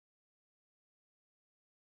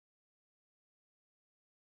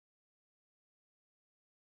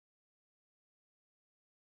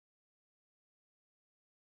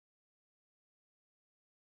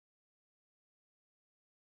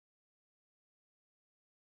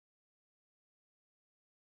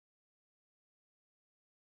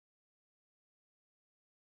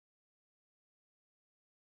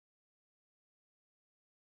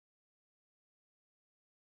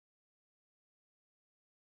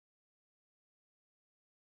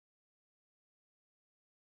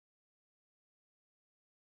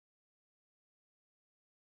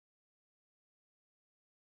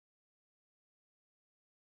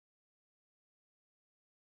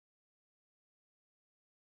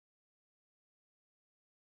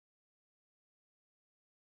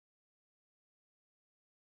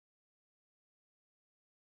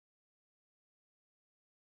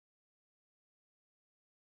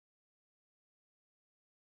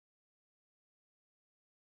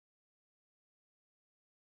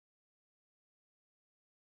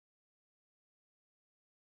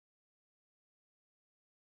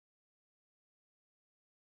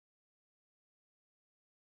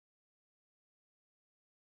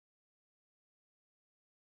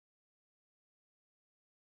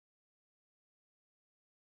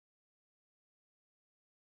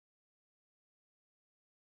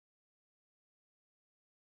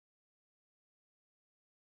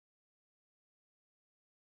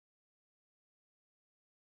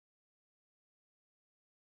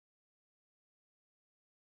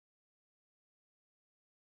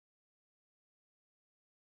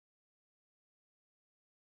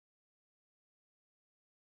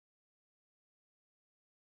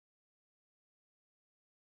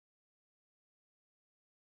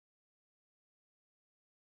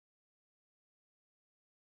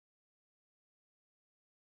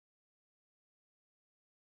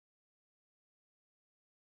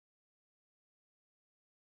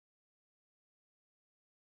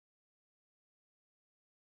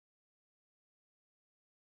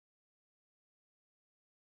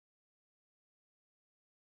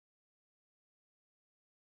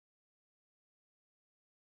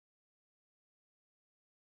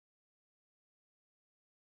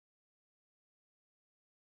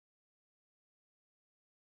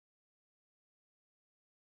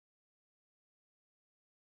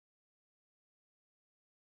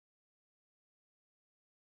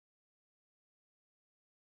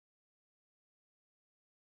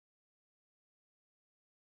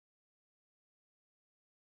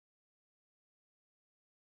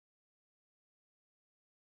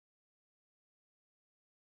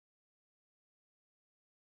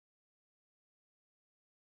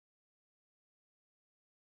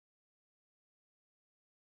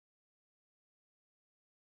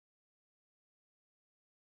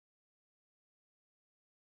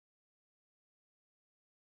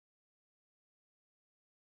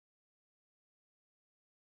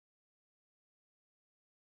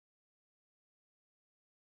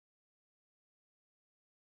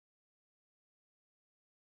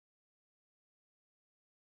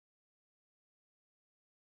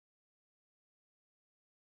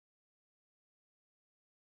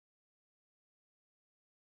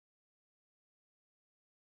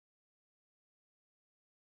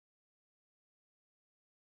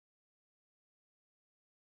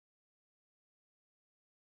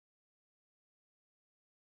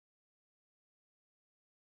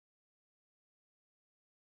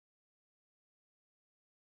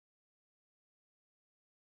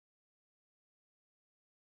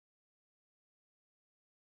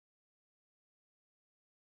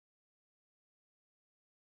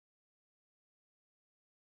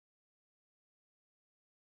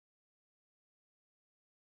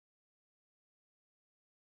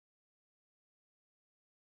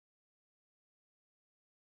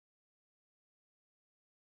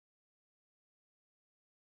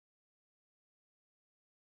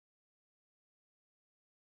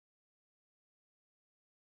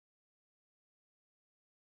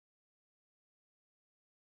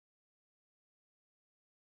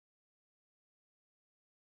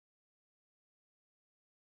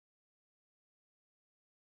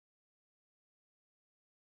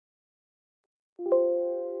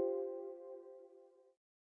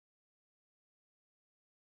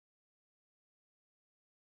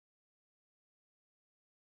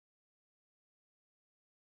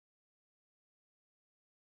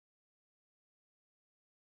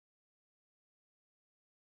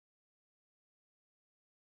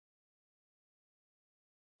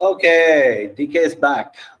 Okay, DK is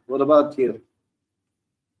back. What about you?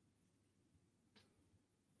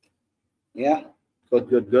 Yeah, good,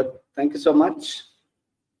 good, good. Thank you so much.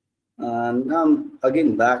 And I'm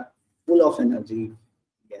again back, full of energy.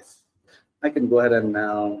 Yes, I can go ahead and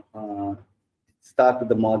now start with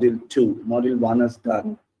the module 2. Module 1 is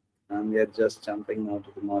done. And we are just jumping now to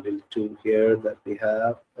the module 2 here that we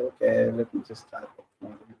have. Okay, let me just start with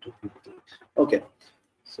module 2. Okay,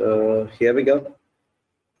 so here we go.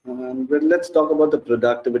 And let's talk about the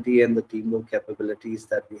productivity and the teamwork capabilities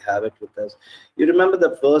that we have it with us. You remember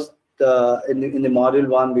the first in the module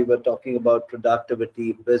 1 we were talking about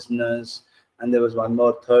productivity, business, and there was one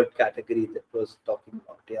more third category that was talking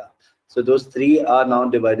about, yeah. So those three are now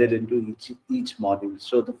divided into each module.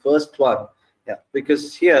 So the first one, yeah,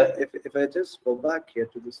 because here if I just go back here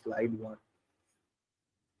to the slide 1,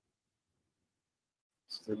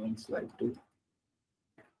 so then slide 2.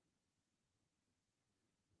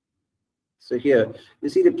 So here you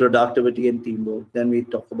see the productivity and teamwork, then we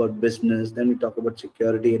talk about business, then we talk about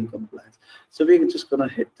security and compliance. So we're just going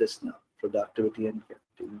to hit this now, productivity and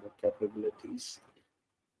teamwork capabilities.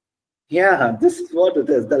 Yeah, this is what it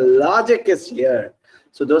is. The logic is here.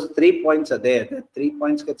 So those 3 points are there. The 3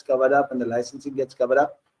 points gets covered up and the licensing gets covered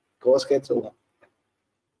up, course gets over.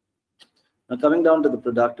 Now coming down to the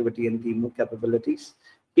productivity and teamwork capabilities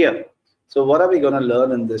here. So what are we going to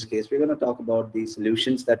learn in this case? We're going to talk about the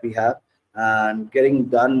solutions that we have and getting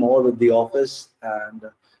done more with the office and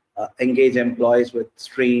engage employees with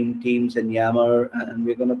Stream, Teams, and Yammer. And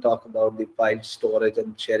we're going to talk about the file storage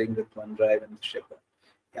and sharing with OneDrive and the Shipper.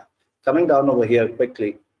 Yeah, coming down over here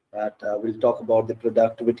quickly, that we'll talk about the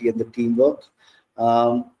productivity and the teamwork.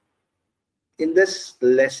 In this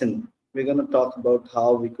lesson, we're going to talk about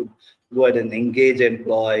how we could go ahead and engage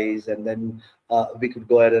employees, and then we could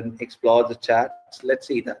go ahead and explore the chats. Let's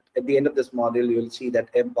see that at the end of this module, you'll see that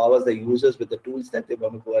empowers the users with the tools that they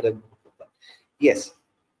want to go ahead and yes.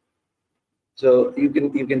 So you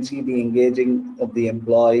can see the engaging of the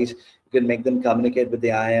employees. You can make them communicate with the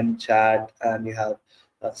IM chat, and you have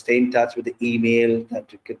stay in touch with the email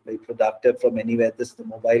that you can be productive from anywhere. This is the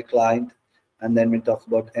mobile client. And then we talk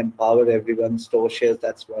about empower everyone, store shares,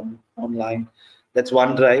 that's one online, that's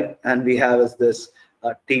OneDrive. And we have is this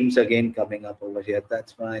Teams again coming up over here.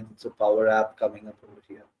 That's fine. It's a Power App coming up over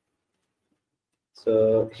here.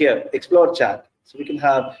 So here, explore chat. So we can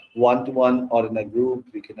have one-to-one or in a group.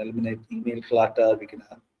 We can eliminate email clutter. We can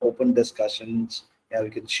have open discussions. Yeah, we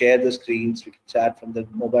can share the screens. We can chat from the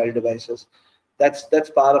mobile devices. That's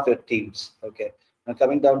part of your Teams. Okay. Now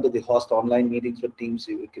coming down to the host online meetings with Teams,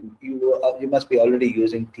 you must be already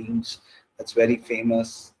using Teams. That's very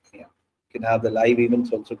famous. Yeah, you can have the live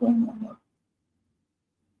events also going on now.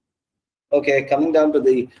 Okay, coming down to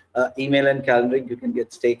the email and calendaring, you can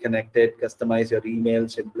stay connected, customize your email,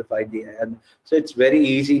 simplify the ad. So it's very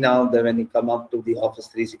easy now that when you come up to the Office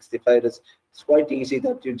 365, it's quite easy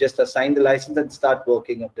that you just assign the license and start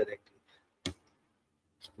working up directly.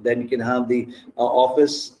 Then you can have the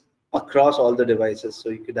Office across all the devices.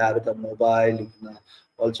 So you could have it on mobile, you can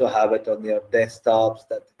also have it on your desktops,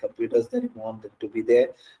 that the computers that you want it to be there,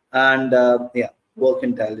 and yeah, work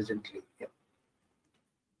intelligently. Yeah.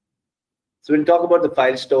 So we'll talk about the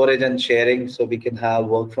file storage and sharing. So we can have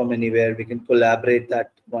work from anywhere. We can collaborate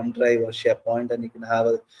that OneDrive or SharePoint, and you can have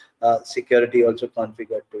a security also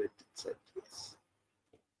configured to it. Yes.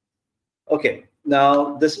 Okay.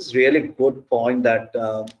 Now this is really good point that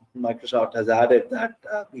Microsoft has added, that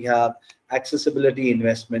we have accessibility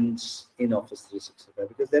investments in Office 365,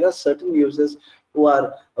 because there are certain users who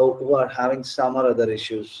are having some or other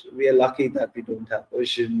issues. We are lucky that we don't have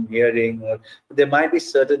vision, hearing, or there might be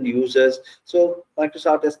certain users. So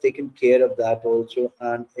Microsoft has taken care of that also.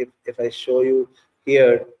 And if I show you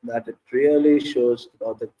here, that it really shows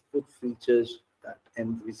all the good features that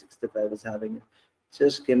M365 is having.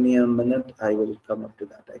 Just give me a minute. I will come up to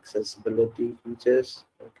that. Accessibility features.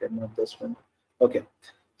 Okay, not this one. Okay.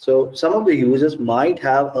 So some of the users might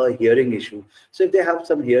have a hearing issue. So if they have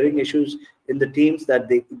some hearing issues in the Teams, that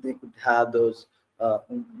they could have those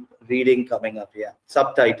reading coming up. Yeah,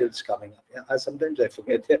 subtitles coming up. Yeah, sometimes I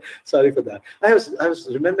forget. Yeah, sorry for that. I was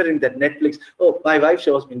remembering that Netflix. Oh, my wife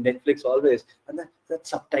shows me Netflix always, and that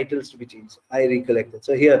subtitles to be changed. I recollect it.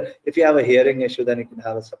 So here, if you have a hearing issue, then you can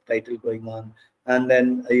have a subtitle going on. And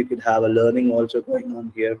then you could have a learning also going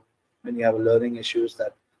on here when you have learning issues,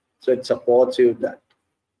 that so it supports you that.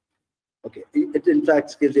 Okay, it in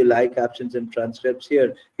fact gives you live captions and transcripts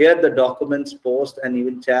here. Here the documents, post, and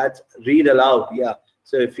even chats read aloud. Yeah,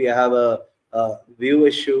 so if you have a view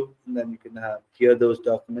issue, then you can hear those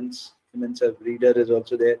documents. documents. A reader is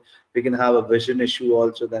also there. We can have a vision issue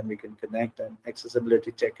also, then we can connect an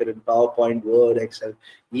accessibility checker in PowerPoint, Word, Excel.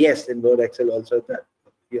 Yes, in Word, Excel also that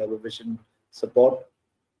you have a vision support.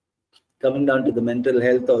 Coming down to the mental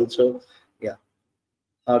health also, yeah.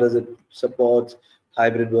 How does it support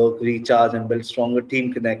hybrid work, recharge, and build stronger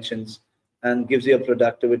team connections, and gives you a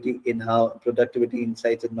productivity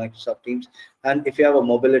insights in Microsoft Teams. And if you have a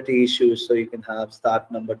mobility issue, so you can have start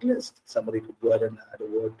numbered list. Somebody could go ahead and add a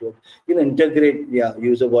word to it. You know, integrate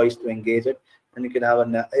user voice to engage it, and you can have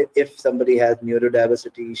if somebody has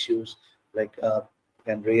neurodiversity issues like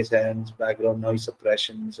can raise hands, background noise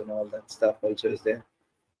suppressions, and all that stuff also is there.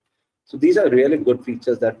 So these are really good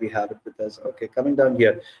features that we have it with us. Okay, coming down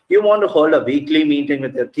here, you want to hold a weekly meeting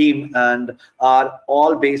with your team and are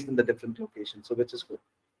all based in the different locations. So which is good?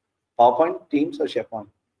 PowerPoint, Teams, or SharePoint?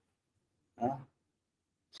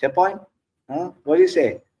 SharePoint? What do you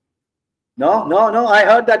say? No, no, no. I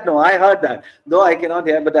heard that. No, I heard that. Though I cannot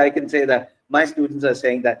hear, but I can say that my students are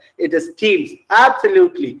saying that it is Teams.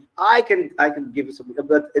 Absolutely, I can give you some,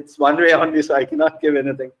 but it's one way only, so I cannot give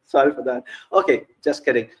anything. Sorry for that. Okay, just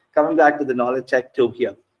kidding. Coming back to the knowledge check 2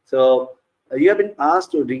 here. So you have been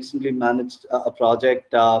asked to recently manage a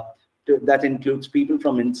project that includes people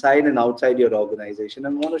from inside and outside your organization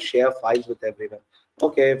and want to share files with everyone.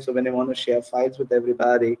 Okay, so when you want to share files with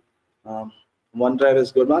everybody, OneDrive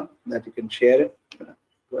is good one that you can share it.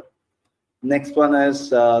 Good. Next one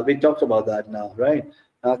is we talked about that now, right?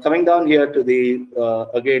 Coming down here to the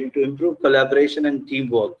again, to improve collaboration and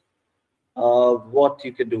teamwork, what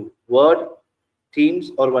you can do: Word,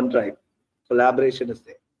 Teams, or OneDrive. Collaboration is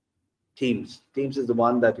there. Teams is the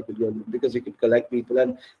one that you could go, because you could collect people,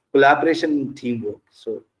 and collaboration and teamwork.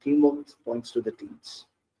 So teamwork points to the Teams.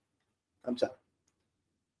 Thumbs up.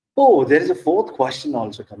 Oh, there is a 4th question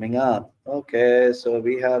also coming up. Okay, so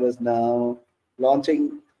we have is now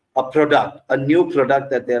launching a product, a new product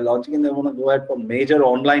that they're launching, and they want to go ahead for major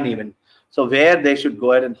online event. So where they should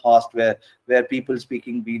go ahead and host, where people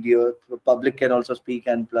speaking video, the public can also speak,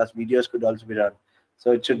 and plus videos could also be run.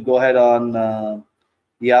 So it should go ahead on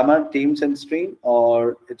Yammer, Teams, and Stream,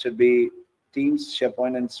 or it should be Teams,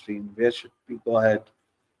 SharePoint, and Stream. Where should we go ahead?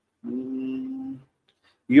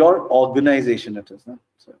 Your organization it is. No?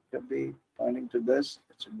 So it could be pointing to this.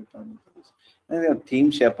 It should be pointing to this. And your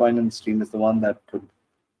Team, SharePoint, and Stream is the one that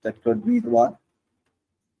could be the one.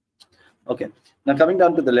 Okay. Now coming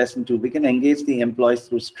down to the lesson 2, we can engage the employees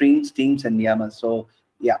through Streams, Teams, and Yammer. So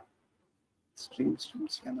yeah, Streams,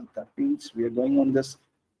 Yammer. That means we are going on this.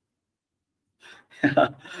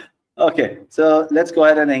 Okay, so let's go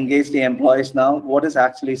ahead and engage the employees now. What is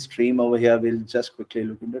actually Stream over here? We'll just quickly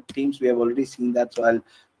look into Teams. We have already seen that, so I'll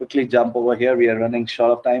quickly jump over here. We are running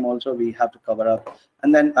short of time also. We have to cover up,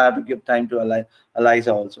 and then I have to give time to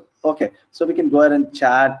Eliza also. Okay, so we can go ahead and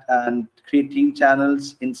chat and create team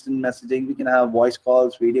channels, instant messaging. We can have voice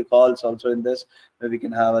calls, video calls also in this, where we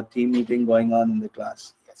can have a team meeting going on in the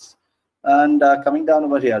class. Yes. And coming down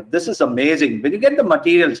over here, this is amazing. When you get the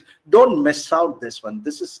materials, don't miss out this one.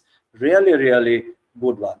 This is really, really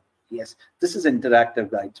good one. Yes, this is interactive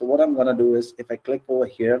guide. So what I'm going to do is, if I click over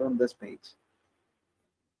here on this page,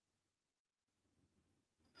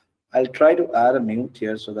 I'll try to add a mute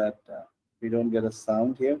here so that we don't get a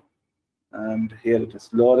sound here. And here it is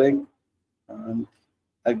loading. And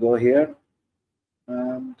I go here.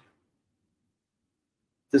 And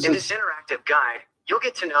in this interactive guide, you'll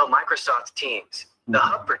get to know Microsoft Teams, the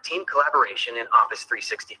hub for team collaboration in Office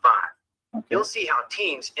 365. Okay. You'll see how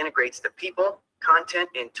Teams integrates the people, content,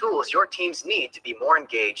 and tools your teams need to be more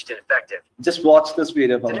engaged and effective. Just watch this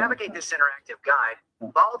video. To navigate this interactive guide,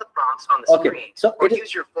 follow the prompts on the screen, so or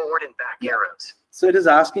use your forward and back arrows. So it is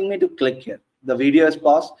asking me to click here. The video is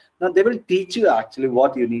paused. Now they will teach you actually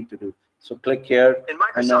what you need to do. So click here. In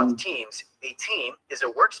Microsoft Teams, a team is a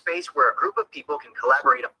workspace where a group of people can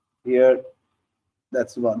collaborate. Here,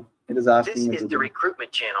 that's one. It is asking me to do. This is the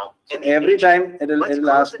recruitment channel. So every time it'll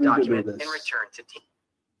ask me to do this. And return to team.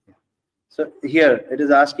 So here it is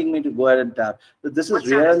asking me to go ahead and tap. So this is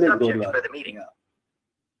really good one. For the meeting. Yeah.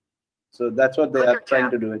 So that's what they are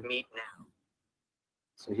trying to do. Meet now.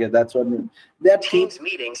 So here, that's what their Teams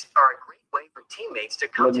meetings are a great way for teammates to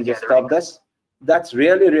come together. Let me just stop this. That's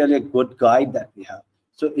really, really a good guide that we have.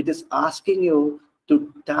 So it is asking you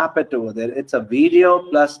to tap it over there. It's a video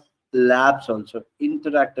plus labs also,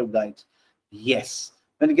 interactive guides. Yes.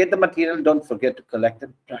 When you get the material, don't forget to collect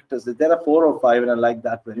and practice it. There are 4 or 5, and I like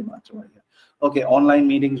that very much over here. Okay, online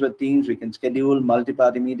meetings with Teams. We can schedule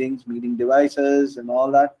multi-party meetings, meeting devices, and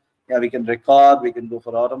all that. Yeah, we can record. We can go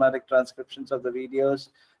for automatic transcriptions of the videos,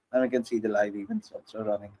 and we can see the live events also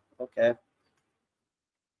running. Okay.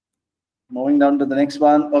 Moving down to the next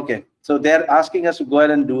one. Okay, so they're asking us to go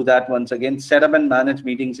ahead and do that once again. Set up and manage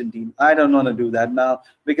meetings in team. I don't want to do that now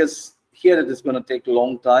because here it is going to take a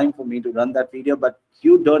long time for me to run that video, but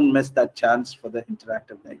you don't miss that chance for the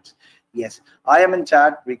interactive guides. Yes, I am in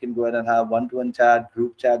chat. We can go ahead and have one-to-one chat,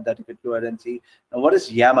 group chat that you could go ahead and see. Now, what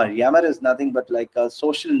is Yammer? Yammer is nothing but like a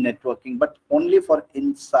social networking, but only for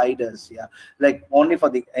insiders. Yeah, like only for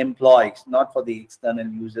the employees, not for the external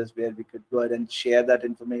users, where we could go ahead and share that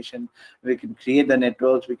information. We can create the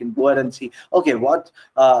networks. We can go ahead and see, okay, what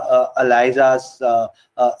Eliza's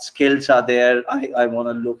skills are there. I want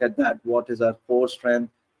to look at that. What is our core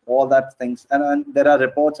strength? All that things, and there are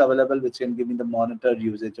reports available which can give me the monitor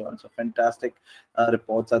usage also. Fantastic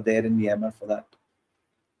reports are there in Yammer for that.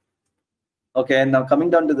 Okay, now coming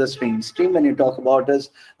down to the stream. When you talk about is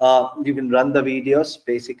you can run the videos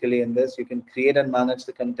basically in this. You can create and manage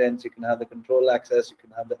the contents. You can have the control access. You can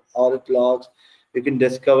have the audit logs. You can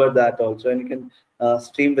discover that also, and you can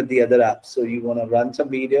stream with the other apps. So you want to run some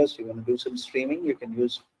videos, you want to do some streaming, you can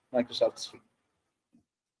use Microsoft Stream.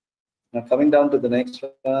 Now coming down to the next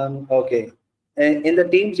one. Okay, in the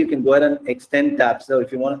teams you can go ahead and extend tabs. So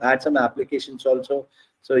if you want to add some applications also,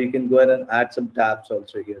 so you can go ahead and add some tabs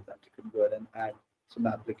also here, that you can go ahead and add some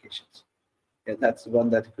applications. Yeah, that's the one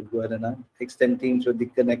that you could go ahead and add. Extend teams with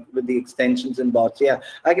the extensions and bots. Yeah,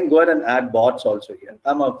 I can go ahead and add bots also here.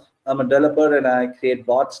 I'm a developer and I create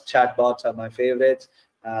bots. Chat bots are my favorites,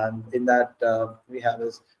 and in that we have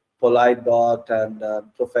this polite bot and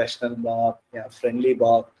professional bot, yeah, friendly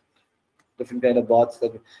bot, different kind of bots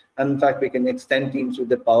that, and in fact we can extend teams with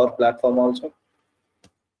the Power Platform also.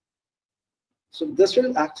 So this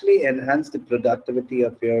will actually enhance the productivity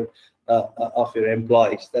of your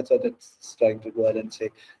employees. That's what it's trying to go ahead and say.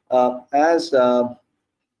 How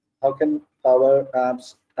can Power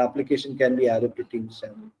Apps application can be added to Teams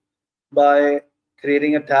channel? By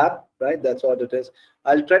creating a tab, right? That's what it is.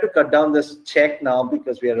 I'll try to cut down this check now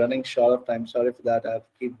because we are running short of time. Sorry for that. I'll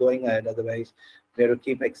keep going ahead. Otherwise, we have to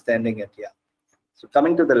keep extending it. Yeah. So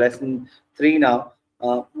coming to the lesson 3 now.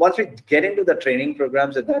 Once we get into the training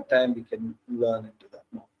programs, at that time we can learn into that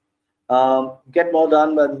more. Get more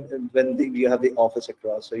done when you have the office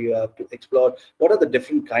across. So you have to explore what are the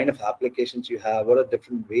different kind of applications you have, what are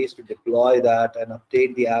different ways to deploy that and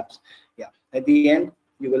update the apps. Yeah. At the end,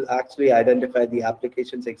 you will actually identify the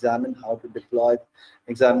applications, examines how to deploy,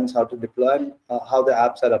 how the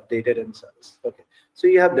apps are updated and service. Okay. So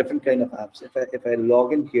you have different kind of apps. If I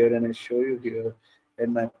log in here and I show you here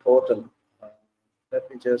in my portal, let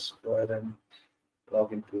me just go ahead and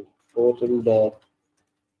log into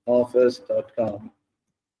portal.office.com.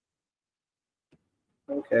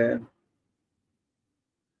 Okay.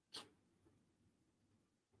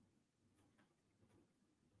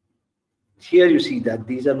 Here you see that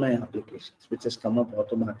these are my applications, which has come up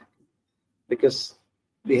automatically because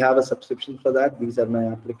we have a subscription for that. These are my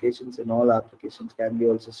applications, and all applications can be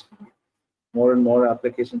also streamed. More and more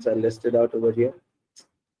applications are listed out over here.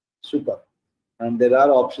 Super. And there are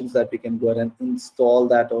options that we can go ahead and install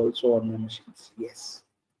that also on my machines. Yes.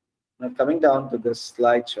 Now coming down to this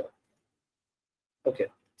slideshow. Okay,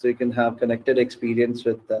 so you can have connected experience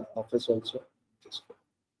with the Office also. Just go.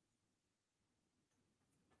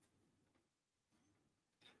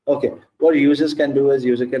 Okay, what users can do is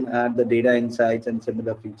user can add the data insights and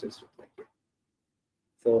similar features.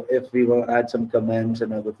 So if we want to add some comments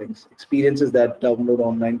and other things, experiences that download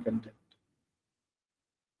online content.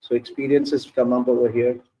 So experiences come up over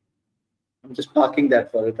here. I'm just parking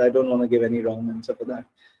that for it. I don't want to give any wrong answer for that.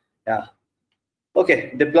 Yeah.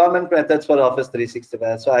 Okay, deployment methods for Office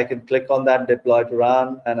 365. So I can click on that deploy to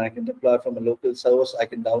run, and I can deploy from a local source. I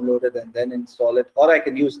can download it and then install it, or I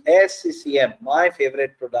can use SCCM, my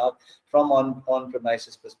favorite product from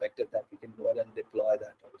on-premises perspective, that we can go ahead and deploy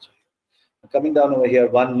that also. Coming down over here,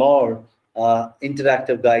 one more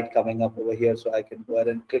interactive guide coming up over here. So I can go ahead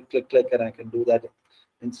and click, and I can do that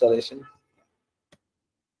installation.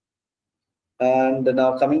 And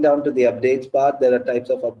now coming down to the updates part, there are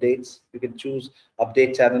types of updates. You can choose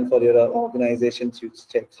update channel for your organizations. You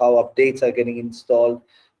check how updates are getting installed,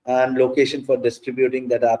 and location for distributing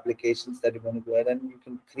that applications that you want to go ahead, and you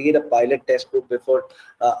can create a pilot test group before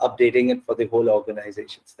updating it for the whole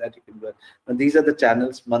organizations that you can do. And these are the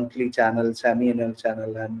channels: monthly channel, semi-annual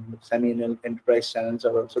channel, and semi-annual enterprise channels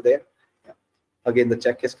are also there. Yeah. Again, the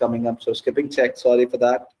check is coming up, so skipping check, sorry for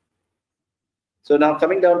that. So now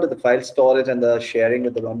coming down to the file storage and the sharing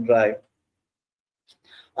with the OneDrive,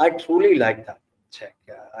 I truly like that check.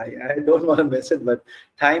 I don't want to miss it, but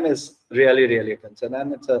time is really, really a concern,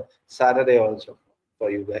 and it's a Saturday also for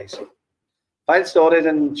you guys. So file storage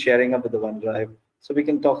and sharing up with the OneDrive. So we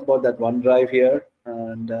can talk about that OneDrive here.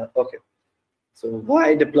 And okay, So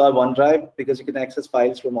why deploy OneDrive? Because you can access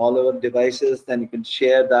files from all over devices, then you can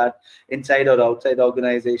share that inside or outside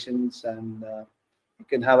organizations, and you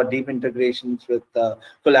can have a deep integrations with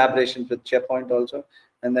collaborations with SharePoint also,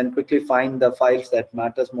 and then quickly find the files that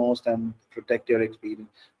matters most and protect your experience.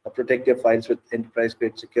 Protect your files with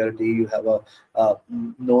enterprise-grade security. You have a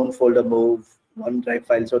known folder move, OneDrive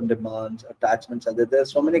files on demands, attachments, and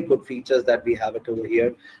there's so many good features that we have it over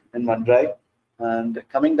here in OneDrive. And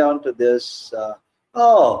coming down to this,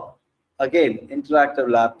 oh, again, interactive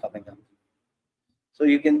lab coming up. So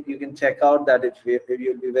you can check out that if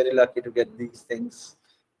you'll be very lucky to get these things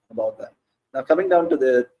about that. Now coming down to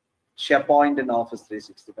the SharePoint and Office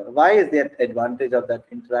 365. Why is there advantage of that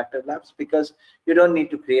interactive labs? Because you don't need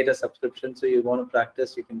to create a subscription. So you want to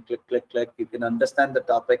practice, you can click, click, click. You can understand the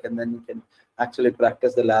topic, and then you can actually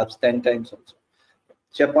practice the labs 10 times also.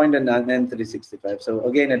 SharePoint and M365. So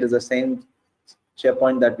again, it is the same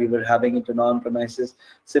SharePoint that we were having it on-premises.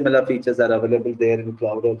 Similar features are available there in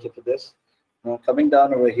cloud also for this. Now coming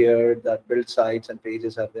down over here, that build sites and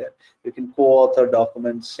pages are there. You can co-author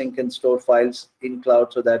documents, sync and store files in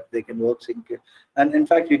cloud so that they can work sync. And in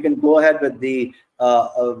fact, you can go ahead with the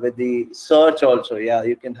search also. Yeah,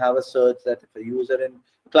 you can have a search that if a user in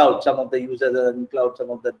cloud, some of the users are in cloud,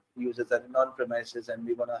 some of the users are in on-premises, and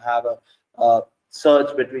we want to have a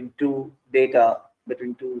search between two data,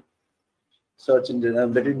 between two search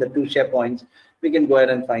engine, between the two SharePoints, we can go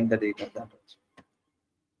ahead and find the data of that also.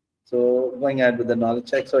 So going ahead with the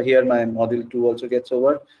knowledge check. So here my module 2 also gets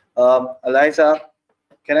over. Eliza,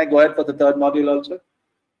 can I go ahead for the third module also?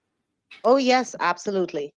 Oh, yes,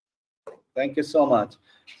 absolutely. Thank you so much.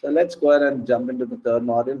 So let's go ahead and jump into the third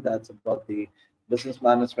module. That's about the business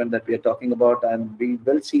management that we are talking about. And we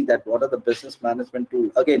will see that what are the business management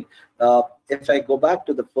tools. Again, if I go back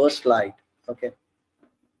to the first slide, okay,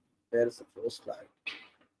 there's the first slide.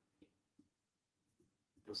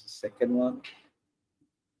 This is the second one.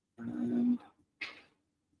 And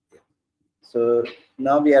yeah. So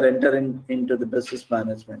now we are entering into the business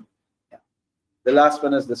management. Yeah. The last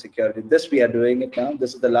one is the security. This we are doing it now.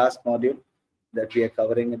 This is the last module that we are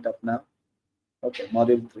covering it up now. Okay,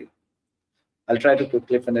 module 3. I'll try to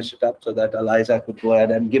quickly finish it up so that Eliza could go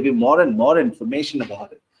ahead and give you more and more information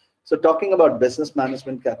about it. So talking about business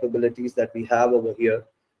management capabilities that we have over here.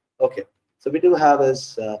 Okay, so we do have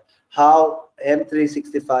is how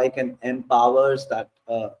M365 can empowers that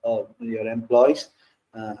your employees,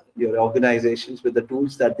 your organizations with the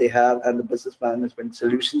tools that they have and the business management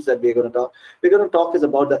solutions that we're going to talk. We're going to talk is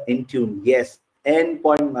about the Intune. Yes,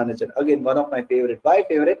 Endpoint Manager. Again, one of my favorite. Why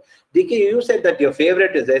favorite? DK, you said that your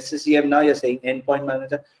favorite is SCCM. Now you're saying Endpoint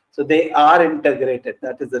Manager. So they are integrated.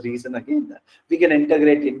 That is the reason again that we can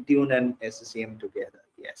integrate Intune and SCCM together.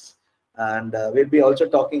 Yes. And we'll be also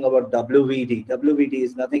talking about WVD. WVD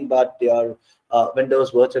is nothing but your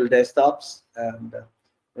Windows virtual desktops, and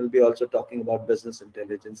we'll be also talking about business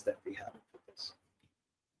intelligence that we have with us.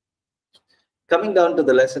 Coming down to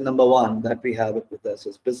the lesson number 1 that we have with us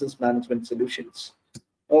is business management solutions.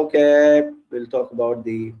 Okay, we'll talk about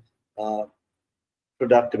the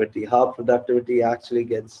productivity, how productivity actually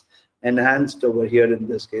gets enhanced over here in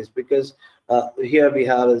this case, because here we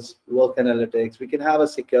have is work analytics. We can have a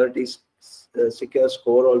secure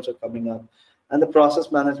score also coming up, and the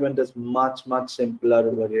process management is much simpler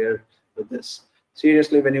over here with this.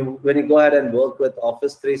 Seriously, when you go ahead and work with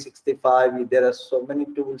Office 365, there are so many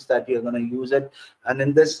tools that you're going to use it. And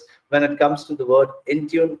in this, when it comes to the word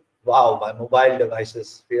Intune, wow, my mobile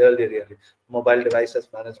devices, really mobile devices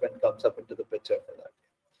management comes up into the picture for that.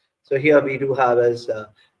 So here we do have as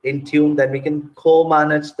Intune, then we can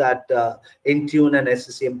co-manage that Intune and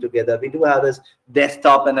SCCM together. We do have this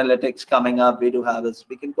desktop analytics coming up. We do have this,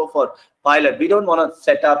 we can go for pilot. We don't want to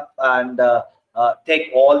set up and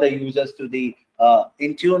take all the users to the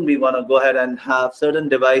Intune. We want to go ahead and have certain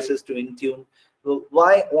devices to Intune.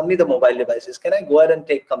 Why only the mobile devices? Can I go ahead and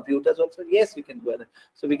take computers also? Yes, we can go ahead.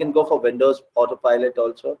 So we can go for Windows Autopilot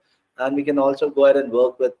also. And we can also go ahead and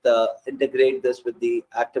work with, integrate this with the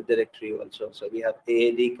Active Directory also. So we have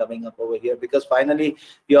AAD coming up over here, because finally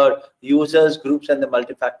your users, groups, and the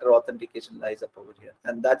multi-factor authentication lies up over here.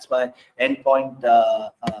 And that's my endpoint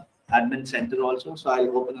admin center also. So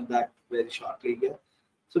I'll open up that very shortly here.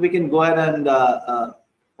 So we can go ahead and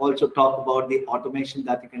also talk about the automation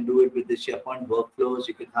that you can do it with the SharePoint workflows.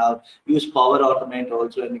 You can use Power Automate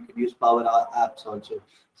also, and you can use Power Apps also.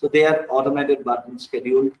 So they are automated buttons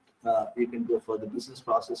scheduled. You can go for the business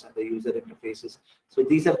process and the user interfaces. So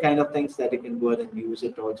these are kind of things that you can go ahead and use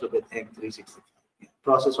it also with M365. Yeah.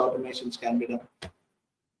 Process automations can be done.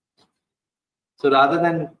 So rather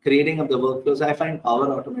than creating of the workflows, I find Power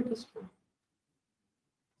Automate is good.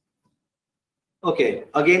 Okay,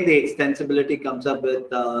 again, the extensibility comes up with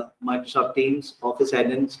Microsoft Teams. Office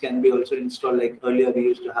add-ins can be also installed. Like earlier, we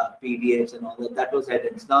used to have PDFs and all that. That was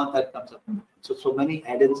add-ins. Now that comes up. So many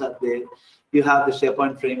add-ins are there. You have the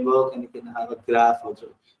SharePoint framework, and you can have a graph also.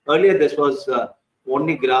 Earlier, this was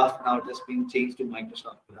only graph. Now it has been changed to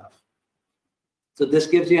Microsoft Graph. So this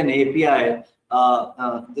gives you an API.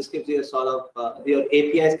 This gives you a sort of your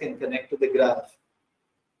APIs can connect to the graph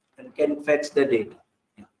and can fetch the data.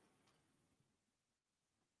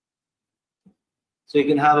 So you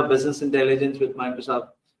can have a business intelligence with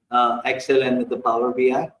Microsoft Excel and with the Power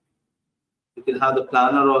BI. You can have the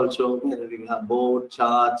planner also, where you have board,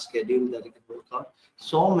 chart, schedule that you can work on.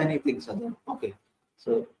 So many things are there. Okay,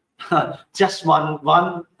 so just one.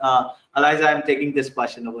 Eliza, I'm taking this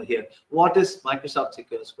question over here. What is Microsoft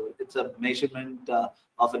Secure Score? It's a measurement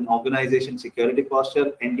of an organization security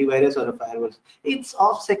posture, antivirus, or a firewall. It's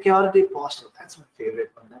of security posture. That's my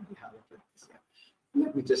favorite one that we have.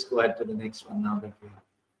 Let me just go ahead to the next one now that we have.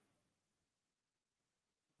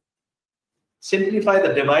 Simplify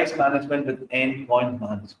the device management with endpoint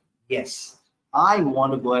management. Yes, I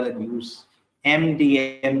want to go ahead and use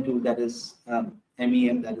MDM tool, that is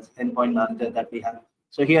MEM, that is endpoint manager that we have.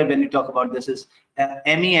 So here, when you talk about this, is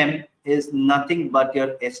MEM is nothing but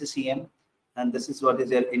your SCCM, and this is what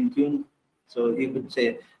is your Intune. So you could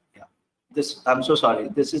say, yeah, this. I'm so sorry.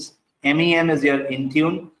 This is MEM is your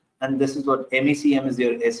Intune. And this is what MECM is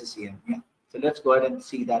your SCCM. Yeah. So let's go ahead and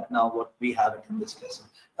see that now what we have it in this lesson.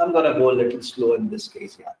 I'm going to go a little slow in this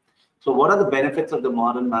case. Yeah. So what are the benefits of the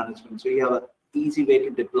modern management? So you have an easy way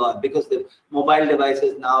to deploy, because the mobile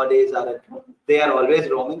devices nowadays they are always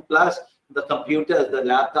roaming. Plus the computers, the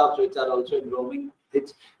laptops, which are also roaming.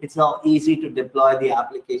 It's now easy to deploy the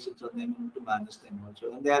applications on them and to manage them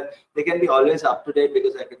also. And they can be always up to date,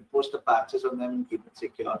 because I can post the patches on them and keep it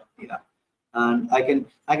secure. Yeah. And I can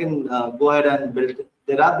go ahead and build.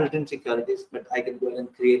 There are built-in securities, but I can go ahead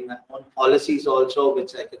and create my own policies also,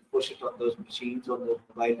 which I can push it on those machines, on those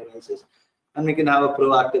mobile devices, and we can have a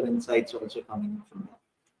proactive insights also coming in from that.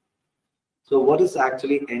 So what is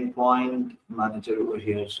actually Endpoint Manager over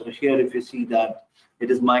here? So here, if you see that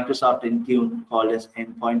it is Microsoft Intune called as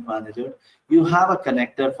Endpoint Manager. You have a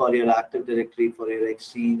connector for your Active Directory, for your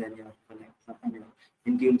Exchange, and your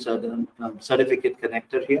Intune certificate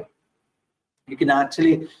connector here. You can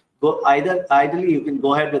actually go ideally you can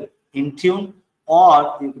go ahead with Intune,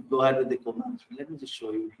 or you can go ahead with the co-management. Let me just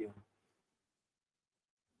show you here.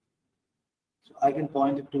 So I can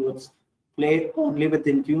point it towards play only with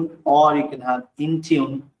Intune, or you can have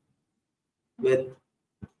Intune with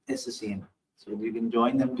SCCM. So you can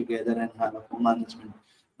join them together and have a co-management.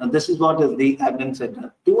 Now this is what is the admin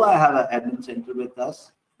center. Do I have an admin center with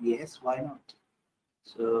us? Yes, why not?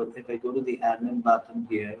 So if I go to the admin button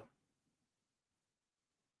here,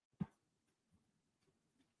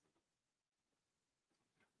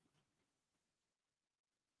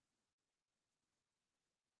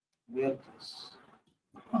 where this?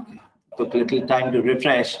 Okay, took a little time to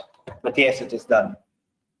refresh, but yes, it is done.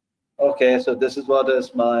 Okay, so this is what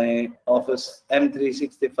is my Office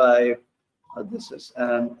M365. This is,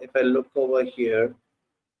 and if I look over here,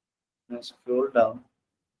 I scroll down.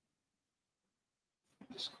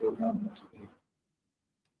 Just scroll down.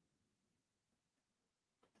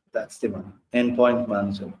 That's the one, Endpoint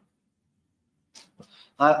Manager.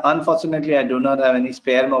 Unfortunately, I do not have any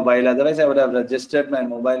spare mobile. Otherwise, I would have registered my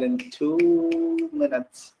mobile in 2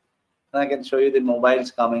 minutes. And I can show you the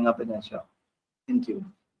mobiles coming up in Azure. Intune.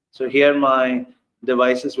 So here my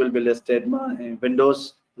devices will be listed. My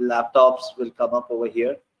Windows laptops will come up over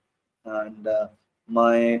here, and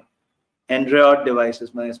my Android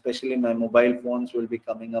devices, especially my mobile phones, will be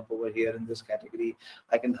coming up over here in this category.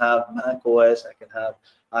 I can have Mac OS, I can have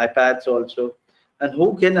iPads also. And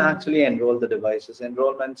who can actually enroll the devices?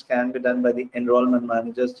 Enrollments can be done by the enrollment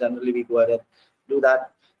managers. Generally, we go ahead and do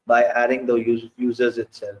that by adding the users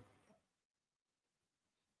itself.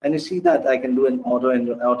 And you see that I can do an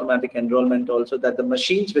automatic enrollment also, that the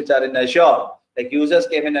machines which are in Azure, like users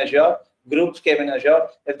came in Azure, groups came in Azure.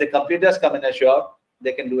 If the computers come in Azure,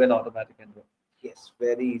 they can do an automatic enrollment. Yes,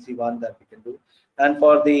 very easy one that we can do. And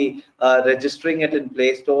for the registering it in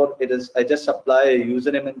Play Store, it is, I just supply a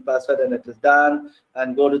username and password and it is done.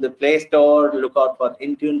 And go to the Play Store, look out for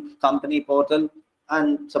Intune company portal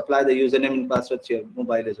and supply the username and password. Your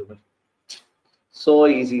mobile is over here. So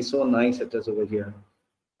easy, so nice it is over here.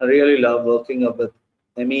 I really love working up with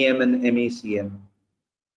MEM and MECM.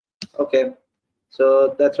 Okay,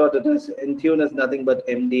 so that's what it is. Intune is nothing but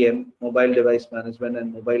MDM, mobile device management,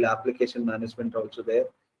 and mobile application management also there.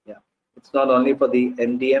 Yeah, it's not only for the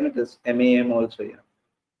MDM, it is MEM also. Yeah.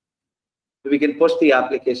 We can push the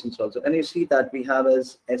applications also. And you see that we have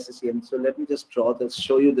as SCCM. So let me just draw this,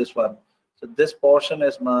 show you this one. So this portion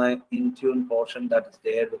is my Intune portion that is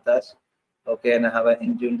there with us. Okay, and I have an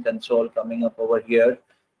Intune console coming up over here.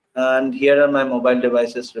 And here are my mobile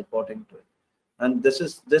devices reporting to it. And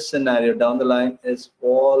this scenario down the line is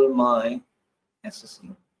all my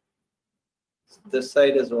SCCM. This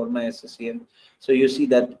side is all my SCCM. So you see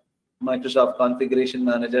that Microsoft Configuration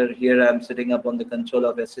Manager, here I'm sitting up on the console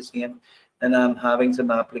of SCCM, and I'm having some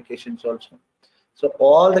applications also. So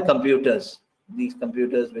all the computers, these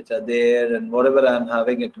computers which are there and whatever I'm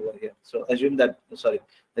having it over here. So assume that, sorry,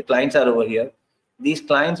 the clients are over here. These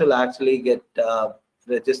clients will actually get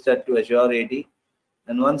registered to Azure AD.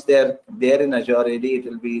 And once they're there in Azure AD, it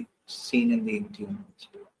will be seen in the Intune.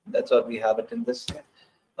 That's what we have it in this.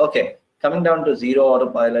 Okay, coming down to zero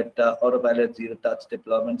autopilot, autopilot zero touch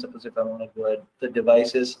deployment. Suppose if I want to go ahead, the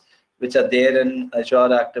devices which are there in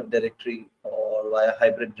Azure Active Directory or via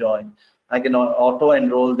hybrid join, I can auto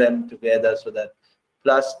enroll them together so that,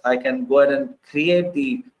 plus I can go ahead and create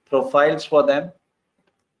the profiles for them.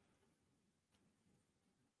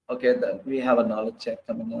 Okay, then we have a knowledge check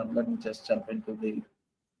coming on. Let me just jump into the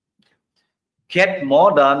get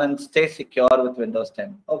more done and stay secure with Windows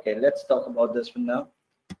 10. Okay, let's talk about this one now.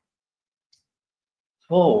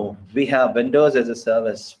 Oh, we have Windows as a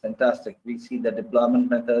service. Fantastic. We see the deployment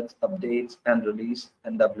methods, updates, and release,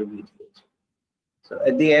 and WVD. So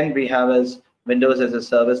at the end, we have as Windows as a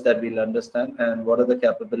service that we'll understand, and what are the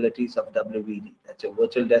capabilities of WVD. That's your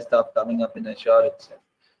virtual desktop coming up in Azure itself.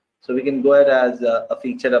 So we can go ahead as a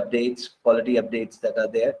feature updates, quality updates that are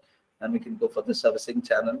there, and we can go for the servicing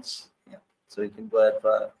channels. Yeah. So we can go ahead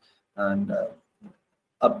for and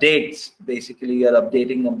updates. Basically, you're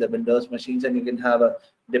updating of the Windows machines, and you can have a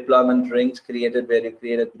deployment rings created where you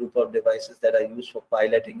create a group of devices that are used for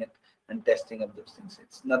piloting it and testing of those things.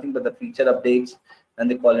 It's nothing but the feature updates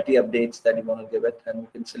and the quality updates that you want to give it, and you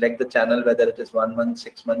can select the channel whether it is 1 month,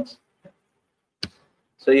 6 months.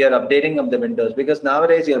 So you're updating of the Windows, because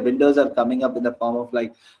nowadays your Windows are coming up in the form of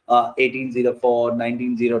like 1804,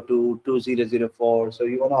 1902, 2004. So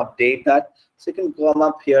you want to update that. So you can come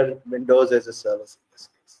up here, Windows as a service in this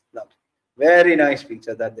case. Lovely. Very nice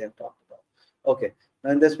feature that they have talked about. Okay,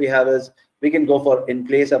 and this we have is, we can go for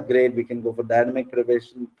in-place upgrade, we can go for dynamic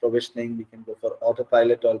provisioning, we can go for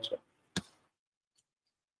autopilot also.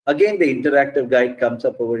 Again, the interactive guide comes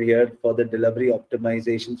up over here for the delivery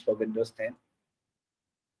optimizations for Windows 10.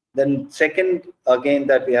 Then second, again,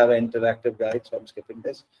 that we have an interactive guide, so I'm skipping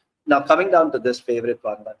this. Now coming down to this favorite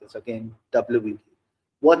one, that is again WVD,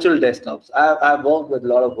 virtual desktops. I've worked with a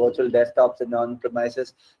lot of virtual desktops in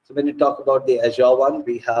on-premises. So when you talk about the Azure one,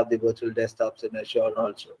 we have the virtual desktops in Azure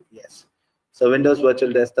also. Yes. So Windows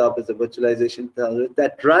Virtual Desktop is a virtualization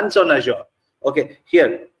that runs on Azure. Okay,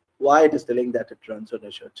 here, why it is telling that it runs on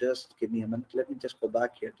Azure? Just give me a minute. Let me just go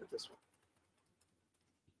back here to this one.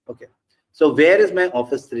 Okay. So where is my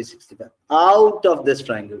Office 365? Out of this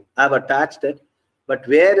triangle, I've attached it, but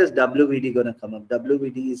where is WVD going to come up?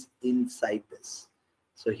 WVD is inside this.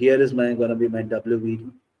 So here is going to be my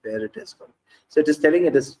WVD, where it is going. So it is telling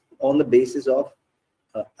it is on the basis of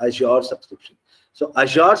Azure subscription. So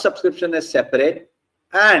Azure subscription is separate,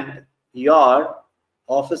 and your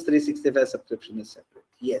Office 365 subscription is separate.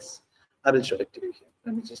 Yes, I will show it to you here.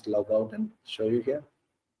 Let me just log out and show you here.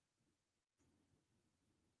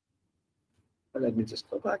 Let me just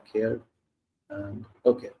go back here, and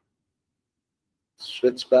okay,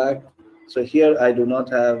 switch back. So here I do not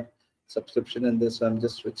have subscription in this, so I'm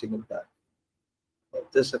just switching it back. But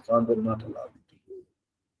this account will not allow me to do it.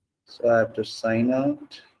 So I have to sign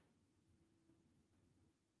out.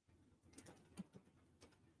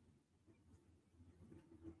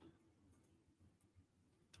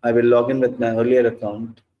 I will log in with my earlier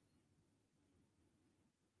account.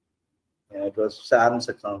 Yeah, it was Sam's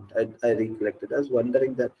account. I recollected. I was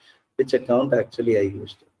wondering that which account actually I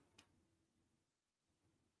used.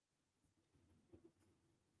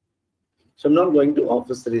 So I'm not going to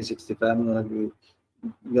Office 365. I'm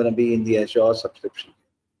going to be in the Azure subscription.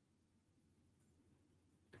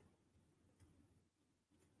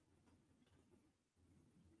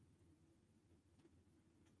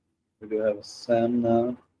 We do have Sam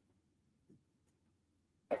now.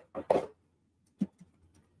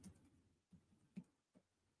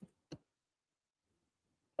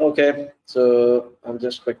 Okay, so I'll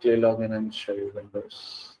just quickly log in and show you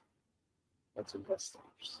Windows. That's interesting.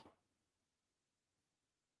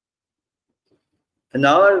 And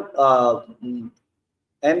our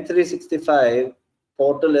M365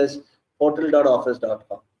 portal is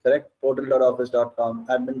portal.office.com, correct? Portal.office.com,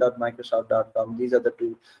 admin.microsoft.com. These are the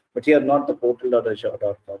two, but here not the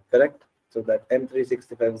portal.azure.com, correct? So that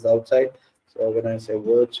M365 is outside. So when I say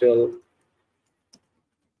virtual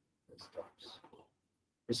desktops,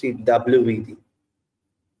 you see WVD.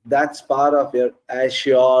 That's part of your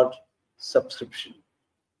Azure subscription,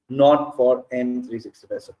 not for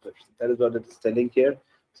M365 subscription. That is what it is telling here.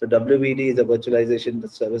 So WVD is a virtualization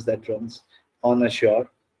service that runs on Azure,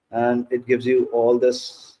 and it gives you all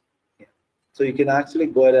this. Yeah. So you can actually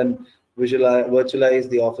go ahead and virtualize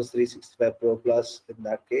the Office 365 Pro Plus in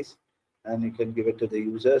that case, and you can give it to the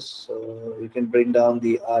users. So you can bring down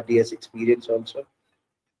the RDS experience also.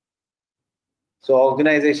 So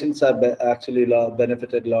organizations are actually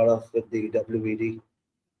benefited a lot of with the WVD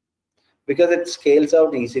because it scales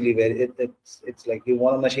out easily. Where it's like you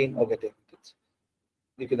want a machine, okay, take it.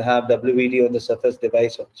 You can have WVD on the Surface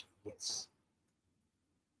device also. Yes.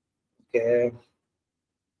 Okay.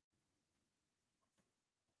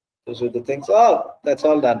 Those are the things. Oh, that's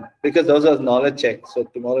all done because those are knowledge checks. So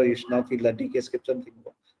tomorrow you should not feel that DK skipped something.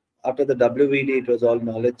 After the WVD, it was all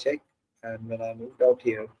knowledge check, and when I moved out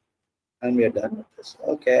here, and we are done with this.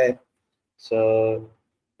 Okay, so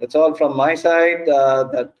that's all from my side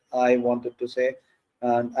that I wanted to say,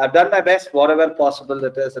 and I've done my best, whatever possible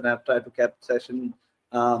it is, and I've tried to keep session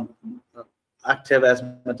active as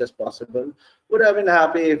much as possible. Would have been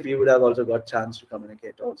happy if you would have also got chance to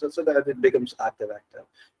communicate also, so that it becomes active.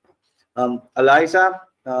 Eliza,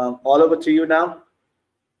 all over to you now.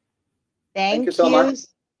 Thank you so much.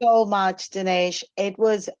 So much, Dinesh. It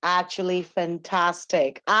was actually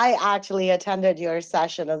fantastic. I actually attended your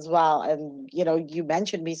session as well. And, you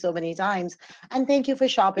mentioned me so many times. And thank you for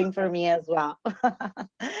shopping for me as well.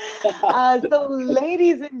 So,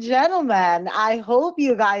 ladies and gentlemen, I hope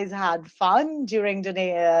you guys had fun during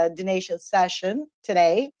Dinesh's session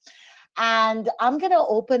today. And I'm going to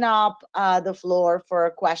open up the floor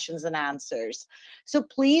for questions and answers. So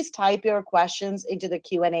please type your questions into the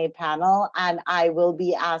Q&A panel, and I will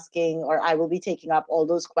be asking, or I will be taking up all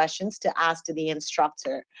those questions to ask to the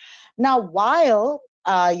instructor. Now, while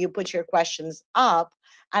you put your questions up,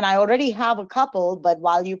 and I already have a couple, but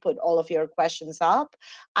while you put all of your questions up,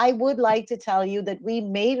 I would like to tell you that we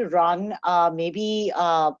may run maybe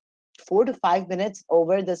 4 to 5 minutes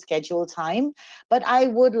over the scheduled time, but I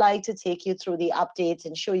would like to take you through the updates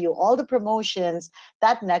and show you all the promotions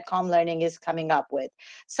that Netcom Learning is coming up with.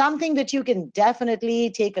 Something that you can definitely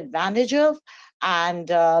take advantage of and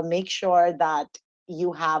make sure that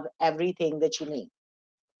you have everything that you need.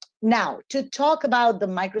 Now, to talk about the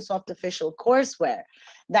Microsoft official courseware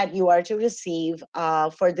that you are to receive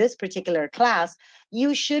for this particular class,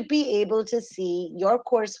 you should be able to see your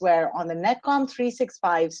courseware on the Netcom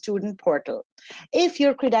 365 student portal. If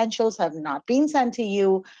your credentials have not been sent to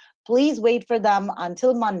you, please wait for them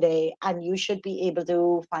until Monday, and you should be able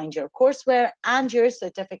to find your courseware and your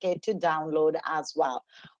certificate to download as well.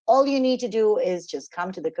 All you need to do is just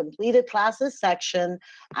come to the completed classes section.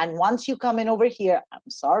 And once you come in over here, I'm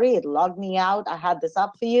sorry, it logged me out. I had this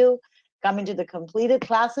up for you. Come into the completed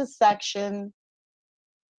classes section,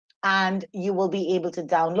 and you will be able to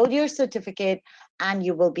download your certificate, and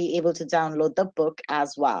you will be able to download the book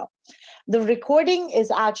as well. The recording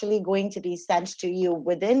is actually going to be sent to you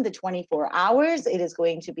within the 24 hours. It is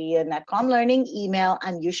going to be a Netcom Learning email,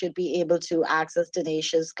 and you should be able to access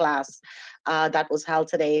Dinesh's class that was held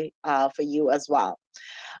today for you as well.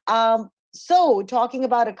 So talking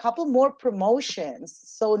about a couple more promotions.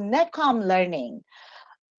 So Netcom Learning,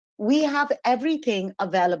 we have everything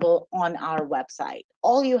available on our website.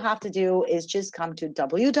 All you have to do is just come to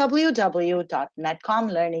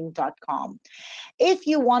www.netcomlearning.com. If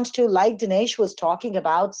you want to, like Dinesh was talking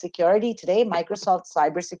about security today, Microsoft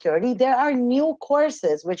cybersecurity, there are new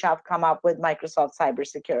courses which have come up with Microsoft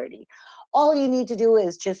cybersecurity. All you need to do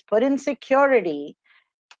is just put in security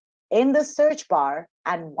in the search bar.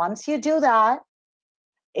 And once you do that,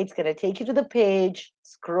 it's going to take you to the page,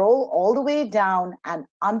 scroll all the way down, and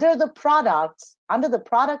under the products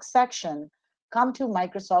section, come to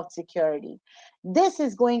Microsoft Security. This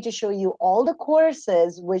is going to show you all the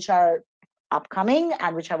courses which are upcoming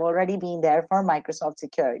and which have already been there for Microsoft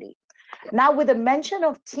Security. Now, with the mention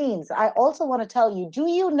of Teams, I also want to tell you, do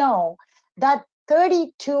you know that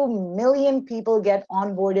 32 million people get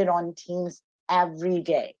onboarded on Teams every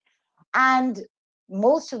day? And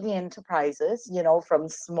most of the enterprises, from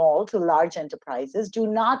small to large enterprises, do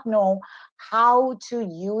not know how to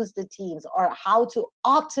use the Teams or how to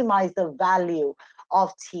optimize the value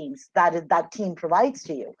of Teams that team provides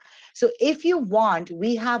to you. So if you want,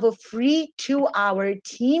 we have a free 2-hour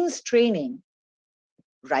Teams training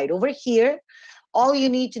right over here. All you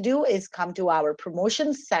need to do is come to our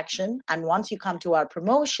promotions section. And once you come to our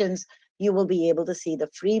promotions, you will be able to see the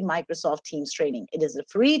free Microsoft Teams training. It is a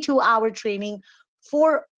free 2-hour training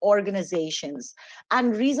for organizations.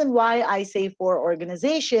 And reason why I say for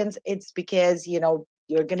organizations, it's because,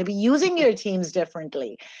 you're going to be using your teams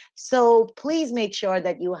differently. So please make sure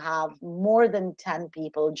that you have more than 10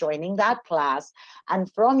 people joining that class.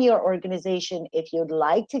 And from your organization, if you'd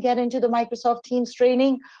like to get into the Microsoft Teams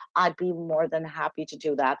training, I'd be more than happy to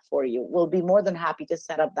do that for you. We'll be more than happy to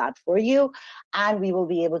set up that for you. And we will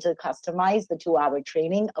be able to customize the 2-hour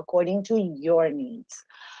training according to your needs.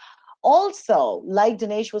 Also, like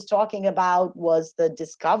Dinesh was talking about, was the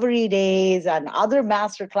discovery days and other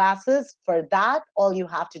master classes. For that, all you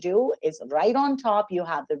have to do is right on top, you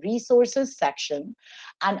have the resources section.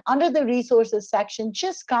 And under the resources section,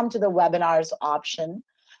 just come to the webinars option.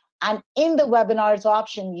 And in the webinars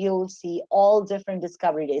option, you'll see all different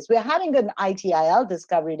discovery days. We're having an ITIL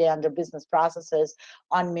discovery day under business processes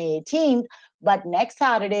on May 18th, but next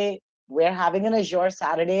Saturday, we're having an Azure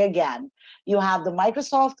Saturday again. You have the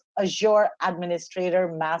Microsoft Azure Administrator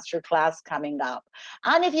Masterclass coming up.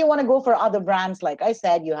 And if you want to go for other brands, like I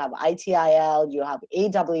said, you have ITIL, you have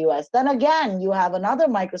AWS. Then again, you have another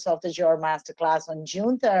Microsoft Azure Masterclass on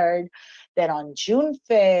June 3rd, then on June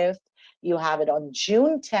 5th, you have it on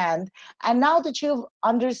June 10th. And now that you've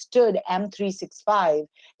understood M365,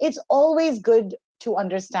 it's always good to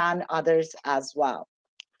understand others as well.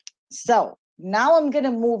 So now I'm going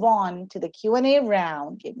to move on to the Q&A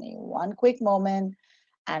round. Give me one quick moment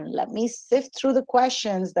and let me sift through the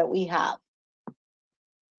questions that we have.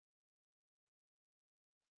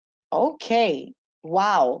 Okay.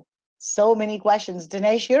 Wow. So many questions.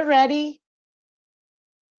 Dinesh, you're ready?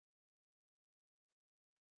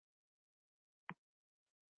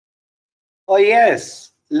 Oh,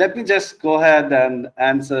 yes. Let me just go ahead and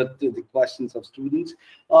answer to the questions of students.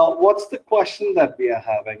 What's the question that we are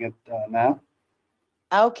having it now?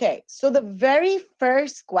 Okay, so the very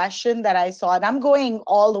first question that I saw, and I'm going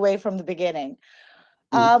all the way from the beginning.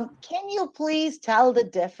 Can you please tell the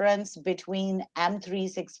difference between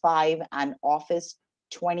M365 and Office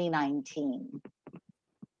 2019?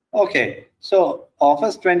 Okay, so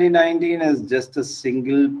Office 2019 is just a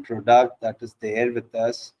single product that is there with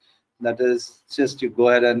us. That is just you go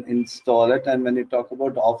ahead and install it. And when you talk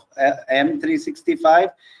about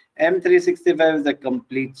M365, M365 is the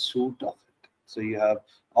complete suite of it. So you have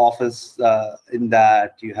Office in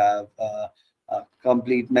that, you have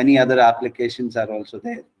complete, many other applications are also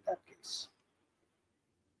there in that case.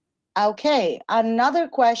 Okay, another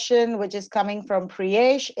question which is coming from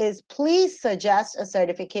Priyesh is, please suggest a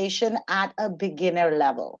certification at a beginner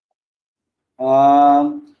level.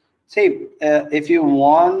 See, if you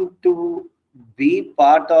want to be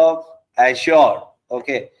part of Azure,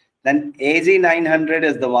 okay, then AZ900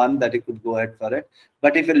 is the one that you could go ahead for it.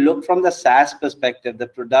 But if you look from the SaaS perspective, the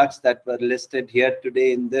products that were listed here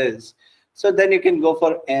today in this, so then you can go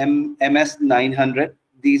for MS900.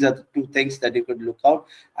 These are the two things that you could look out,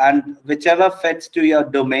 and whichever fits to your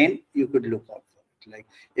domain, you could look out for it. Like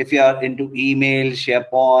if you are into email,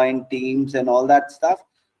 SharePoint, Teams, and all that stuff,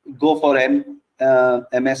 go for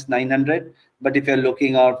MS900. But if you're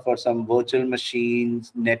looking out for some virtual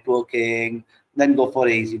machines, networking, then go for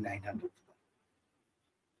AZ900.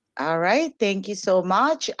 All right, thank you so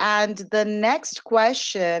much. And the next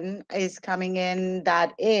question is coming in,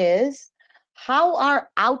 that is, how are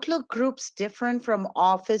Outlook groups different from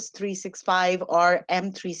Office 365 or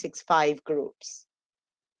M365 groups?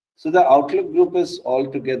 So the Outlook group is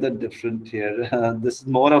altogether different here. This is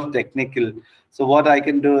more of technical. So what I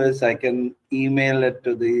can do is I can email it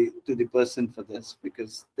to the person for this,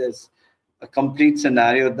 because there's a complete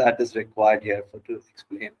scenario that is required here to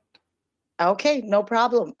explain it. Okay, no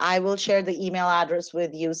problem. I will share the email address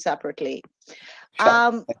with you separately.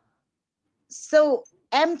 Sure. So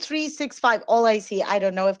M365, all I see, I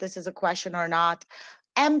don't know if this is a question or not.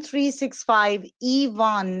 M365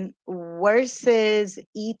 E1 versus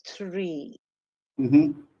E3.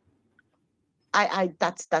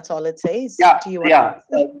 That's all it says. Yeah, Do you yeah,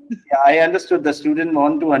 I understood. The student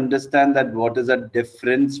want to understand that what is the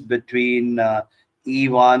difference between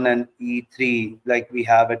E1 and E3, like we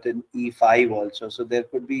have it in E5 also. So there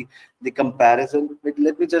could be the comparison. But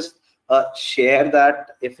let me just share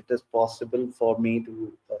that if it is possible for me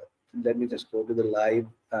to. Let me just go to the live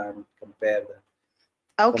and compare that.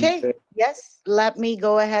 Okay. Yes. Let me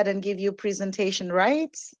go ahead and give you presentation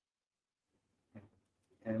rights.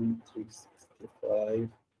 M365.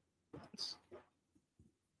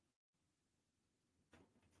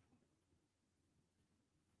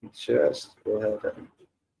 Just go ahead and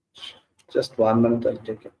just 1 minute, I'll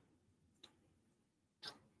take it.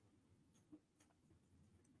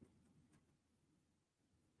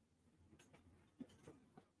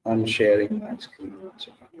 I'm sharing my screen.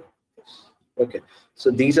 Okay,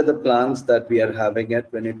 so these are the plans that we are having it.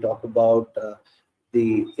 When you talk about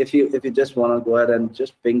if you just want to go ahead and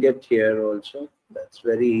just ping it here also, that's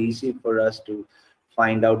very easy for us to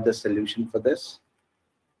find out the solution for this.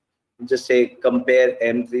 Just say compare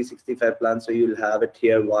M365 plans, so you'll have it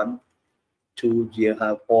here. 1, 2, you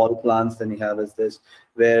have all plans. Then you have is this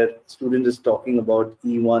where student is talking about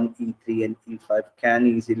E1, E3, and E5 can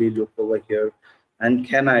easily look over here and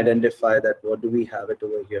can identify that what do we have it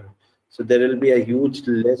over here. So there will be a huge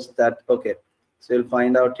list that, okay, so you'll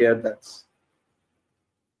find out here that's,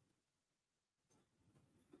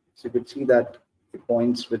 so you could see that the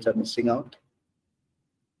points which are missing out.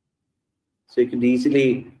 So you can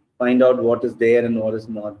easily find out what is there and what is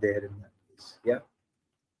not there in that case. Yeah.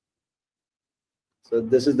 So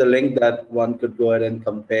this is the link that one could go ahead and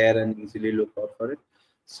compare and easily look out for it.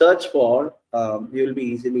 Search for, you will be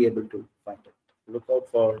easily able to find it. Look out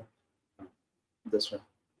for this one.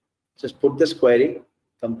 Just put this query,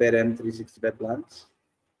 compare M365 plans.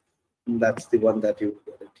 And that's the one that you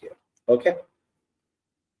get it here. Okay.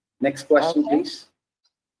 Next question, please.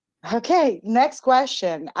 Okay, next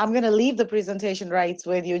question. I'm going to leave the presentation rights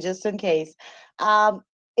with you just in case.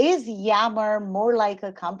 Is Yammer more like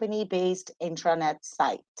a company-based intranet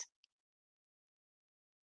site?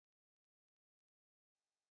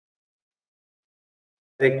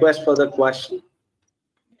 Request for the question.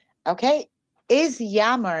 Okay, is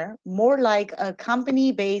Yammer more like a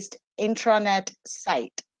company-based intranet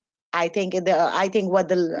site? I think what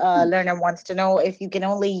the learner wants to know, if you can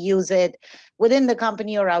only use it within the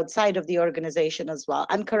company or outside of the organization as well.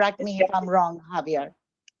 And correct me if I'm wrong, Javier.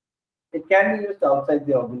 It can be used outside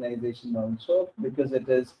the organization also because it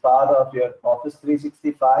is part of your Office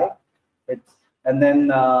 365. But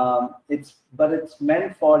it's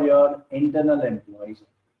meant for your internal employees.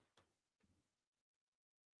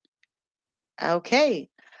 Okay.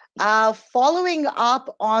 Following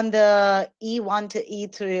up on the E1 to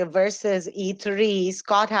E3 versus E3,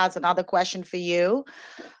 Scott has another question for you.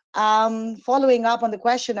 Following up on the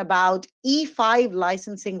question about E5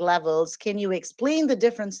 licensing levels, can you explain the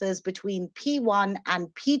differences between P1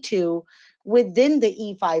 and P2 within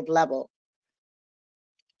the E5 level?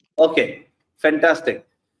 Okay, fantastic.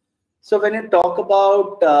 So when you talk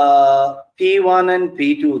about P1 and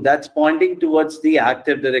P2, that's pointing towards the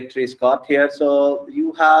Active Directory, Scott, here. So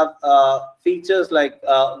you have features like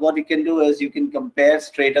what you can do is you can compare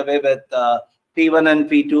straight away with P1 and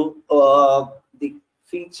P2. The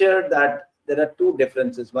feature that there are two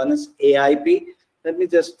differences. One is AIP. Let me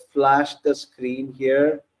just flash the screen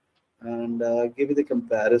here and give you the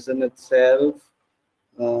comparison itself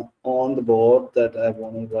on the board that I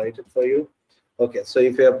want to write it for you. Okay, so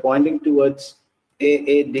if you are pointing towards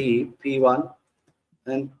AAD P1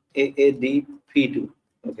 and AAD P2,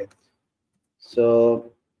 okay.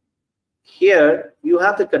 So here you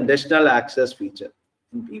have the conditional access feature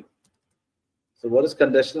in P1. So what is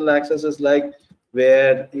conditional access is like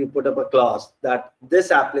where you put up a clause that this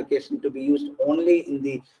application to be used only in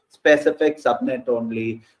the specific subnet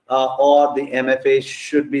only, or the MFA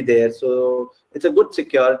should be there. So it's a good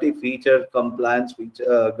security feature, compliance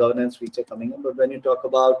feature, governance feature coming up. But when you talk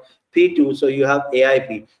about P2, so you have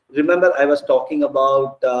AIP. Remember, I was talking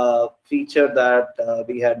about feature that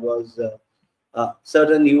we had was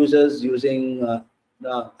certain users using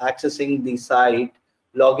accessing the site,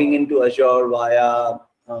 logging into Azure via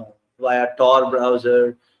Tor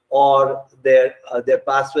browser, or their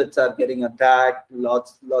passwords are getting attacked.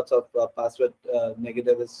 Lots of password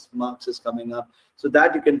negative marks is coming up. So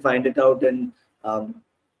that you can find it out in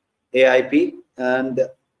AIP. And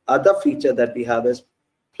the other feature that we have is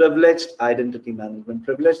privileged identity management.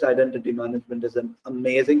 Privileged identity management is an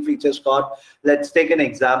amazing feature, Scott. Let's take an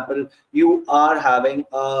example. You are having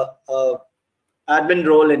a admin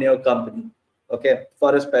role in your company, okay,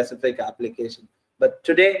 for a specific application. But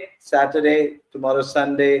today, Saturday, tomorrow,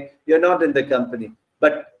 Sunday, you're not in the company.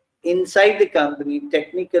 But inside the company,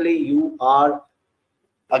 technically, you are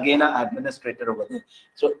again an administrator over there.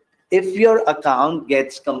 So if your account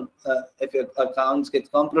gets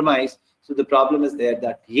compromised, so the problem is there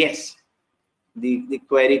that yes, the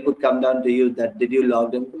query could come down to you that did you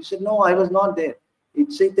log in? You said no, I was not there.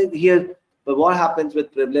 It said that here. But what happens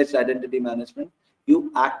with privileged identity management?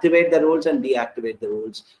 You activate the roles and deactivate the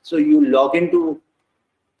roles. So you log into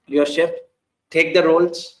your shift, take the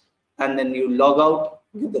roles, and then you log out,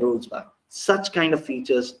 get the roles back. Such kind of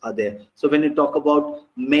features are there. So when you talk about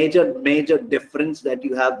major difference that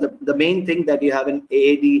you have, the main thing that you have in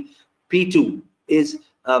AAD P2 is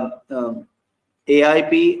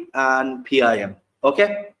AIP and PIM.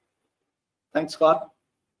 Okay. Thanks, Scott.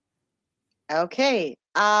 Okay.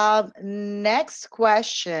 Next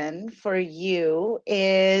question for you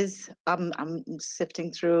is I'm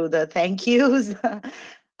sifting through the thank yous.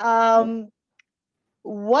 um,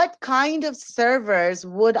 what kind of servers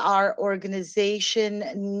would our organization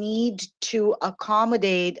need to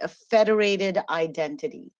accommodate a federated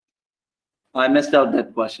identity? I missed out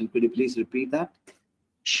that question. Could you please repeat that?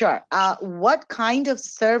 Sure. What kind of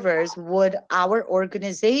servers would our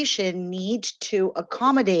organization need to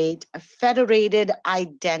accommodate a federated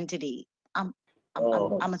identity? I'm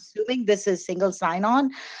assuming this is single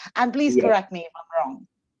sign-on, and please Yeah. correct me if I'm wrong.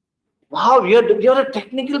 Wow, you're a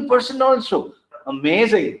technical person also.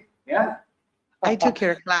 Amazing. Yeah. I took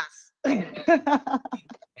your class.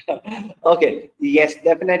 Okay, yes,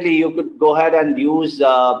 definitely you could go ahead and use,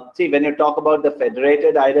 see, when you talk about the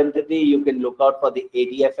federated identity, you can look out for the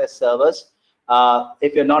ADFS servers.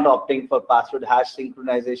 If you're not opting for password hash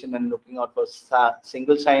synchronization and looking out for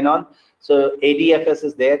single sign-on, so ADFS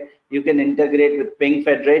is there. You can integrate with Ping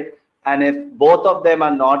Federate. And if both of them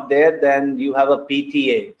are not there, then you have a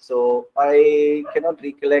PTA. So I cannot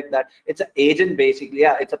recollect that. It's an agent basically.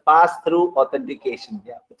 Yeah, it's a pass-through authentication.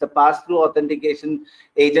 Yeah, it's a pass-through authentication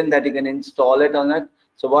agent that you can install it on it.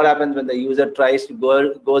 So what happens when the user tries to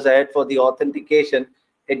goes ahead for the authentication?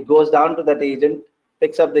 It goes down to that agent,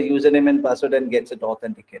 picks up the username and password, and gets it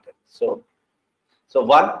authenticated. So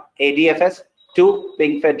one, ADFS, two,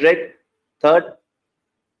 Ping Federate, third,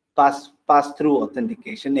 pass-through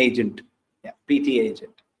authentication agent. Yeah, PT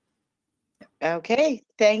agent. Okay,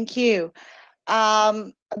 thank you.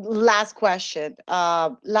 Last question.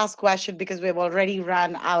 Last question because we've already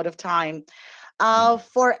run out of time.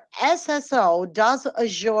 For SSO, does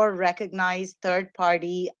Azure recognize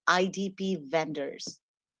third-party IDP vendors?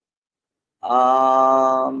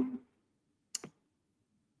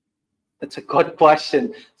 That's a good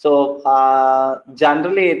question. So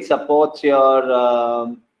generally, it supports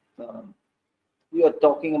your. You are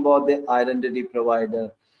talking about the identity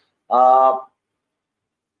provider.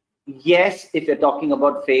 Yes, if you're talking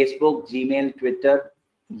about Facebook, Gmail, Twitter,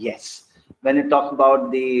 yes. When you talk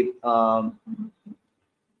about the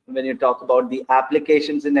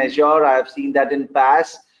applications in Azure, I have seen that in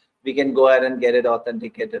past. We can go ahead and get it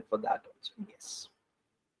authenticated for that also. Yes.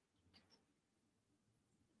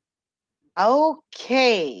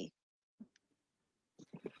 Okay.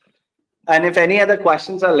 And if any other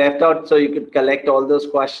questions are left out, so you could collect all those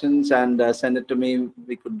questions and send it to me.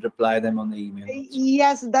 We could reply them on the email also.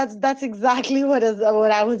 Yes, that's exactly what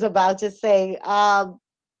I was about to say.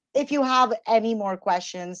 If you have any more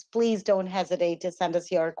questions, please don't hesitate to send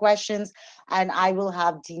us your questions, and I will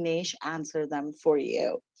have Dinesh answer them for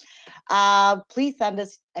you. Please send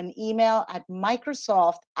us an email at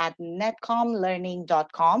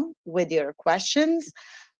microsoft@netcomlearning.com with your questions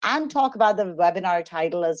and talk about the webinar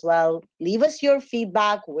title as well. Leave us your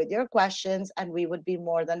feedback with your questions, and we would be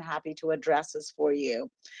more than happy to address this for you.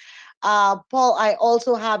 Paul, I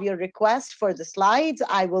also have your request for the slides.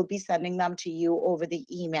 I will be sending them to you over the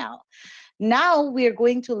email. Now we're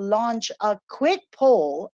going to launch a quick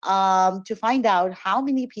poll to find out how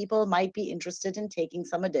many people might be interested in taking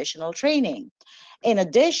some additional training. In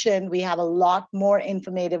addition, we have a lot more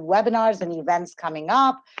informative webinars and events coming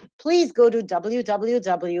up. Please go to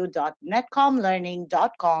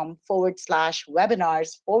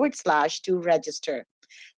www.netcomlearning.com/webinars/ to register.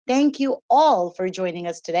 Thank you all for joining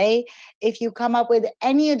us today. If you come up with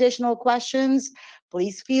any additional questions,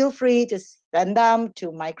 please feel free to send them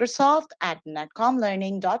to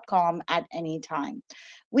Microsoft@netcomlearning.com at any time.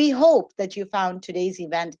 We hope that you found today's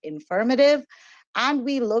event informative, and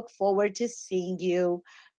we look forward to seeing you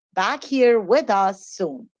back here with us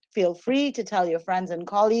soon. Feel free to tell your friends and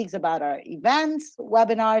colleagues about our events,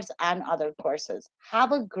 webinars, and other courses.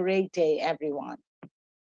 Have a great day, everyone.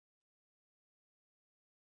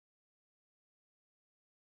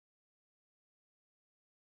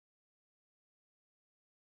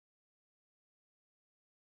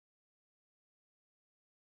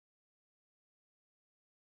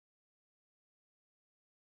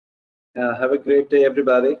 Have a great day,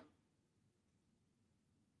 everybody.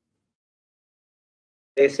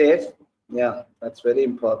 Stay safe. Yeah, that's very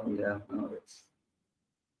important. Yeah, always.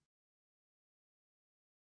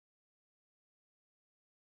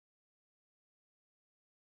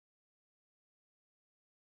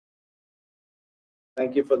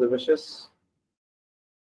 Thank you for the wishes.